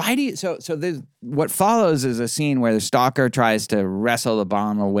 Why do you, so what follows is a scene where the stalker tries to wrestle the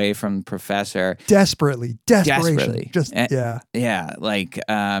bomb away from the professor. Desperation. Just, and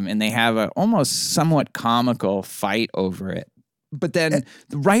they have a almost somewhat comical fight over it. But then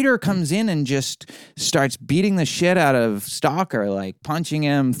the writer comes in and just starts beating the shit out of Stalker, like punching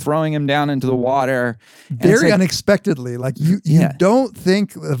him, throwing him down into the water. Very unexpectedly. Like, you don't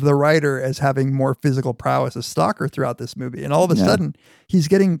think of the writer as having more physical prowess as Stalker throughout this movie. And all of a sudden, he's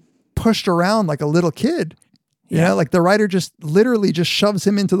getting pushed around like a little kid. You know, like the writer just literally just shoves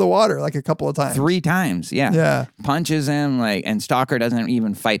him into the water like a couple of times. 3 times, yeah. Punches him, and Stalker doesn't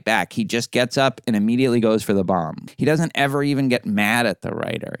even fight back. He just gets up and immediately goes for the bomb. He doesn't ever even get mad at the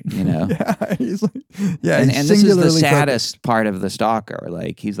writer, He's like, and this is the saddest part of the Stalker.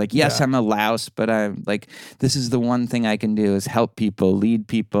 Like, he's like, yes, I'm a louse, but I'm like, this is the one thing I can do is help people, lead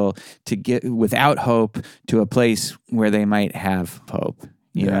people to get without hope to a place where they might have hope.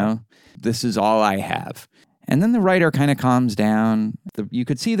 You know, this is all I have. And then the writer kind of calms down. You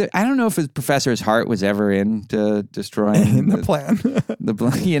could see that, I don't know if his professor's heart was ever into destroying the plan.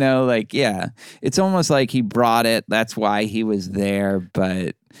 It's almost like he brought it. That's why he was there.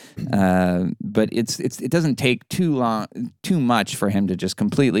 But it doesn't take too much for him to just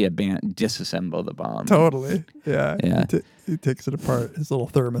completely disassemble the bomb. Totally. Yeah. He takes it apart, his little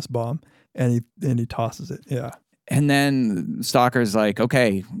thermos bomb, and he tosses it. Yeah. And then Stalker's like,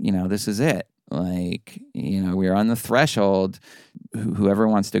 okay, this is it. Like, we're on the threshold. Whoever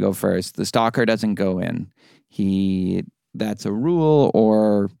wants to go first. The Stalker doesn't go in. That's a rule,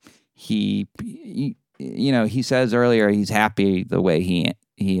 or he says earlier he's happy the way he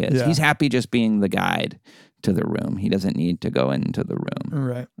is. Yeah. He's happy just being the guide to the room. He doesn't need to go into the room.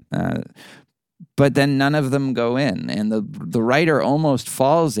 Right. But then none of them go in, and the writer almost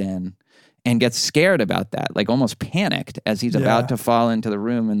falls in and gets scared about that, like almost panicked as he's about to fall into the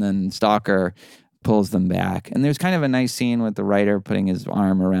room, and then Stalker pulls them back. And there's kind of a nice scene with the writer putting his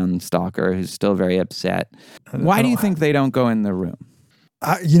arm around Stalker, who's still very upset. Why do you think they don't go in the room?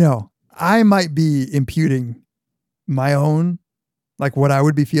 I might be imputing my own, like what I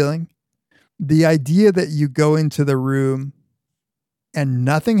would be feeling. The idea that you go into the room and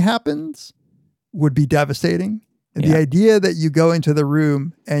nothing happens would be devastating. And the idea that you go into the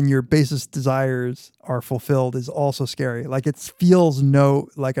room and your basest desires are fulfilled is also scary. Like, it feels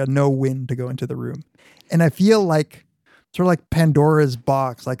like a no win to go into the room. And I feel like sort of like Pandora's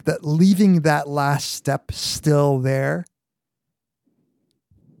box, like that, leaving that last step still there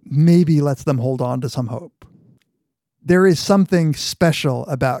maybe lets them hold on to some hope. There is something special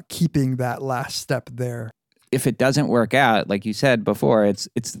about keeping that last step there. If it doesn't work out, like you said before, it's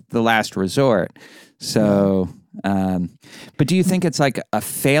the last resort. So... but do you think it's like a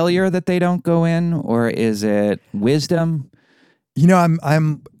failure that they don't go in, or is it wisdom?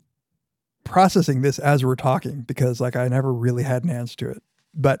 I'm processing this as we're talking, because like I never really had an answer to it.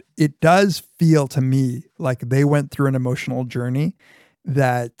 But it does feel to me like they went through an emotional journey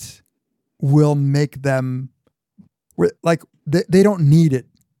that will make them like they don't need it.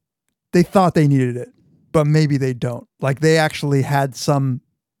 They thought they needed it, but maybe they don't. Like, they actually had some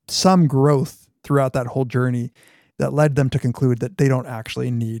growth throughout that whole journey that led them to conclude that they don't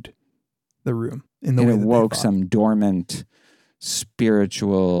actually need the room in the way that they awoke thought. some dormant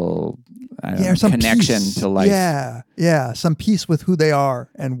spiritual connection peace to life. Yeah, some peace with who they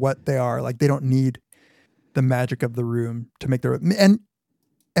are and what they are. Like, they don't need the magic of the room to make their and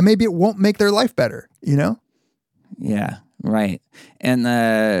maybe it won't make their life better. Yeah, right. And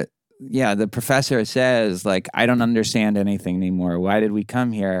the professor says, like, I don't understand anything anymore. Why did we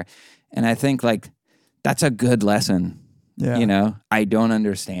come here? And I think, like, that's a good lesson. Yeah. I don't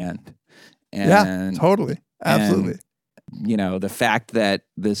understand. And, totally. Absolutely. And, the fact that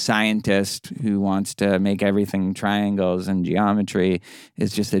the scientist who wants to make everything triangles and geometry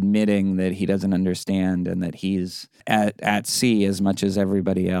is just admitting that he doesn't understand, and that he's at sea as much as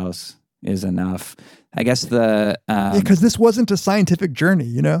everybody else is enough. I guess because this wasn't a scientific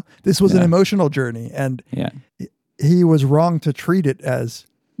journey, this was an emotional journey, and he was wrong to treat it as,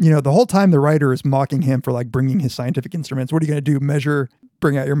 the whole time the writer is mocking him for like bringing his scientific instruments. What are you going to do? Measure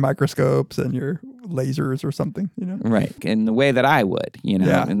bring out your microscopes and your lasers or something, you know? Right. In the way that I would, you know,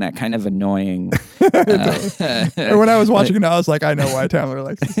 Yeah. in that kind of annoying. And when I was watching it, I was like, I know why Tamler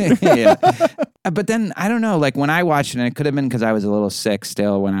likes this. Yeah. But then I don't know, like when I watched it, and it could have been because I was a little sick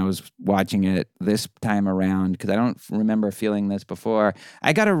still when I was watching it this time around, because I don't remember feeling this before.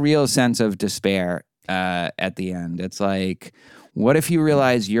 I got a real sense of despair at the end. It's like, what if you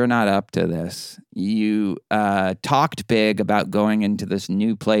realize you're not up to this? You talked big about going into this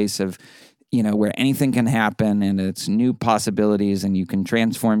new place of, you know, where anything can happen and it's new possibilities and you can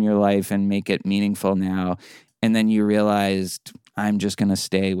transform your life and make it meaningful now. And then you realized, I'm just going to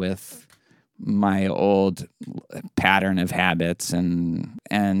stay with my old pattern of habits and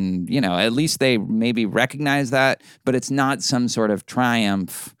you know, at least they maybe recognize that, but it's not some sort of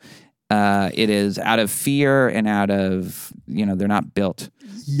triumph. It is out of fear and out of, you know, they're not built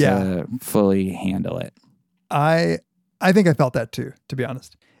to fully handle it. I think I felt that too, to be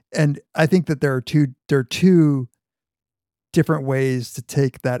honest. And I think that there are two different ways to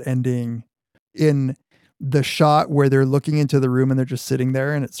take that ending. In the shot where they're looking into the room and they're just sitting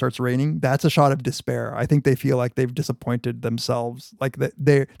there and it starts raining, that's a shot of despair. I think they feel like they've disappointed themselves, like that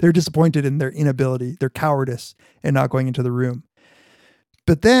they're disappointed in their inability, their cowardice in not going into the room.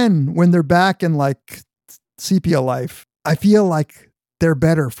 But then when they're back in like sepia life, I feel like they're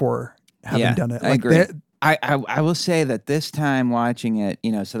better for having done it. I agree. I will say that this time watching it,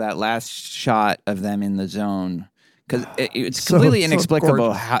 you know, so that last shot of them in the zone, because it's completely inexplicable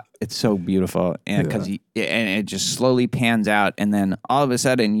gorgeous. how it's so beautiful, and because and it just slowly pans out, and then all of a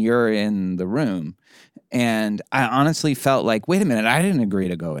sudden you're in the room, and I honestly felt like, wait a minute, I didn't agree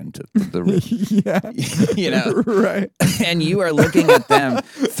to go into the room. You know, right? And you are looking at them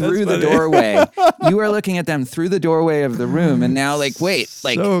through the doorway. You are looking at them through the doorway of the room, and now, like, wait,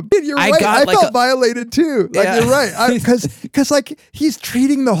 like, you're right. I felt violated too. Like, you're right, because like he's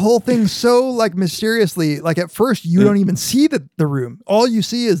treating the whole thing so like mysteriously. Like at first, you don't even see the room. All you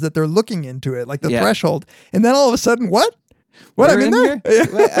see is that they're looking into it, like the threshold, and then all of a sudden, what? I'm in there.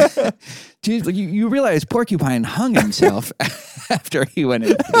 Jeez, like you realize Porcupine hung himself after he went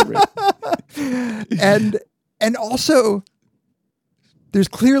into the room. And also, there's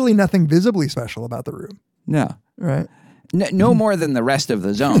clearly nothing visibly special about the room. No. Right. No more than the rest of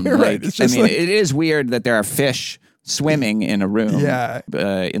the zone. Right. Like, I mean, it is weird that there are fish swimming in a room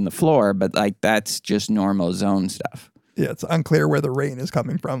in the floor, but like that's just normal zone stuff. Yeah, it's unclear where the rain is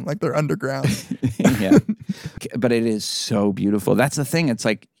coming from. Like they're underground. Yeah. But it is so beautiful. That's the thing. It's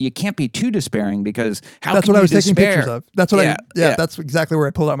like you can't be too despairing because that's what I was taking pictures of. That's what that's exactly where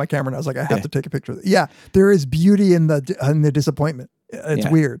I pulled out my camera and I was like, I have to take a picture of it. Yeah, there is beauty in the disappointment. It's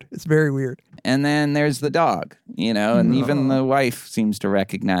weird. It's very weird. And then there's the dog, you know, and even the wife seems to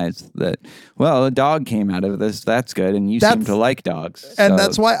recognize that, well, a dog came out of this. That's good. And you seem to like dogs. And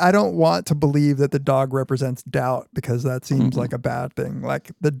that's why I don't want to believe that the dog represents doubt, because that seems like a bad thing.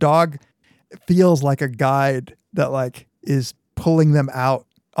 Like the dog feels like a guide that like is pulling them out,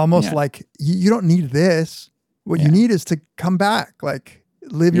 almost like you don't need this. What you need is to come back, like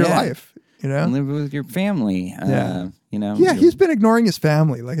live your life, you know, live with your family. You know, he's been ignoring his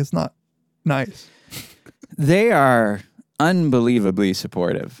family. Like it's not nice. They are unbelievably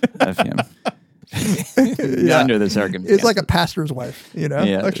supportive of him. Under the circumstances. It's like a pastor's wife, you know?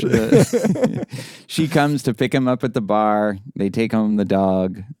 Yeah. She comes to pick him up at the bar. They take home the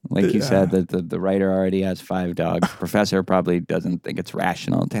dog. Like you said, that the writer already has 5 dogs. Professor probably doesn't think it's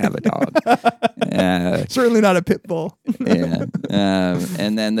rational to have a dog. Certainly not a pit bull.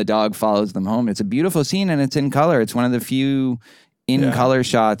 And then the dog follows them home. It's a beautiful scene, and it's in color. It's one of the few in-color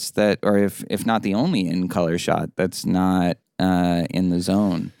shots that, or if not the only in-color shot that's not in the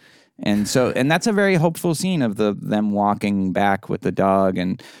zone. And that's a very hopeful scene of them walking back with the dog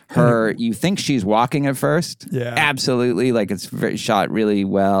and her. You think she's walking at first. Yeah. Absolutely. Like it's shot really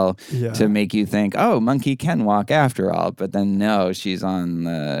well to make you think, oh, Monkey can walk after all. But then no, she's on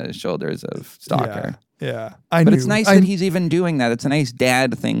the shoulders of Stalker. Yeah. But it's nice that he's even doing that. It's a nice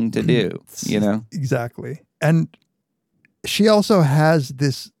dad thing to do, you know? Exactly. And she also has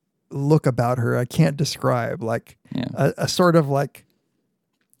this look about her I can't describe, like a sort of like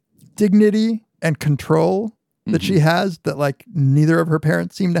dignity and control that she has that like neither of her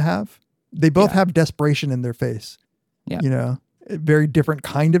parents seem to have. They both have desperation in their face. Yeah. You know, a very different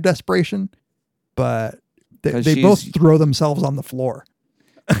kind of desperation, but they both throw themselves on the floor.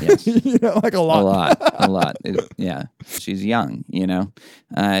 Yes. You know, like a lot. A lot. She's young, you know.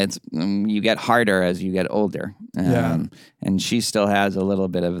 It's you get harder as you get older. And she still has a little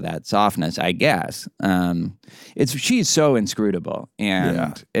bit of that softness, I guess. She's so inscrutable,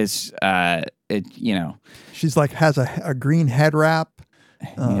 and it's you know, she's like has a green head wrap.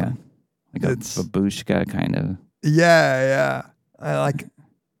 Yeah. Like a It's- babushka kind of. Yeah. I like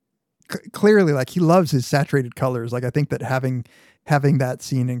clearly like he loves his saturated colors. Like I think that having that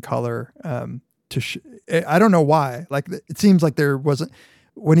scene in color I don't know why. Like it seems like there wasn't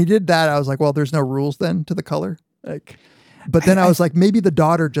when he did that. I was like, well, there's no rules then to the color. Like, but then I was like, maybe the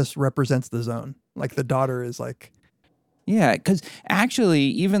daughter just represents the zone. Like the daughter is like. Yeah, because actually,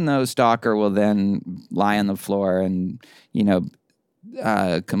 even though Stalker will then lie on the floor and,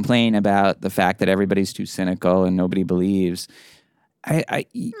 complain about the fact that everybody's too cynical and nobody believes,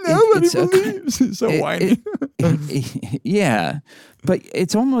 Nobody believes. He's so whiny. Yeah, but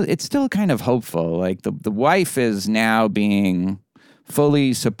it's still kind of hopeful. Like the wife is now being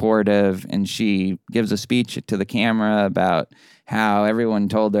fully supportive, and she gives a speech to the camera about how everyone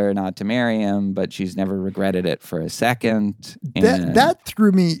told her not to marry him, but she's never regretted it for a second. That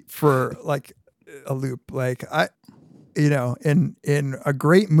threw me for like a loop. Like in a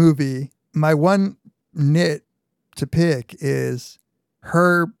great movie, my one nit to pick is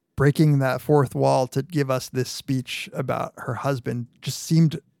her breaking that fourth wall to give us this speech about her husband just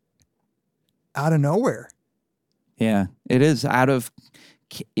seemed out of nowhere. Yeah, it is out of,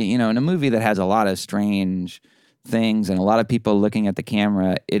 in a movie that has a lot of strange things and a lot of people looking at the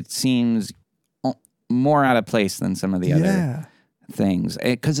camera, it seems more out of place than some of the other things.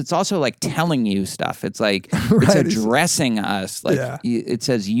 Because it's also like telling you stuff. It's like, it's addressing us. Like it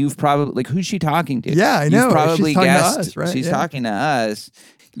says, you've probably, like, who's she talking to? Yeah, I know. You've probably She's talking to guessed us, right? She's talking to us.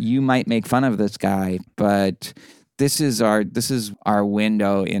 You might make fun of this guy, but this is our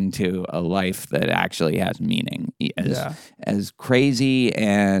window into a life that actually has meaning. As crazy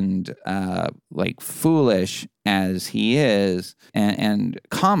and like foolish as he is, and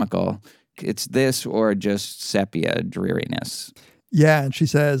comical, it's this or just sepia dreariness. Yeah, and she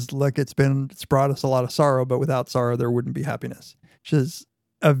says, "Look, it's brought us a lot of sorrow, but without sorrow, there wouldn't be happiness." Which is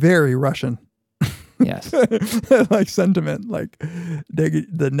a very Russian. Yes. Like sentiment, like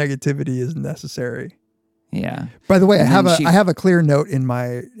the negativity is necessary. Yeah. By the way, I have a clear note in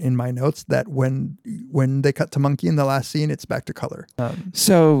my notes that when they cut to Monkey in the last scene, it's back to color.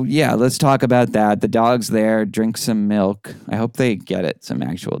 So yeah, let's talk about that. The dog's there, drink some milk. I hope they get it some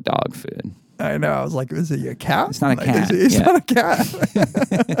actual dog food. I know. I was like, is he a cat? It's not a cat. It's not a cat.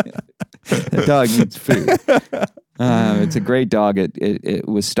 The dog needs food. It's a great dog. It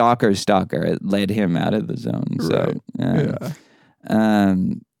was Stalker. It led him out of the zone. So,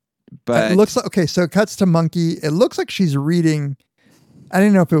 but it looks like, okay, so it cuts to Monkey. It looks like she's reading. I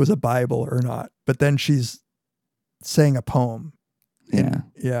didn't know if it was a Bible or not, but then she's saying a poem.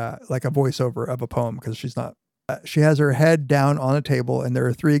 Yeah. Like a voiceover of a poem because she's not. She has her head down on a table and there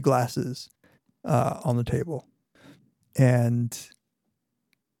are 3 glasses on the table. And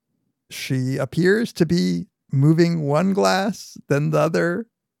she appears to be moving one glass, then the other,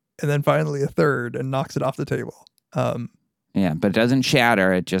 and then finally a third, and knocks it off the table. Yeah, but it doesn't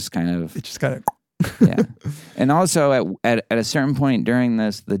shatter. It just kind of. Yeah. And also at a certain point during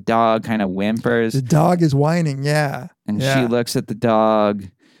this, the dog kind of whimpers. The dog is whining, And she looks at the dog,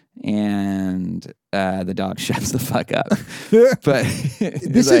 and the dog shuts the fuck up. But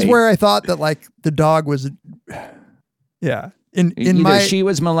this is where I thought that like the dog was, either she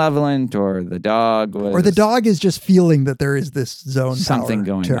was malevolent or the dog was, or the dog is just feeling that there is this zone something power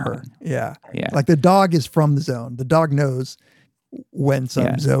going to on. her. Yeah. Like the dog is from the zone. The dog knows when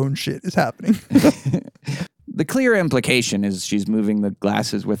some zone shit is happening. The clear implication is she's moving the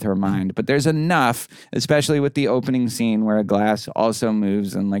glasses with her mind, but there's enough, especially with the opening scene where a glass also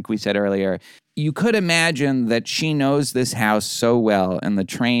moves. And like we said earlier, you could imagine that she knows this house so well and the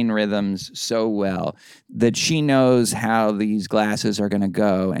train rhythms so well that she knows how these glasses are going to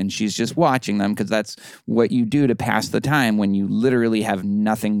go. And she's just watching them because that's what you do to pass the time when you literally have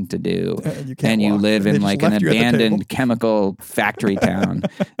nothing to do. And you live in like an abandoned chemical factory town,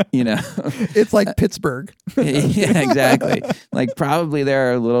 It's like Pittsburgh. Yeah, exactly. Like probably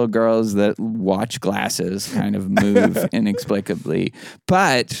there are little girls that watch glasses kind of move inexplicably.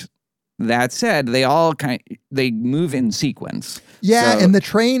 But that said, they move in sequence. Yeah, and the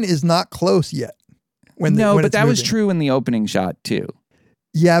train is not close yet. When but that was moving. true in the opening shot too.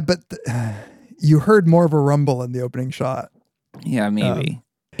 Yeah, but you heard more of a rumble in the opening shot. Yeah, maybe.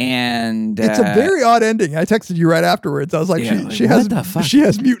 And it's a very odd ending. I texted you right afterwards. I was like, she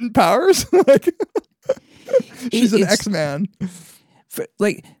has mutant powers. Like she's an X-Man.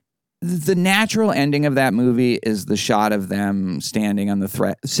 Like the natural ending of that movie is the shot of them sitting on the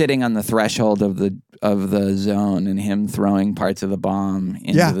threshold of the zone and him throwing parts of the bomb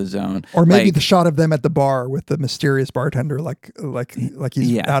into the zone. Or maybe the shot of them at the bar with the mysterious bartender, like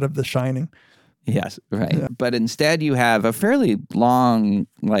he's out of The Shining. Yes, right. Yeah. But instead you have a fairly long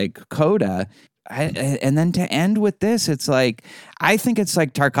like coda. And then to end with this, it's like, I think it's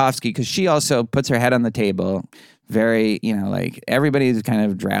like Tarkovsky, because she also puts her head on the table, very, like everybody's kind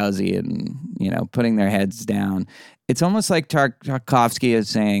of drowsy and, putting their heads down. It's almost like Tarkovsky is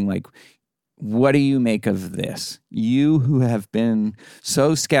saying, like, what do you make of this? You who have been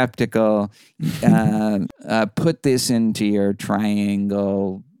so skeptical, put this into your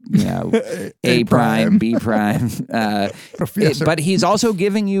triangle, A prime, B prime. But he's also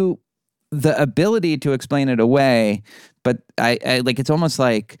giving you the ability to explain it away. But I like, it's almost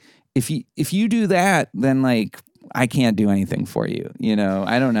like if you do that, then like I can't do anything for you.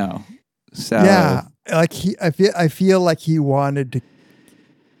 I don't know. So yeah, like I feel like he wanted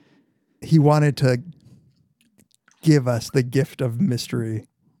to give us the gift of mystery.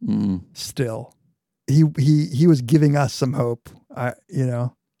 Still, he was giving us some hope.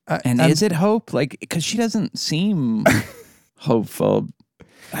 Is it hope? Like, because she doesn't seem hopeful.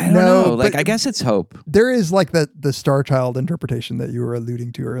 I don't know. Like, I guess it's hope. There is like the Star Child interpretation that you were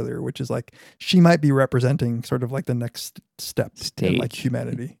alluding to earlier, which is like she might be representing sort of like the next step in like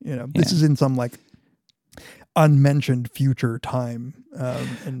humanity. This is in some like unmentioned future time.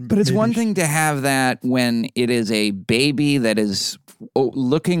 But it's one thing to have that when it is a baby that is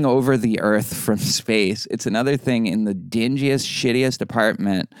looking over the earth from space. It's another thing in the dingiest, shittiest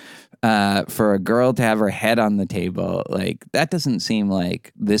apartment for a girl to have her head on the table. Like, that doesn't seem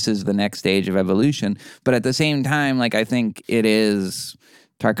like this is the next stage of evolution. But at the same time, like, I think it is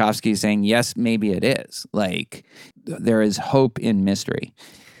Tarkovsky saying, yes, maybe it is. Like, there is hope in mystery.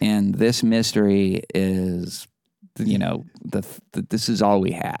 And this mystery is, this is all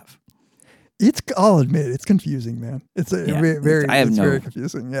we have. I'll admit, it's confusing, man. It's very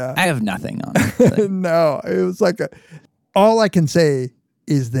confusing. Yeah. I have nothing on it. No, it was like all I can say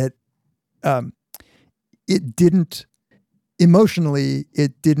is that it didn't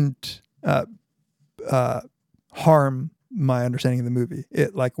harm my understanding of the movie.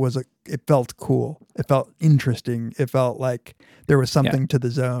 It like it felt cool. It felt interesting. It felt like there was something to the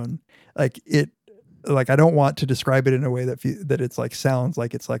zone. Like I don't want to describe it in a way that it's like sounds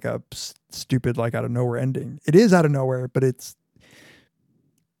like it's like a stupid like out of nowhere ending. It is out of nowhere, but it's.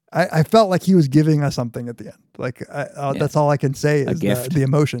 I felt like he was giving us something at the end. Like that's all I can say is the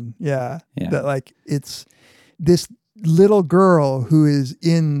emotion. Yeah, that like it's this little girl who is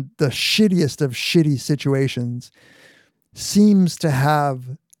in the shittiest of shitty situations seems to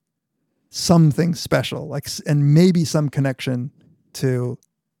have something special, like, and maybe some connection to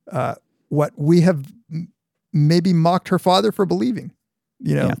what we have maybe mocked her father for believing,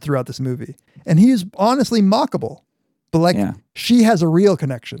 throughout this movie. And he is honestly mockable, but like she has a real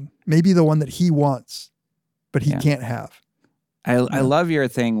connection, maybe the one that he wants, but he can't have. I love your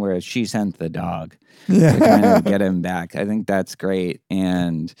thing where she sent the dog to kind of get him back. I think that's great.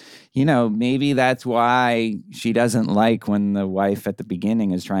 And, maybe that's why she doesn't like when the wife at the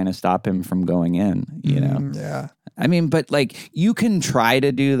beginning is trying to stop him from going in, Yeah. I mean, but like you can try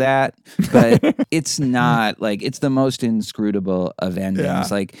to do that, but it's not like it's the most inscrutable of endings. Yeah.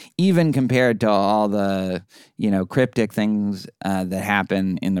 Like even compared to all the, cryptic things that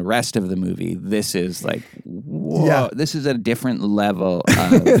happen in the rest of the movie, this is like, whoa, this is a different level of,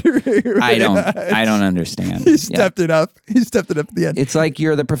 I don't understand. He stepped it up. He stepped it up at the end. It's like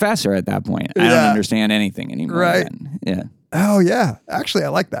you're the professor at that point. I don't understand anything anymore. Right. Then. Yeah. Oh yeah. Actually, I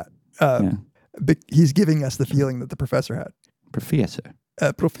like that. But he's giving us the feeling that the professor had. Professor.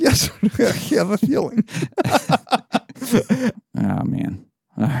 Professor. You have a feeling. Oh, man.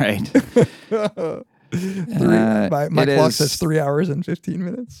 All right. My clock says 3 hours and 15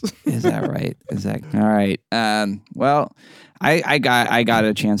 minutes. Is that right? All right? Well, I got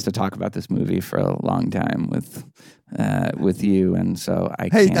a chance to talk about this movie for a long time with you, and so I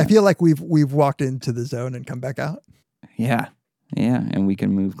feel like we've walked into the zone and come back out. Yeah. Yeah, and we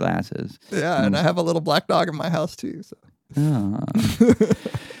can move glasses. Yeah, and I have a little black dog in my house too. So.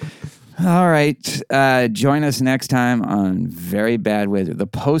 All right. Join us next time on Very Bad Wizard, the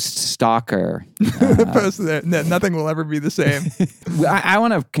post-stalker. Nothing will ever be the same. I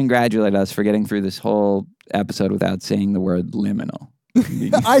want to congratulate us for getting through this whole episode without saying the word liminal.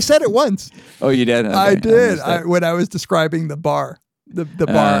 I said it once. Oh, you did? Okay. I did. When I was describing the bar. The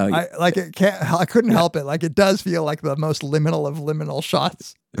bar, I couldn't help it. Like it does feel like the most liminal of liminal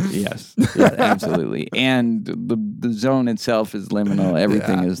shots. Yes, absolutely. And the zone itself is liminal.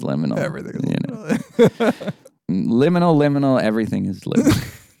 Everything is liminal. Everything is liminal. Liminal, everything is liminal.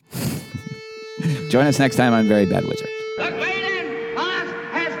 Join us next time on Very Bad Wizard. The Great Oz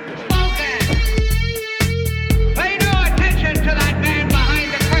has spoken. Pay no attention to that man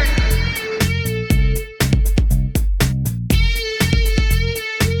behind the curtain.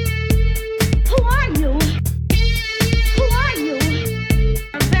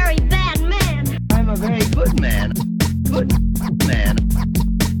 man. Good man.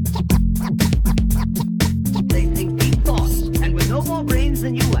 They think deep thoughts, and with no more brains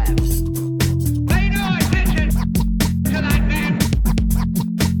than you have. Pay no attention to that man.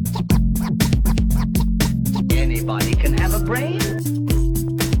 Anybody can have a brain.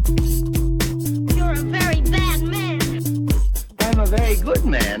 You're a very bad man. I'm a very good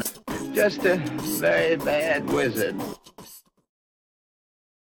man. Just a very bad wizard.